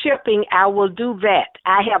free shipping, I will do that.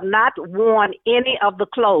 I have not worn any of the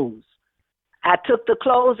clothes. I took the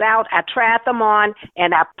clothes out, I tried them on,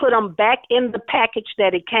 and I put them back in the package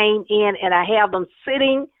that it came in, and I have them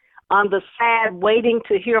sitting on the side waiting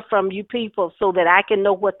to hear from you people so that I can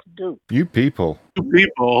know what to do. You people? You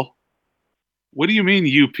people? What do you mean,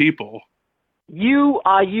 you people? You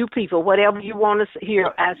are you people, whatever you want to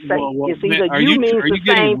hear. I say it's either means the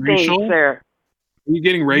same racial? Thing, sir. Are you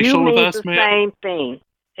getting racial with us, man? Same thing.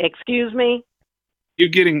 Excuse me?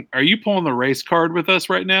 Are you pulling the race card with us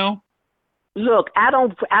right now? Look, I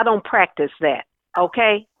don't practice that,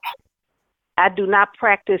 okay? I do not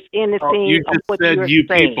practice anything of what you're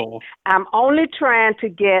saying. People. I'm only trying to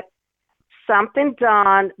get something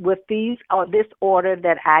done with this order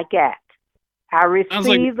that I got. I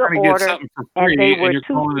received the order, and they were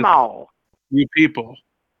too small. You people.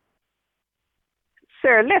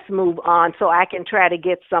 Sir, let's move on so I can try to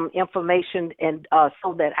get some information and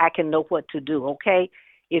so that I can know what to do, okay?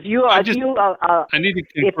 If you are, I need to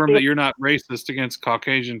confirm that you're not racist against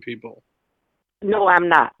Caucasian people. No, I'm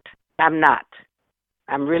not. I'm not.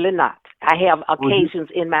 I'm really not. I have occasions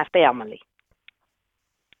in my family.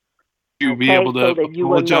 You be able to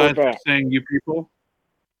apologize for saying you people?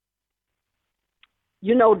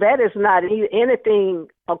 You know, that is not anything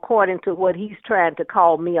according to what he's trying to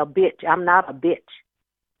call me a bitch. I'm not a bitch.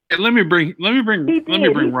 Hey, let me bring Ron. He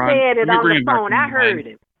said it on the phone. I heard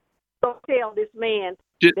him. Go tell this man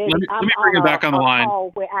let me bring him back on the line. Call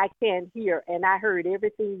where I can hear, and I heard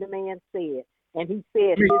everything the man said, and he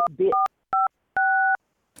said this bitch.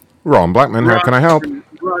 Ron Blackman, how can I help?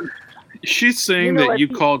 Ron, she's saying that you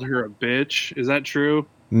called her a bitch. Is that true?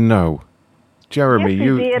 No. Jeremy,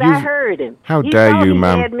 yes, he did. I heard him. How dare you,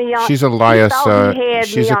 ma'am? She's a liar, sir.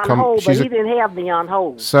 She's a but he didn't have me on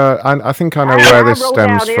hold. Sir, I think I know where this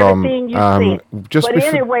stems from. Just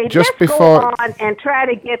anyway, just let's before go on and try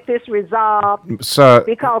to get this resolved. Sir,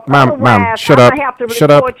 because ma'am, shut up. I have to shut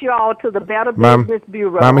report up. you all to the Better Business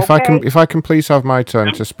Bureau. Ma'am, okay? if I can please have my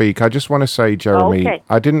turn to speak, I just want to say, Jeremy,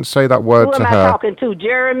 I didn't say that word to her. Who am I talking to,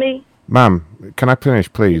 Jeremy? Ma'am, can I finish,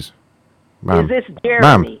 please? Ma'am. Is this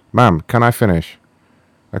Jeremy? Ma'am, can I finish?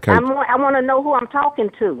 Okay. I want to know who I'm talking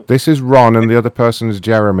to. This is Ron, and the other person is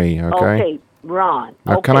Jeremy. Okay. Okay, Ron.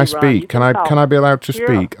 Now, okay, can I speak? Ron, can I be allowed to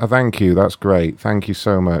speak? Thank you. That's great. Thank you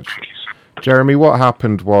so much. Jeremy, what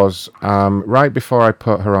happened was right before I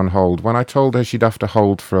put her on hold, when I told her she'd have to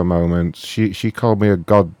hold for a moment, she called me a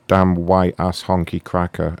goddamn white ass honky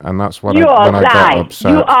cracker, and that's when I got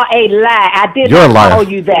upset. You are a lie. I did not call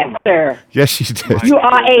you that, sir. Yes, you did. You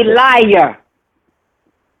are a liar.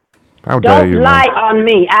 How dare you? Don't lie on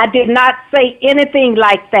me. I did not say anything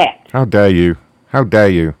like that. How dare you? How dare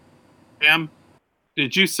you? Ma'am,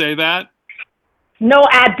 did you say that? No,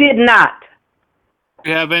 I did not. Do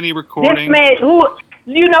you have any recording? This man,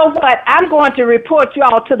 you know what? I'm going to report you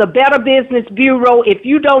all to the Better Business Bureau if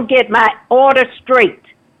you don't get my order straight.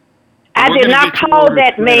 I did not call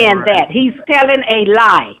that man that. He's telling a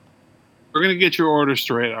lie. We're going to get your order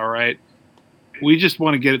straight, all right? We just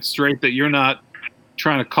want to get it straight that you're not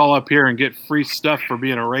trying to call up here and get free stuff for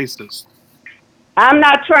being a racist. I'm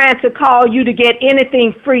not trying to call you to get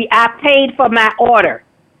anything free. I paid for my order.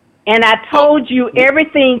 And I told you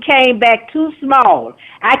everything came back too small.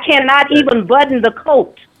 I cannot even button the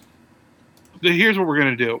coat. Here's what we're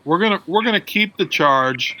going to do. We're going to keep the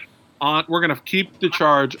charge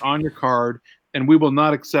on your card, and we will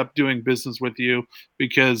not accept doing business with you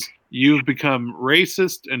because you've become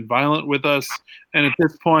racist and violent with us. And at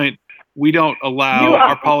this point, we don't allow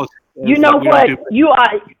our policy. You know what?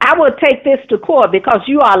 I will take this to court because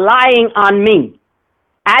you are lying on me.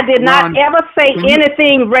 I did not ever say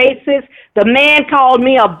anything racist. The man called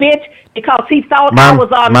me a bitch because he thought I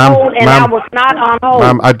was on hold and I was not on hold.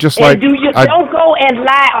 Ma'am, don't go and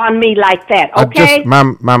lie on me like that, okay?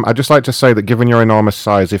 Ma'am, I'd just like to say that given your enormous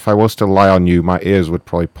size, if I was to lie on you, my ears would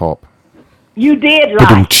probably pop. You did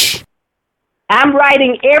lie. I'm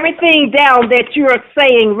writing everything down that you're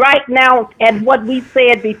saying right now and what we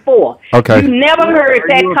said before. Okay. You never heard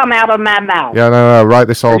that come out of my mouth. Yeah, no, write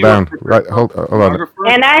this all down. Right, hold on.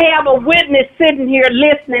 And I have a witness sitting here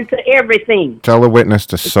listening to everything. Tell the witness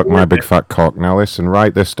to suck my big fat cock. Now listen,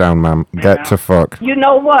 write this down, ma'am. Get to fuck. You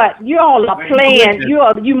know what? You all are playing.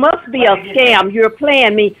 You must be a scam. You're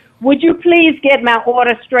playing me. Would you please get my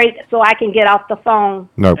order straight so I can get off the phone?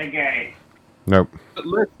 Nope. Nope.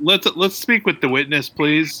 Let's speak with the witness,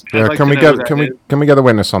 please. Yeah, can we get the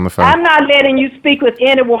witness on the phone? I'm not letting you speak with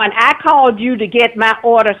anyone. I called you to get my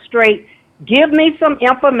order straight. Give me some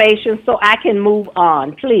information so I can move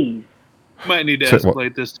on, please. Might need to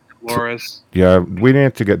escalate this to Dolores. Yeah, we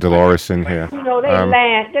need to get Dolores in here. You know, they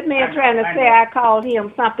lying. That man trying to say I called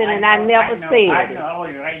him something and I never said it.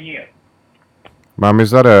 Right here. Ma'am, is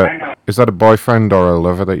that a boyfriend or a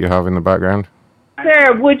lover that you have in the background?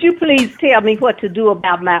 Sir, would you please tell me what to do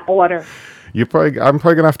about my order? I'm probably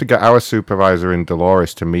gonna have to get our supervisor in,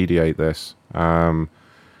 Dolores, to mediate this.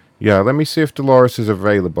 Yeah, let me see if Dolores is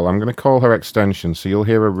available. I'm gonna call her extension, so you'll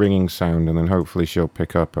hear a ringing sound, and then hopefully she'll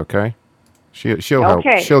pick up. Okay? She'll help.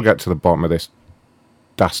 Okay. She'll get to the bottom of this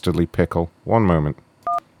dastardly pickle. One moment.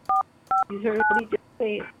 You heard what he just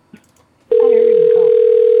said? I heard him call.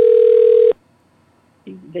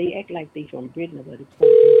 They act like they from Britain, but it's from.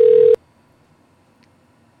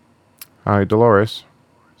 Hi, Dolores.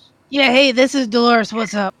 Yeah, hey, this is Dolores.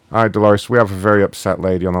 What's up? Hi, Dolores. We have a very upset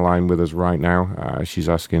lady on the line with us right now. She's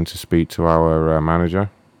asking to speak to our manager.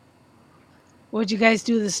 What'd you guys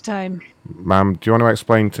do this time? Ma'am, do you want to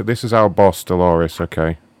explain to... This is our boss, Dolores,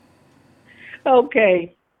 okay?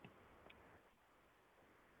 Okay.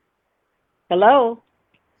 Hello?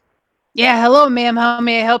 Yeah, hello, ma'am. How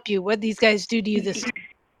may I help you? What'd these guys do to you this time?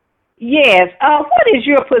 Yes. What is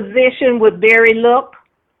your position with Barry Look?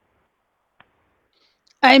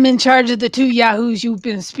 I'm in charge of the 2 yahoos you've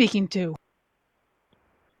been speaking to.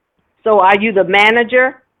 So are you the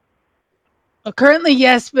manager? Currently,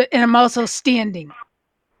 yes, and I'm also standing.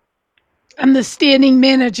 I'm the standing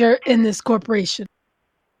manager in this corporation.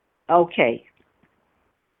 Okay.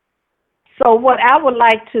 So what I would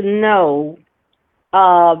like to know,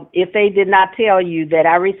 if they did not tell you that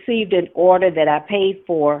I received an order that I paid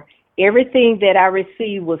for, everything that I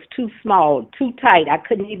received was too small, too tight. I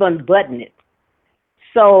couldn't even button it.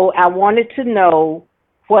 So I wanted to know,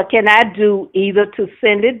 what can I do either to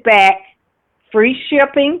send it back, free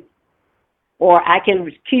shipping, or I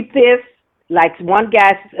can keep this. Like one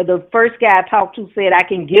guy, the first guy I talked to said I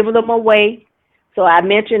can give them away. So I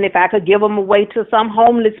mentioned if I could give them away to some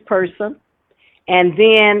homeless person. And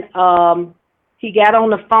then he got on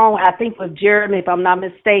the phone, I think with Jeremy, if I'm not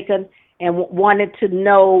mistaken, and wanted to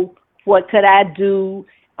know what could I do,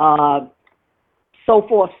 so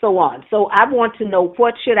forth, so on. So I want to know,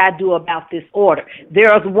 what should I do about this order?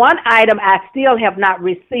 There's one item I still have not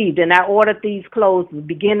received, and I ordered these clothes at the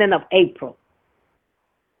beginning of April.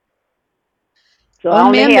 So I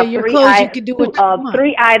only have your clothes, you can do what you want.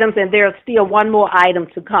 3 items, and there's still one more item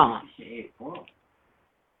to come.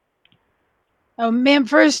 Oh, ma'am,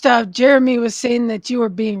 first off, Jeremy was saying that you were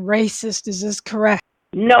being racist. Is this correct?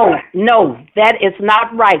 No, that is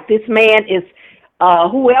not right. This man is,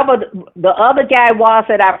 whoever the other guy was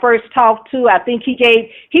that I first talked to, I think he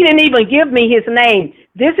didn't even give me his name.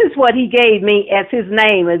 This is what he gave me as his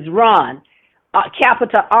name, is Ron,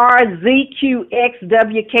 capital RZQXWKN.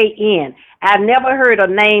 I've never heard a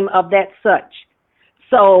name of that such.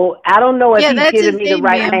 So I don't know if he's giving me the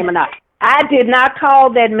right name or not. I did not call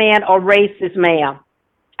that man a racist, ma'am.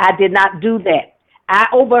 I did not do that. I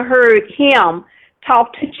overheard him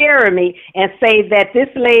talk to Jeremy and say that this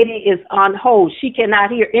lady is on hold. She cannot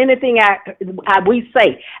hear anything we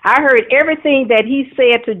say. I heard everything that he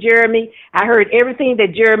said to Jeremy. I heard everything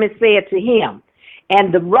that Jeremy said to him.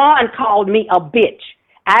 And the Ron called me a bitch.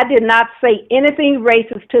 I did not say anything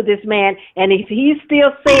racist to this man, and if he's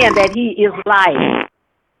still saying that, he is lying.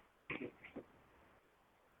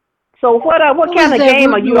 So what kind of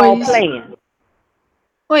game are you all playing?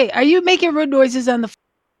 Wait, are you making rude noises on the phone?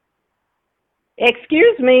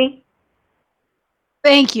 Excuse me?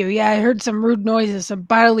 Thank you. Yeah, I heard some rude noises, some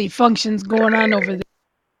bodily functions going on over there.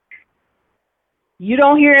 You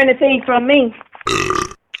don't hear anything from me.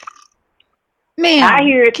 Ma'am, I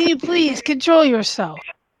hear it. Can you please control yourself?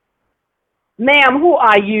 Ma'am, who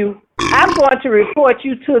are you? I'm going to report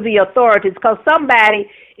you to the authorities because somebody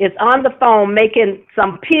is on the phone making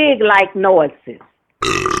some pig-like noises.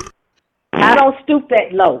 I don't stoop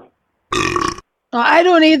that low. I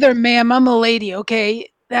don't either, ma'am. I'm a lady, okay?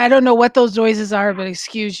 I don't know what those noises are, but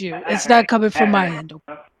excuse you. It's not coming from my end.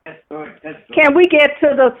 Can we get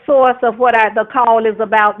to the source of what the call is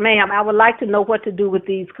about, ma'am? I would like to know what to do with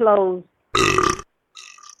these clothes.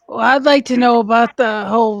 Well, I'd like to know about the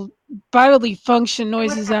whole bodily function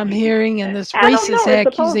noises I'm hearing and this racist accusation.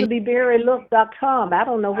 It's supposed to be BarryLook.com. I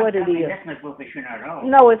don't know what it is.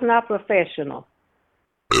 No, it's not professional.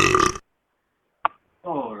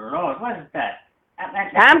 Oh, Lord, what is that?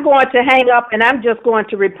 I'm going to hang up, and I'm just going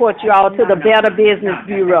to report you all to the Better Business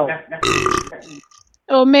Bureau.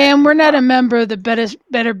 Oh, ma'am, we're not a member of the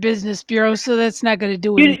Better Business Bureau, so that's not going to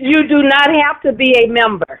do anything. You do not have to be a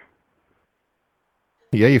member.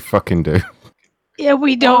 Yeah, you fucking do. Yeah,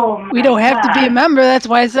 we don't have to be a member. That's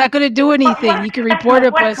why it's not going to do anything. You can report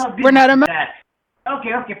it, but we're not a member.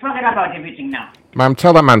 Okay, forget about everything now. Ma'am,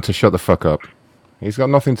 tell that man to shut the fuck up. He's got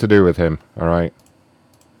nothing to do with him, alright?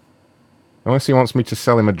 Unless he wants me to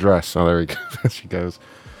sell him a dress. Oh, there he goes. There she goes.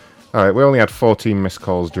 Alright, we only had 14 missed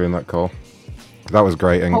calls during that call. That was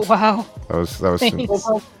great, Inks. Oh, wow. That was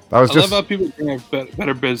I just... love how people think of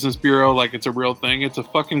Better Business Bureau like it's a real thing. It's a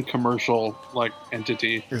fucking commercial, like,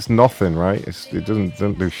 entity. It's nothing, right? It doesn't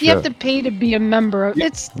do shit. You have to pay to be a member.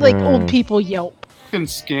 It's like old people Yelp. Fucking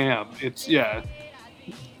scam. It's, yeah.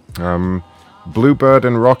 Bluebird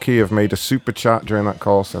and Rocky have made a super chat during that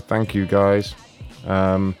call, so thank you guys.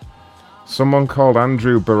 Someone called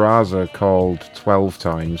Andrew Barraza called 12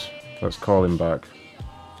 times. Let's call him back.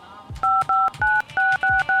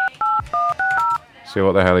 See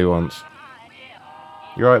what the hell he wants.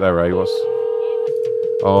 You right there, Ray?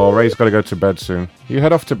 Oh, Ray's got to go to bed soon. You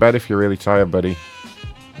head off to bed if you're really tired, buddy.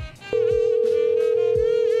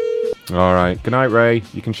 Alright, good night, Ray.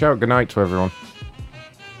 You can shout good night to everyone.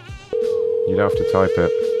 You don't have to type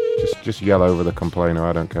it. Just yell over the complainer,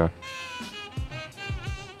 I don't care.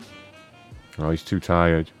 Oh, he's too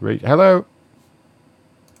tired. Ray, hello?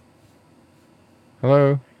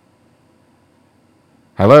 Hello?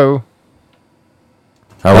 Hello?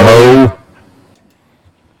 Hello?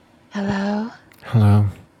 Hello? Hello?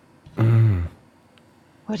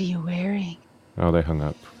 What are you wearing? Oh, they hung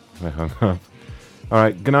up.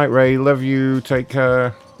 Alright, good night, Ray. Love you. Take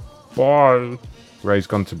care. Bye. Ray's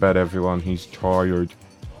gone to bed, everyone. He's tired.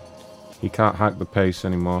 He can't hack the pace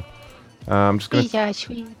anymore. I'm just gonna... He's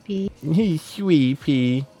sleepy. He's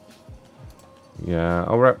sleepy. Yeah,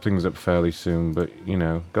 I'll wrap things up fairly soon, but, you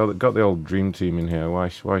know, got the old dream team in here. Why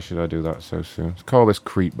should I do that so soon? Let's call this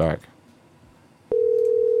creep back.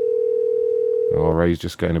 Oh, Ray's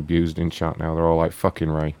just getting abused in chat now. They're all like, fucking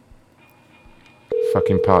Ray.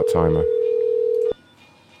 Fucking part-timer.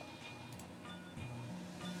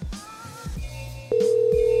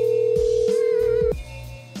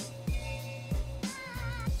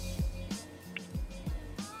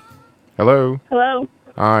 Hello? Hello?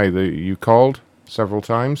 Hi, you called several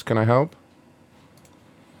times. Can I help?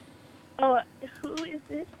 Oh, who is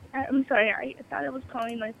this? I'm sorry, I thought I was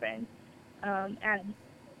calling my friend, Adam.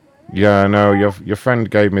 Yeah, no, your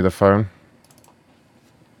friend gave me the phone.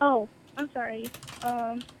 Oh, I'm sorry.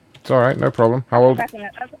 It's alright, no problem. How old?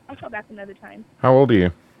 I'll call back another time. How old are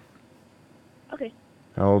you? Okay.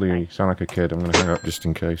 How old are you? You sound like a kid. I'm going to hang up just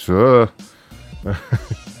in case.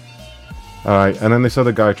 Alright, and then this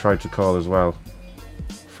other guy tried to call as well.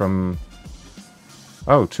 From...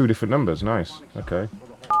 Oh, 2 different numbers. Nice. Okay.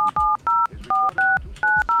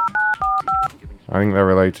 I think they're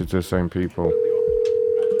related to the same people.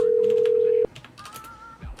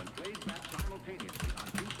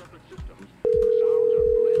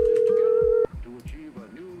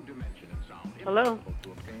 Hello?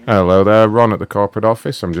 Hello there, Ron at the corporate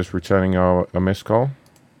office. I'm just returning a missed call.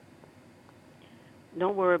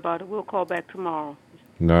 Don't worry about it. We'll call back tomorrow.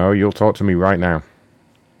 No, you'll talk to me right now.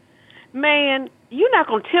 Man, you're not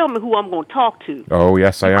going to tell me who I'm going to talk to. Oh,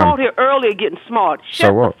 yes, I am. You called here earlier getting smart. Shut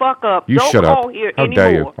So what? the fuck up. You Don't shut call up. here How anymore.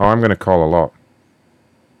 dare you? Oh, I'm going to call a lot.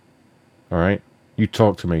 Alright? You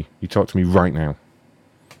talk to me. You talk to me right now.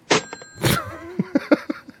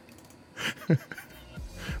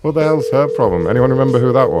 What the hell's her problem? Anyone remember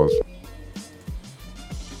who that was?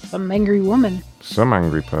 Some angry woman. Some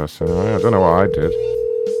angry person. I don't know what I did.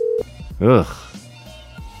 Ugh.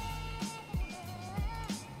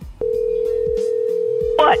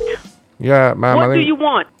 What? Yeah, ma'am. What do you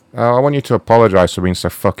want? I want you to apologize for being so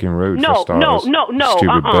fucking rude. No, for no, starters. no.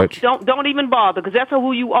 Stupid bitch. Don't even bother, because that's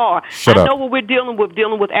who you are. Shut I up. know what we're dealing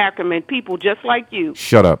with Ackerman people just like you.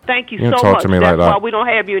 Shut up. Thank you You don't so talk much. to me That's like that. why we don't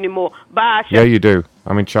have you anymore. Bye. Yeah, you do.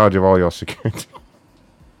 I'm in charge of all your security.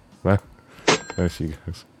 There she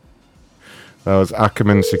goes. That was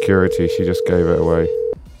Ackerman Security. She just gave it away.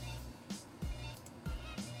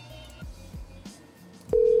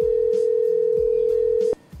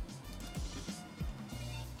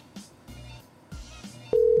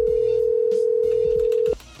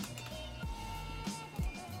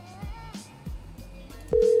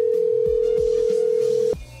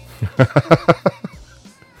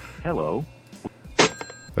 Hello.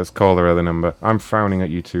 Let's call their other number. I'm frowning at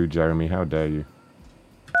you too, Jeremy. How dare you?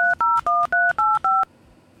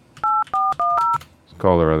 Let's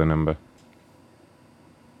call their other number.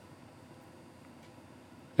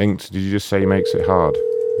 Inked, did you just say he makes it hard?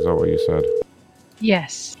 Is that what you said?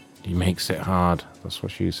 Yes. He makes it hard. That's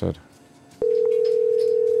what she said.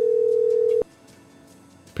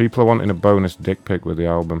 People are wanting a bonus dick pic with the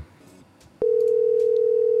album.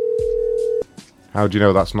 How do you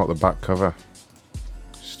know that's not the back cover?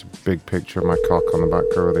 Just a big picture of my cock on the back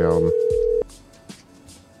cover of the album.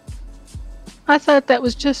 I thought that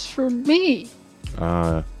was just for me.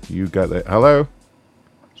 You get it. Hello?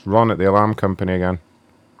 It's Ron at the alarm company again.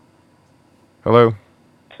 Hello?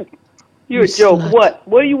 You're a joke. What?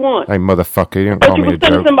 What do you want? Hey, motherfucker, you don't call me a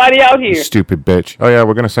joke. Somebody out here. You stupid bitch. Oh, yeah,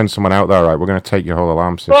 we're going to send someone out there, right? We're going to take your whole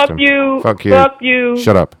alarm system. Fuck you. Fuck you. Fuck you.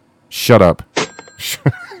 Shut up. Shut up.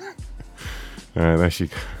 There she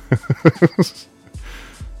goes.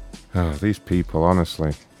 Oh, these people,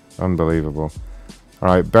 honestly. Unbelievable.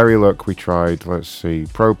 Alright, Berry Luck we tried. Let's see.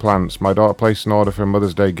 Pro Plants. My daughter placed an order for a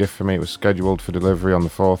Mother's Day gift for me. It was scheduled for delivery on the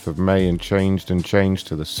 4th of May and changed to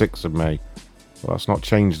the 6th of May. Well, that's not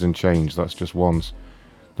changed, that's just once.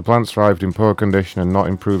 The plants arrived in poor condition and not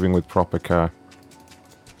improving with proper care.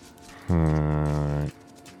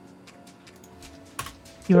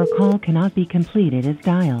 Your call cannot be completed as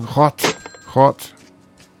dialed. Hot.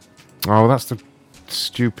 Oh, that's the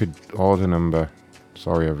stupid order number.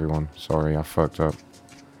 Sorry, everyone. Sorry, I fucked up.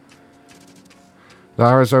 The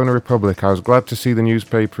Arizona Republic. I was glad to see the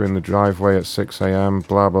newspaper in the driveway at 6 a.m.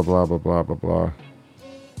 Blah, blah, blah, blah, blah, blah, blah.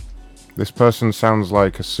 This person sounds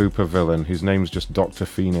like a super villain. His name's just Dr.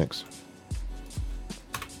 Phoenix.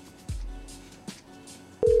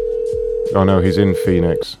 Oh no, he's in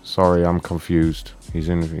Phoenix. Sorry, I'm confused. He's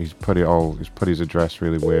put his address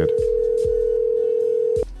really weird.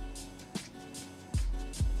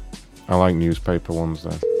 I like newspaper ones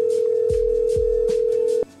though.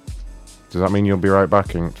 Does that mean you'll be right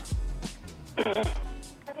back, Inked?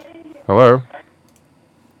 Hello?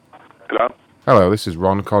 Hello? Hello, this is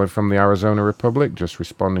Ron calling from the Arizona Republic, just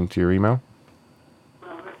responding to your email.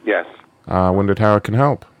 Yes. I wondered how I can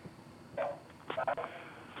help.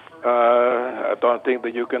 I don't think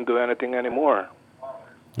that you can do anything anymore.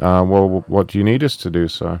 Well, what do you need us to do,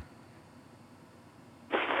 sir?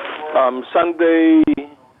 Sunday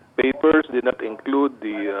papers did not include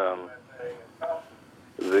the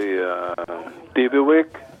TV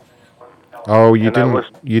week. Oh, you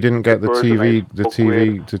didn't get the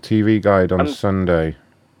TV guide on Sunday.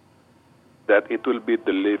 That it will be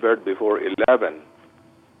delivered before 11,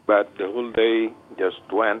 but the whole day just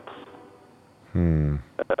went.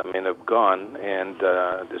 I've gone, and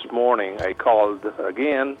this morning I called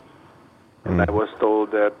again, and I was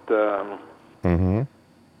told that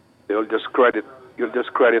you'll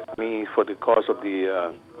just credit me for the cost of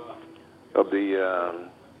the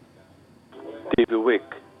TV week.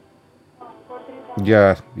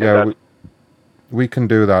 Yeah, we can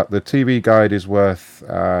do that. The TV guide is worth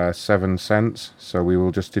 7 cents, so we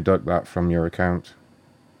will just deduct that from your account.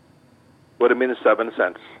 What do you mean 7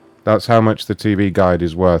 cents? That's how much the TV guide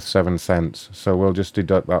is worth, 7 cents. So we'll just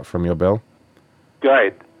deduct that from your bill.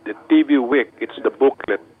 Guide, the TV week, it's the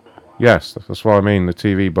booklet. Yes, that's what I mean, the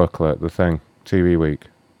TV booklet, the thing, TV week.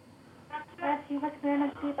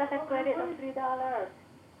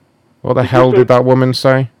 What the hell did that woman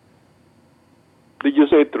say? Did you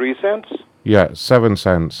say 3 cents? Yeah, 7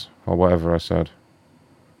 cents, or whatever I said.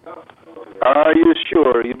 Are you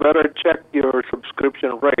sure? You better check your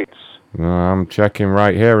subscription rates. No, I'm checking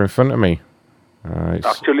right here in front of me.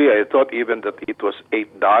 Actually, I thought even that it was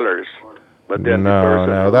 $8, but then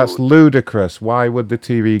no, that's ludicrous. Why would the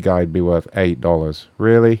TV guide be worth $8?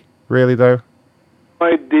 Really though? No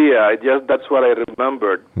idea. That's what I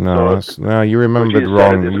remembered. No, you remembered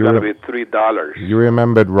wrong. It's going to be $3. You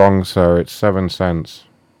remembered wrong, sir. It's 7 cents.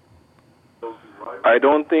 I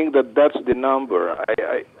don't think that's the number.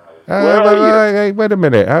 Wait a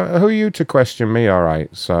minute. Who are you to question me? All right,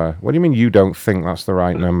 sir. What do you mean you don't think that's the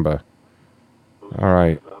right number? All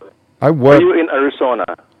right. Are you in Arizona?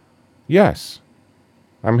 Yes.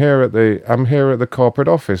 I'm here at the corporate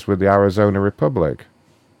office with the Arizona Republic.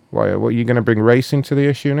 What are you going to bring race into the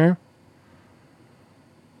issue now?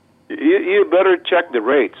 You better check the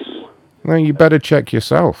rates. No, you better check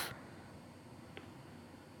yourself.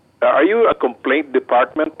 Are you a complaint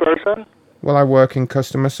department person? Well, I work in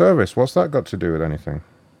customer service. What's that got to do with anything?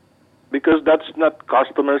 Because that's not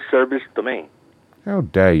customer service to me. How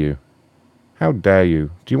dare you? How dare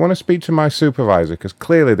you? Do you want to speak to my supervisor? Because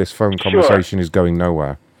clearly this phone conversation is going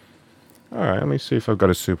nowhere. All right, let me see if I've got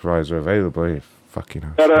a supervisor available. You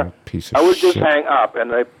fucking piece of shit. I would just hang up,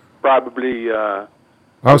 and I probably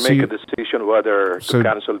make a decision whether to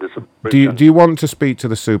cancel the subscription. Do you want to speak to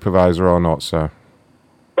the supervisor or not, sir?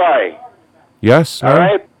 Bye. Yes? No? All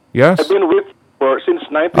right. Yes? I've been with since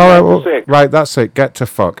 1996. All right, right, that's it. Get to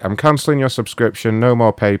fuck. I'm cancelling your subscription. No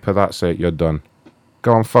more paper. That's it. You're done.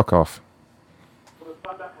 Go on, fuck off.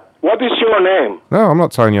 What is your name? No, I'm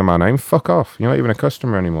not telling you my name. Fuck off. You're not even a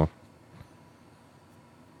customer anymore.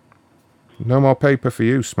 No more paper for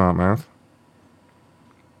you, smart mouth.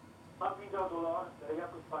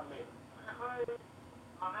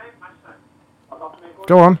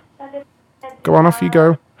 Go on. Go on, off you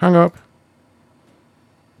go. Hang up.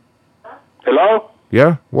 Hello?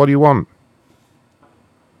 Yeah? What do you want?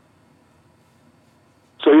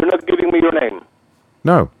 So you're not giving me your name?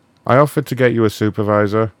 No. I offered to get you a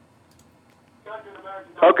supervisor.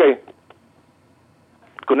 Okay.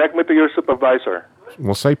 Connect me to your supervisor.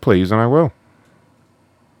 Well, say please and I will.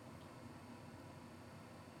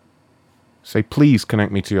 Say please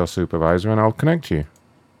connect me to your supervisor and I'll connect you.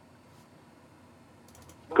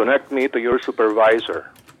 Connect me to your supervisor.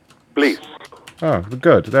 Please. Oh,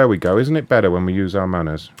 good. There we go. Isn't it better when we use our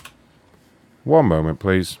manners? One moment,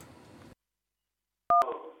 please.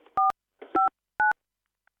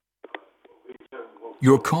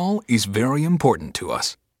 Your call is very important to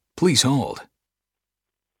us. Please hold.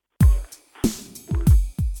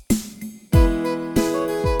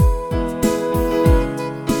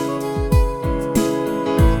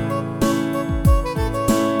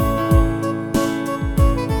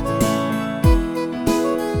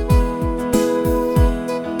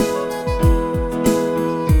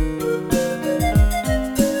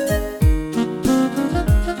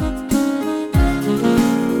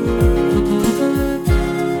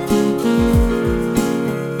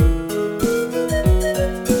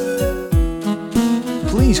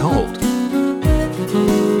 Please hold.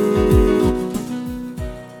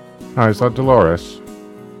 Hi, is that Dolores?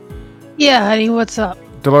 Yeah, honey, what's up?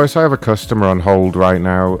 Dolores, I have a customer on hold right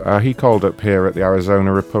now. He called up here at the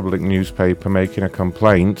Arizona Republic newspaper making a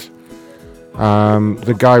complaint.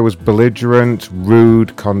 The guy was belligerent,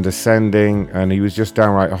 rude, condescending, and he was just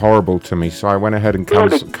downright horrible to me. So I went ahead and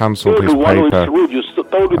cancelled his paper.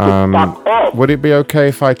 Would it be okay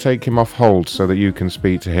if I take him off hold so that you can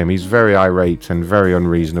speak to him? He's very irate and very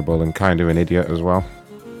unreasonable and kind of an idiot as well.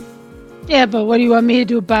 Yeah, but what do you want me to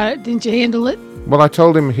do about it? Didn't you handle it? Well, I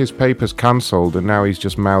told him his paper's cancelled, and now he's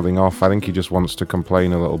just mouthing off. I think he just wants to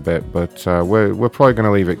complain a little bit, but we're probably going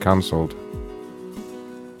to leave it cancelled.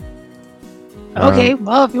 Okay,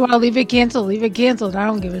 well, if you want to leave it canceled, leave it canceled. I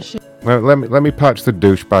don't give a shit. Let me patch the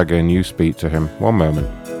douchebag in. You speak to him. One moment.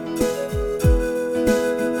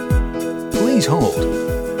 Please hold.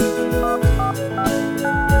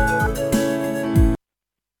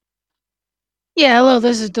 Yeah, hello,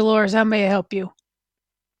 this is Dolores. How may I help you?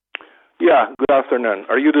 Yeah, good afternoon.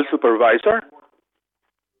 Are you the supervisor?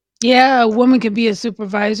 Yeah, a woman can be a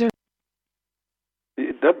supervisor.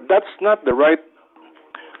 That's not the right...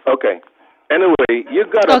 Okay. Anyway, you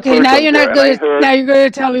got a Okay, now person you're there, not and I going to heard- now you're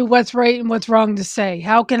going to tell me what's right and what's wrong to say.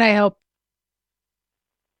 How can I help?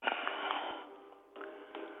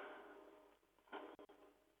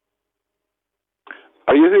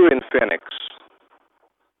 Are you here in Phoenix?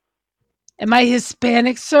 Am I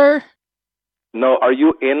Hispanic, sir? No, are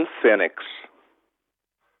you in Phoenix?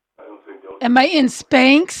 Am I in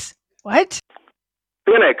Spanx? What?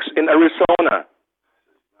 Phoenix, in Arizona.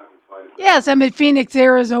 Yes, I'm in Phoenix,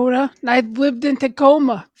 Arizona. And I've lived in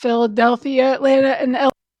Tacoma, Philadelphia, Atlanta, and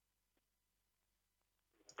L.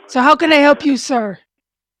 So how can I help you, sir?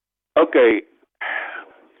 Okay.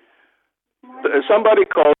 Somebody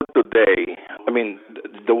called today. I mean,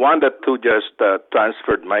 the one that who just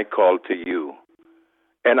transferred my call to you.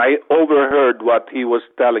 And I overheard what he was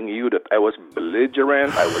telling you, that I was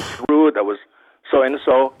belligerent, I was rude, I was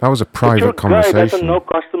so-and-so. That was a private But your guy doesn't conversation. know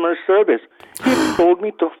customer service. He told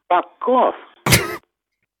me to fuck off.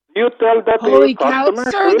 You tell that Holy to your cow,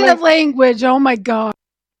 customers? sir, Really? that language. Oh my God.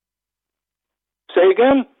 Say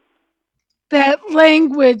again? That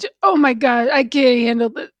language. Oh my God, I can't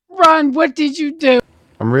handle it. Ron, what did you do?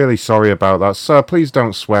 I'm really sorry about that. Sir, please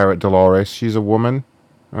don't swear at Dolores. She's a woman.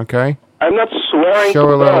 Okay? I'm not swearing Show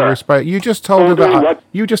to a little her. respect. You just told her that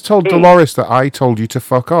you just told Dolores that I told you to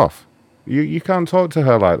fuck off. You can't talk to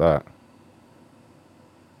her like that.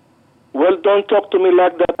 Well, don't talk to me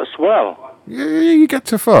like that as well. You get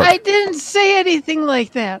to fuck. I didn't say anything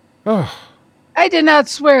like that. Oh. I did not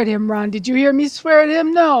swear at him, Ron. Did you hear me swear at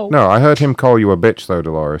him? No. No, I heard him call you a bitch though,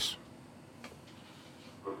 Dolores.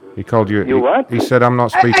 He called you. You what? He said I'm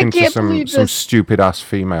not I speaking to can't some believe this. stupid ass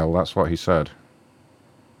female. That's what he said.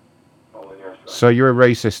 So you're a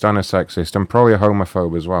racist and a sexist and probably a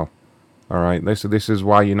homophobe as well. All right. This is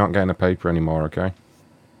why you're not getting a paper anymore. Okay.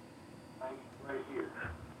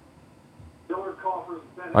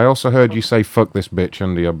 I also heard you say "fuck this bitch"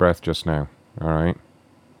 under your breath just now. All right.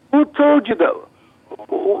 Who told you that?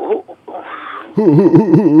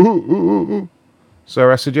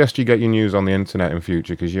 Sir, I suggest you get your news on the internet in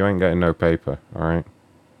future because you ain't getting no paper. All right.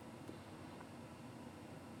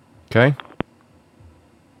 Okay.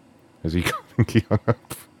 Is he he hung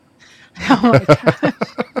up? Oh my god.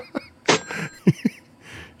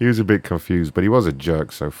 He was a bit confused, but he was a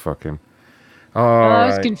jerk, so fuck him. I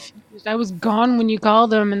was Alright. confused. I was gone when you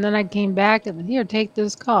called him, and then I came back and here, take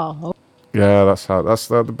this call. Oh. Yeah, that's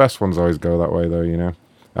the best ones always go that way, though, you know.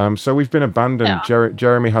 So we've been abandoned. Yeah.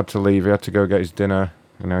 Jeremy had to leave. He had to go get his dinner.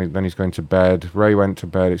 You know, then he's going to bed. Ray went to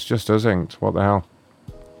bed. It's just us inked. What the hell?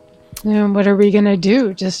 And what are we gonna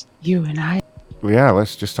do? Just you and I? Yeah,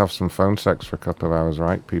 let's just have some phone sex for a couple of hours,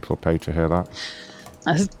 right? People pay to hear that.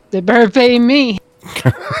 They better pay me.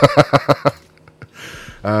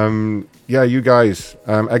 Yeah, you guys,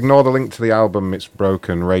 ignore the link to the album. It's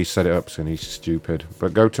broken. Ray set it up, so he's stupid.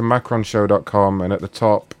 But go to macronshow.com, and at the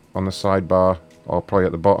top on the sidebar, or probably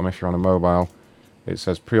at the bottom if you're on a mobile, it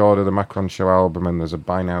says pre-order the Macron Show album, and there's a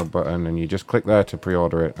buy now button, and you just click there to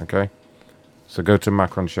pre-order it, okay? So go to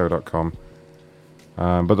macronshow.com.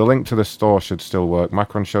 But the link to the store should still work.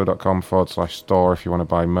 macronshow.com/store if you want to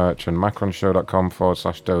buy merch, and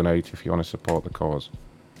macronshow.com/donate if you want to support the cause.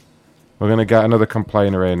 We're going to get another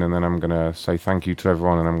complainer in, and then I'm going to say thank you to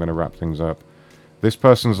everyone, and I'm going to wrap things up. This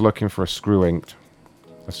person's looking for a screw inked.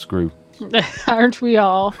 A screw. Aren't we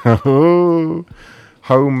all?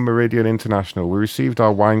 Home Meridian International. We received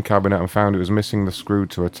our wine cabinet and found it was missing the screw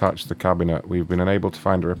to attach the cabinet. We've been unable to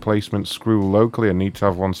find a replacement screw locally and need to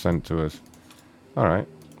have one sent to us. Alright.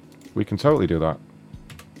 We can totally do that.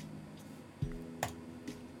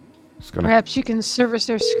 Perhaps you can service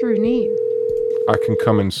their screw need. I can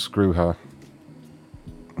come and screw her.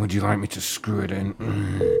 Would you like me to screw it in?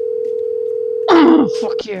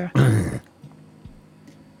 Fuck you.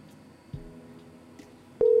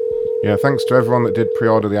 Yeah, thanks to everyone that did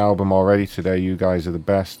pre-order the album already today. You guys are the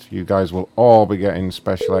best. You guys will all be getting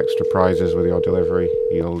special extra prizes with your delivery.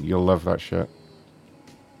 You'll love that shit.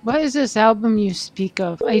 What is this album you speak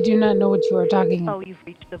of? I do not know what you are talking about. Oh, you've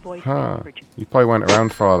reached the voice. You probably went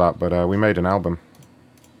around for all that, but we made an album.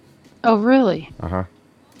 Oh, really? Uh-huh.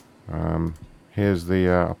 Here's the,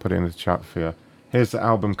 I'll put it in the chat for you. Here's the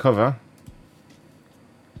album cover.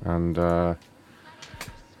 And,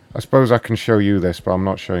 I suppose I can show you this, but I'm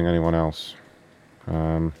not showing anyone else.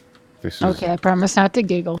 This is... Okay, I promise not to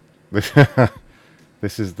giggle.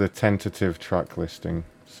 This is the tentative track listing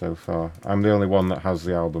so far. I'm the only one that has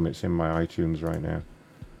the album. It's in my iTunes right now.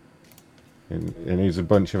 It needs a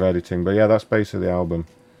bunch of editing, but yeah, that's basically the album.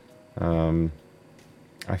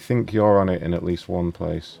 I think you're on it in at least one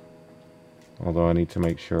place. Although I need to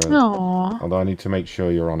make sure. Aww. Although I need to make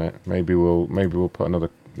sure you're on it. Maybe we'll put another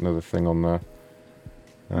thing on there.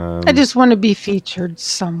 I just want to be featured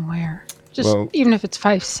somewhere. Just even if it's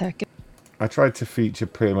 5 seconds. I tried to feature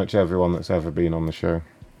pretty much everyone that's ever been on the show.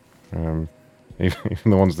 Even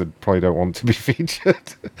the ones that probably don't want to be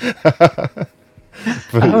featured. But,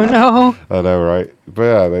 oh no. I know, right? But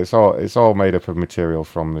yeah, it's all made up of material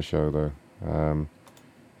from the show though.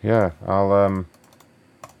 Yeah, I'll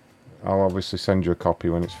obviously send you a copy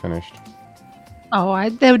when it's finished. Oh,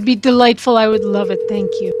 that would be delightful. I would love it. Thank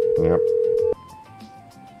you. Yep.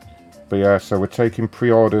 But yeah, so we're taking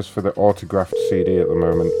pre-orders for the autographed CD at the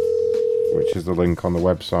moment, which is the link on the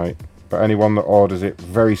website. But anyone that orders it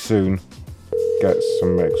very soon gets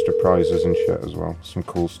some extra prizes and shit as well. Some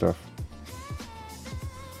cool stuff.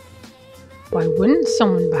 Why wouldn't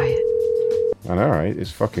someone buy it? I know, right?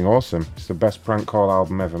 It's fucking awesome. It's the best prank call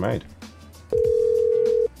album ever made.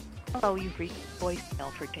 Hello, you've reached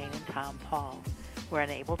voicemail for Jane and Tom Paul. We're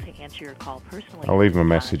unable to answer your call personally. I'll leave them a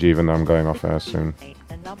message even though I'm going off air soon.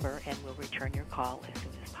 A number and we'll return your call as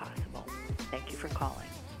soon as possible. Thank you for calling.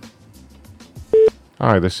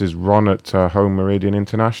 Hi, this is Ron at Home Meridian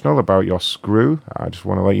International about your screw. I just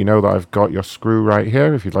want to let you know that I've got your screw right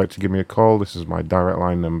here. If you'd like to give me a call, this is my direct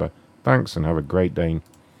line number. Thanks and have a great day.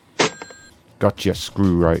 Got your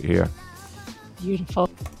screw right here. Beautiful.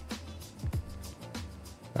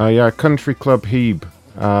 Yeah, Country Club Hebe.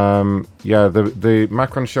 Yeah, the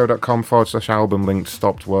macronshow.com/album link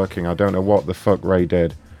stopped working. I don't know what the fuck Ray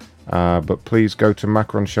did. But please go to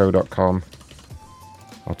macronshow.com.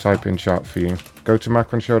 I'll type in chat for you. Go to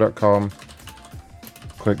macronshow.com.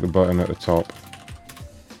 Click the button at the top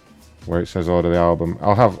where it says order the album.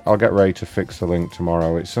 I'll get Ray to fix the link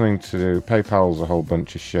tomorrow. It's something to do. PayPal's a whole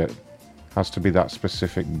bunch of shit. Has to be that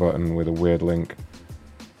specific button with a weird link.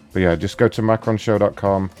 But yeah, just go to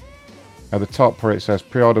macronshow.com. At the top where it says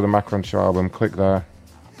pre-order the Macron Show album, click there.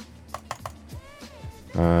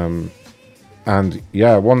 And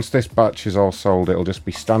yeah, once this batch is all sold, it'll just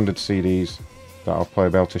be standard CDs that I'll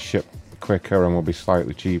probably be able to ship quicker and will be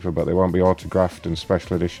slightly cheaper, but they won't be autographed and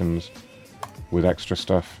special editions with extra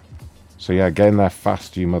stuff. So yeah, get in there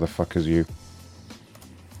fast, you motherfuckers, you.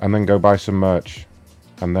 And then go buy some merch.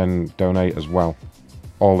 and then donate as well.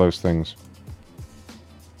 All those things.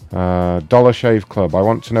 Dollar Shave Club. I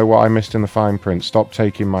want to know what I missed in the fine print. Stop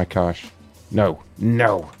taking my cash. No.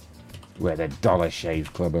 No. We're the Dollar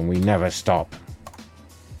Shave Club and we never stop.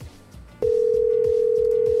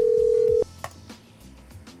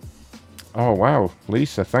 Oh, wow.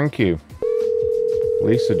 Lisa, thank you.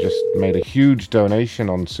 Lisa just made a huge donation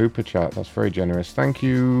on Super Chat. That's very generous. Thank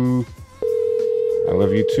you. I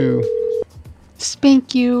love you too.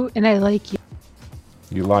 Spank you, and I like you.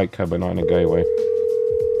 You like her, but not in a gay way.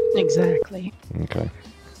 Exactly. Okay.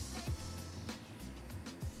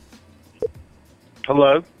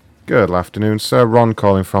 Hello? Good afternoon, sir. Ron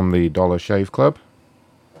calling from the Dollar Shave Club.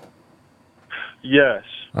 Yes.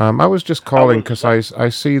 I was just calling because I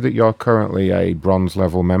see that you're currently a bronze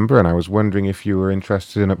level member, and I was wondering if you were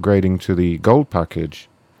interested in upgrading to the gold package.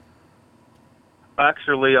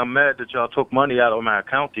 Actually, I'm mad that y'all took money out of my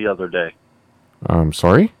account the other day.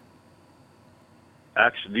 Sorry?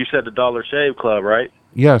 Actually, you said the Dollar Shave Club, right?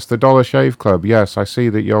 Yes, the Dollar Shave Club. Yes, I see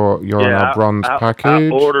that you're on our bronze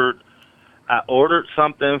package. I ordered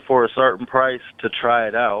something for a certain price to try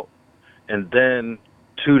it out, and then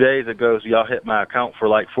 2 days ago, y'all hit my account for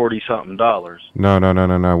like $40-something.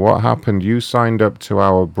 No. What happened? You signed up to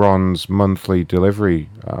our bronze monthly delivery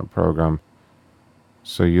program,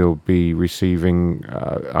 so you'll be receiving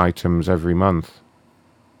items every month.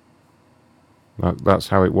 That's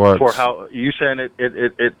how it works. For how you saying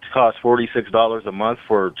it costs $46 a month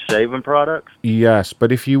for shaving products? Yes,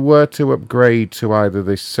 but if you were to upgrade to either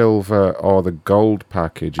the silver or the gold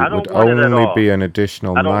package, it would only be an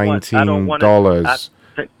additional $19.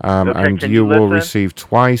 And you will receive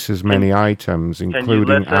twice as many items,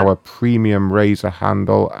 including our premium razor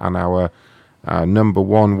handle and our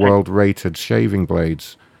 #1 world rated shaving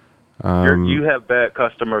blades. You have bad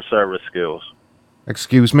customer service skills.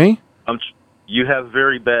 Excuse me? You have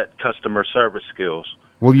very bad customer service skills.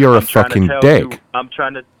 Well, you're a fucking dick. I'm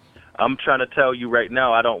trying to tell you right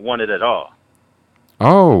now, I don't want it at all.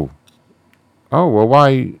 Oh, well,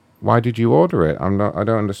 why did you order it? I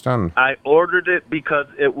don't understand. I ordered it because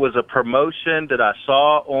it was a promotion that I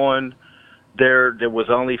saw on there. That was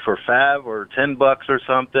only for $5 or $10 or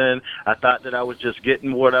something. I thought that I was just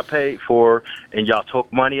getting what I paid for, and y'all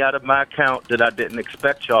took money out of my account that I didn't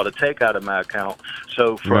expect y'all to take out of my account.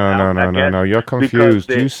 So No. You're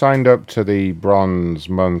confused. You signed up to the bronze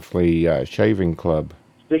monthly shaving club.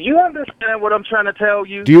 Do you understand what I'm trying to tell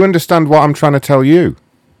you? Do you understand what I'm trying to tell you?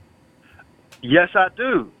 Yes, I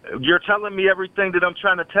do. You're telling me everything that I'm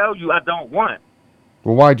trying to tell you I don't want.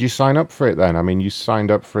 Well, why did you sign up for it then? I mean, you signed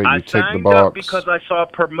up for it, you ticked the box. I signed up because I saw a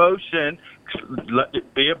promotion.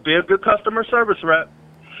 Be a good customer service rep.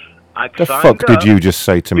 The fuck did you just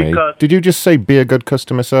say to me? Did you just say be a good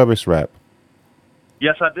customer service rep?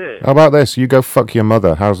 Yes, I did. How about this? You go fuck your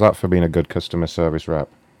mother. How's that for being a good customer service rep?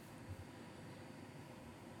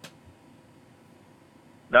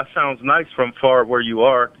 That sounds nice from far where you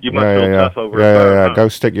are. You must feel tough over it. Yeah. Go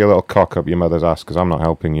stick your little cock up your mother's ass, because I'm not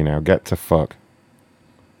helping you now. Get to fuck.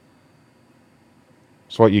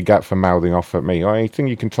 That's what you get for mouthing off at me. I think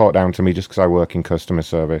you can talk down to me just because I work in customer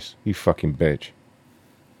service. You fucking bitch.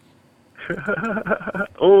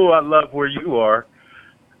 Oh, I love where you are.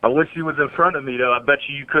 I wish you was in front of me, though. I bet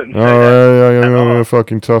you couldn't say that. I'm a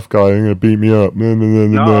fucking tough guy. You're going to beat me up. No,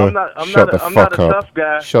 I'm not a tough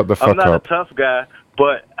guy. Shut the fuck up. I'm not a tough guy,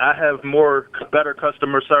 but I have better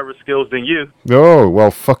customer service skills than you. Oh,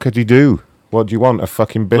 well, fuckity do. What do you want? A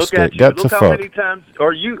fucking biscuit? Get to fuck. Look how many times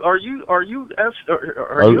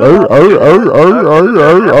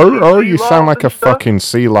you sound like a fucking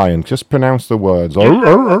sea lion. Just pronounce the words. You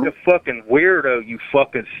sound like a fucking weirdo, you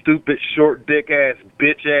fucking stupid short dick ass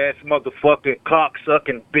bitch ass motherfucking cock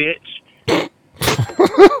sucking bitch.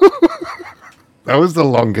 That was the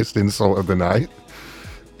longest insult of the night.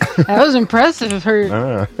 That was impressive.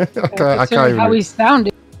 I can't even. How he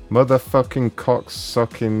sounded. Motherfucking cock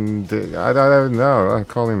sucking dick. I don't know. I'll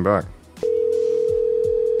call him back.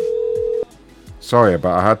 Sorry,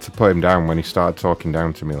 but I had to put him down when he started talking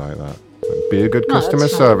down to me like that. Be a good customer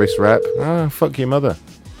service rep. Fuck your mother.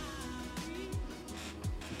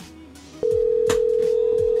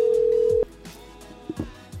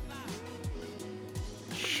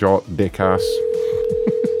 Short dick ass.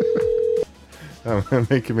 I'm gonna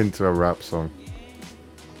make him into a rap song.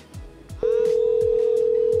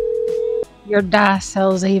 Your dice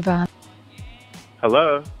sells Avon.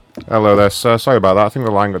 Hello. Hello there, sir. Sorry about that. I think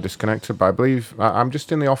the line got disconnected, but I believe I'm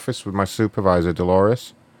just in the office with my supervisor,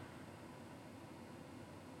 Dolores.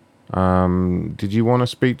 Did you want to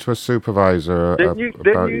speak to a supervisor about you?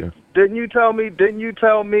 Didn't you tell me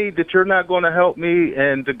that you're not going to help me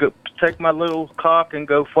and to go take my little cock and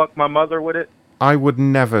go fuck my mother with it? I would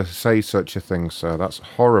never say such a thing, sir. That's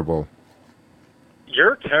horrible.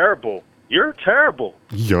 You're terrible. You're terrible.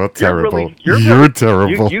 You're terrible. You're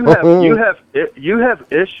terrible. You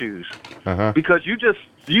have issues because you just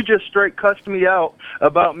straight cussed me out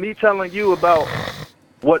about me telling you about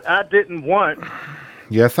what I didn't want.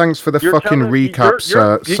 Yeah, thanks for the fucking recap,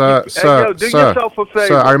 sir. Sir,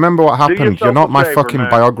 I remember what happened. You're not my fucking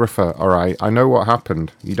biographer, all right? I know what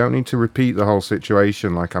happened. You don't need to repeat the whole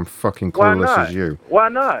situation like I'm fucking clueless as you. Why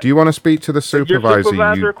not? Do you want to speak to the supervisor? Your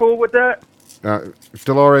supervisor cool with that?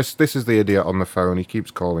 Dolores, this is the idiot on the phone. He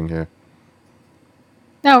keeps calling here.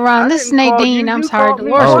 No, Ron, this is Nadine. I'm sorry.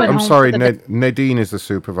 Dolores went I'm home sorry. for the day. Nadine is the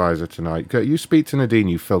supervisor tonight. You speak to Nadine,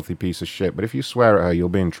 you filthy piece of shit. But if you swear at her, you'll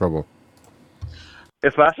be in trouble.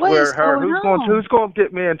 If I swear at her, who's going to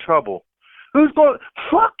get me in trouble?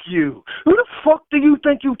 Fuck you. Who the fuck do you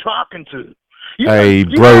think you talking to? A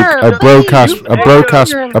broadcast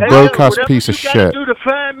piece of shit. To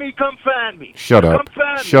find me, come find me. Shut up.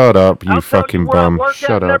 Shut up, you fucking bum.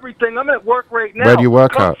 Shut up. I'm at work right now. Where do you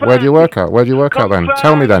work at? Where do you work at? Where do you work at then?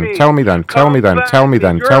 Tell me then. Tell me then. Tell me then. Tell me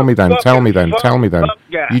then. Tell me then. Tell me then. Tell me then.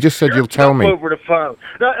 You just said you'll tell me. Over the phone.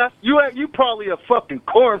 You probably a fucking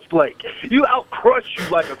cornflake. I'll crush you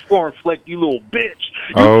like a cornflake, you little bitch.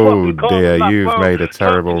 Oh dear, you've made a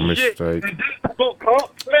terrible mistake. Get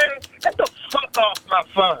the fuck off my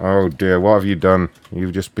phone. Oh dear, what have you done?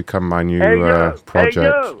 You've just become my new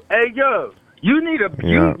project. Hey yo, you need a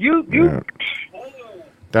you.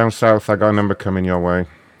 Down south, I got a number coming your way.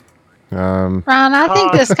 Ron, I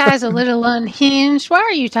think this guy's a little unhinged. Why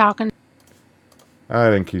are you talking? I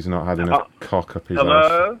think he's not had enough cock up his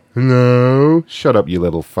hello? ass. Hello? Shut up, you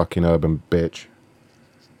little fucking urban bitch.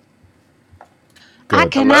 Good. I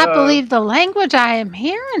cannot believe the language I am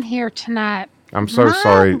hearing here tonight. I'm so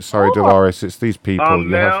sorry, Dolores. It's these people.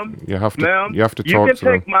 You have to talk to them. You can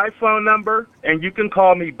take my phone number and you can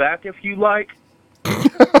call me back if you like.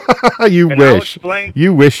 You wish,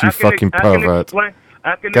 you fucking pervert.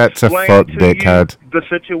 Get to fuck, dickhead. The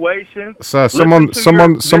situation. Sir, someone's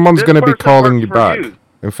going to be calling you back.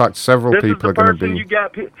 In fact, several people are going to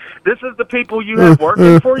be. This is the people you have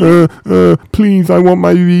working for you. Please, I want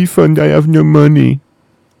my refund. I have no money.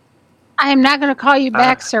 I am not going to call you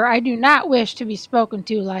back, sir. I do not wish to be spoken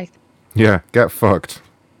to like that. Yeah, get fucked.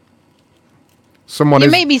 You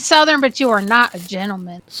may be Southern, but you are not a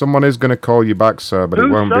gentleman. Someone is going to call you back, sir, but it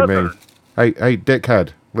won't be me. Hey,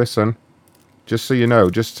 dickhead, listen. Just so you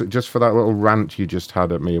know, just for that little rant you just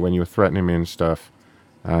had at me when you were threatening me and stuff,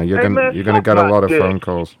 you're gonna get a lot of phone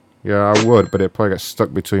calls. Yeah, I would, but it probably gets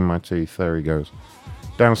stuck between my teeth. There he goes.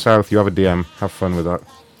 Down south, you have a DM. Have fun with that.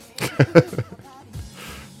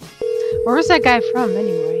 Where's that guy from,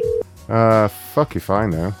 anyway? Fuck if I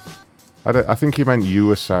know. I think he meant you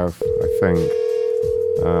were south. I think.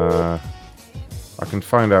 I can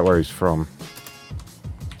find out where he's from.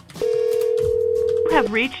 You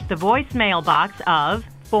have reached the voicemail box of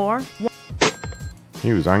 4.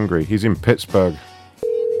 He was angry. He's in Pittsburgh.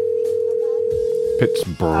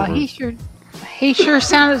 He sure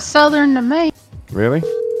sounded Southern to me. Really?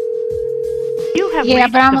 You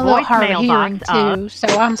have but I'm a little hard of voicemail hearing box too, so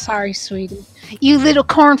I'm sorry, sweetie. You little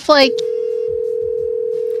cornflake.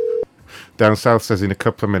 Down south says in a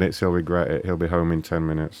couple of minutes he'll regret it. He'll be home in 10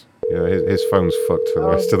 minutes. Yeah, his phone's fucked for the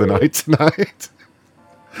rest of the night tonight.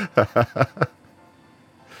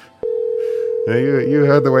 Yeah, you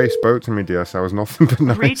heard the way he spoke to me, DS. I was nothing but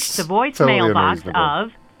nice. Reached the voicemail box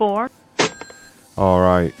of 4. All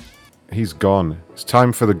right, he's gone. It's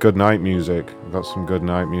time for the good night music. I've got some good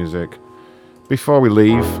night music. Before we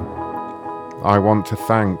leave, I want to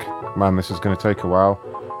thank, man, this is going to take a while,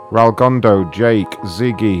 Ralgondo, Jake,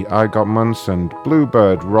 Ziggy, I Got Munson,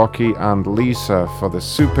 Bluebird, Rocky, and Lisa for the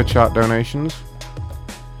super chat donations.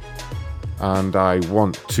 And I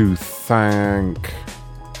want to thank...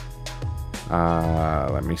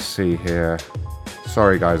 let me see here.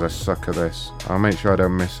 Sorry guys, I suck at this. I'll make sure I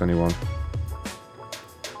don't miss anyone.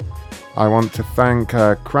 I want to thank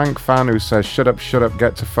Crank Fan, who says, shut up,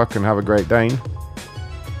 get to fucking have a great day.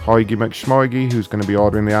 Hoigy McSmoigy, who's going to be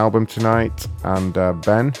ordering the album tonight. And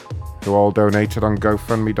Ben, who all donated on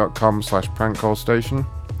GoFundMe.com/prankcallstation.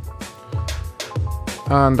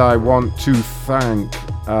 And I want to thank,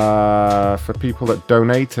 for people that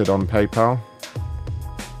donated on PayPal.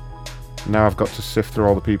 Now I've got to sift through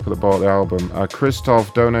all the people that bought the album.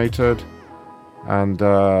 Christoph donated. And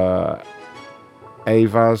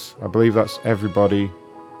Avaz, I believe that's everybody.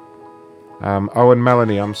 Oh, and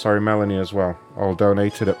Melanie, I'm sorry, Melanie as well. All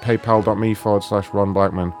donated at paypal.me/Ron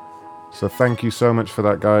Blackman. So thank you so much for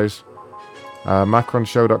that, guys.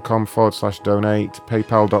 macronshow.com/donate,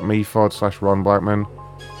 paypal.me/Ron Blackman.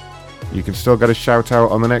 You can still get a shout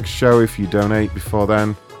out on the next show if you donate before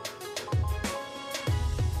then.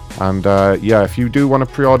 And yeah, if you do want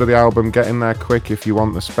to pre-order the album, get in there quick if you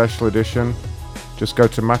want the special edition. Just go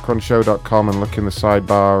to macronshow.com and look in the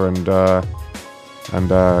sidebar and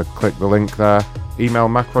click the link there. Email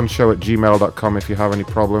macronshow@gmail.com if you have any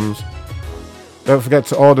problems. Don't forget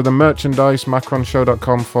to order the merchandise,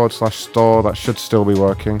 macronshow.com/store. That should still be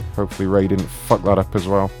working. Hopefully Ray didn't fuck that up as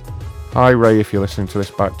well. Hi Ray, if you're listening to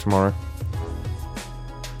this back tomorrow.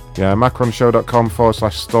 Yeah,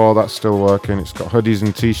 macronshow.com/store. That's still working. It's got hoodies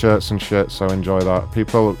and t-shirts and shit, so enjoy that.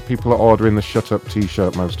 People are ordering the Shut Up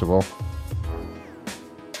t-shirt most of all.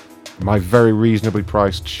 My very reasonably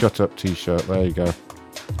priced Shut Up t-shirt. There you go.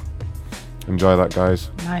 Enjoy that, guys.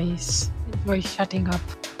 Nice. Enjoy shutting up.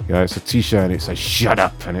 Yeah, it's a t-shirt and it says "Shut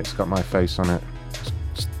Up" and it's got my face on it.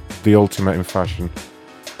 It's the ultimate in fashion.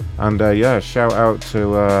 And yeah, shout out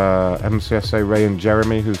to MCSA Ray and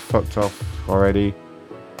Jeremy, who's fucked off already.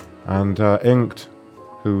 And Inked,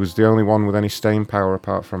 who was the only one with any staying power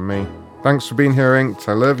apart from me. Thanks for being here, Inked.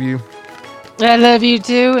 I love you. I love you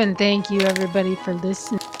too, and thank you everybody for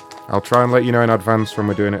listening. I'll try and let you know in advance when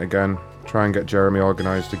we're doing it again. Try and get Jeremy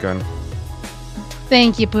organised again.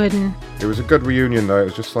 Thank you, Puddin'. It was a good reunion though, it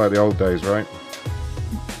was just like the old days, right?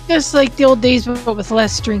 Just like the old days, but with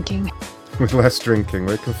less drinking. With less drinking,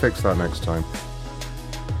 we can fix that next time.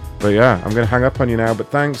 But yeah, I'm going to hang up on you now, but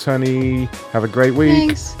thanks honey. Have a great week.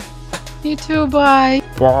 Thanks. You too, bye.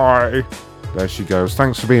 Bye. There she goes.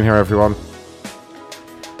 Thanks for being here, everyone.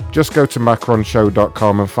 Just go to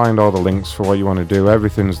macronshow.com and find all the links for what you want to do.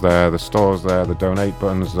 Everything's there. The store's there. The donate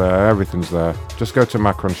button's there. Everything's there. Just go to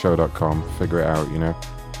macronshow.com. Figure it out, you know.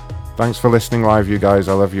 Thanks for listening live, you guys.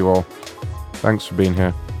 I love you all. Thanks for being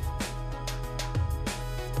here.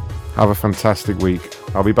 Have a fantastic week.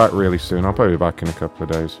 I'll be back really soon. I'll probably be back in a couple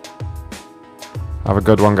of days. Have a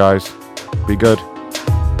good one, guys. Be good.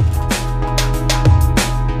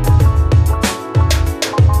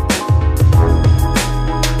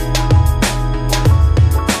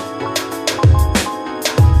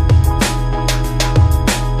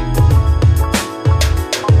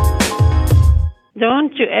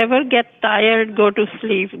 Don't you ever get tired, go to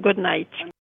sleep. Good night.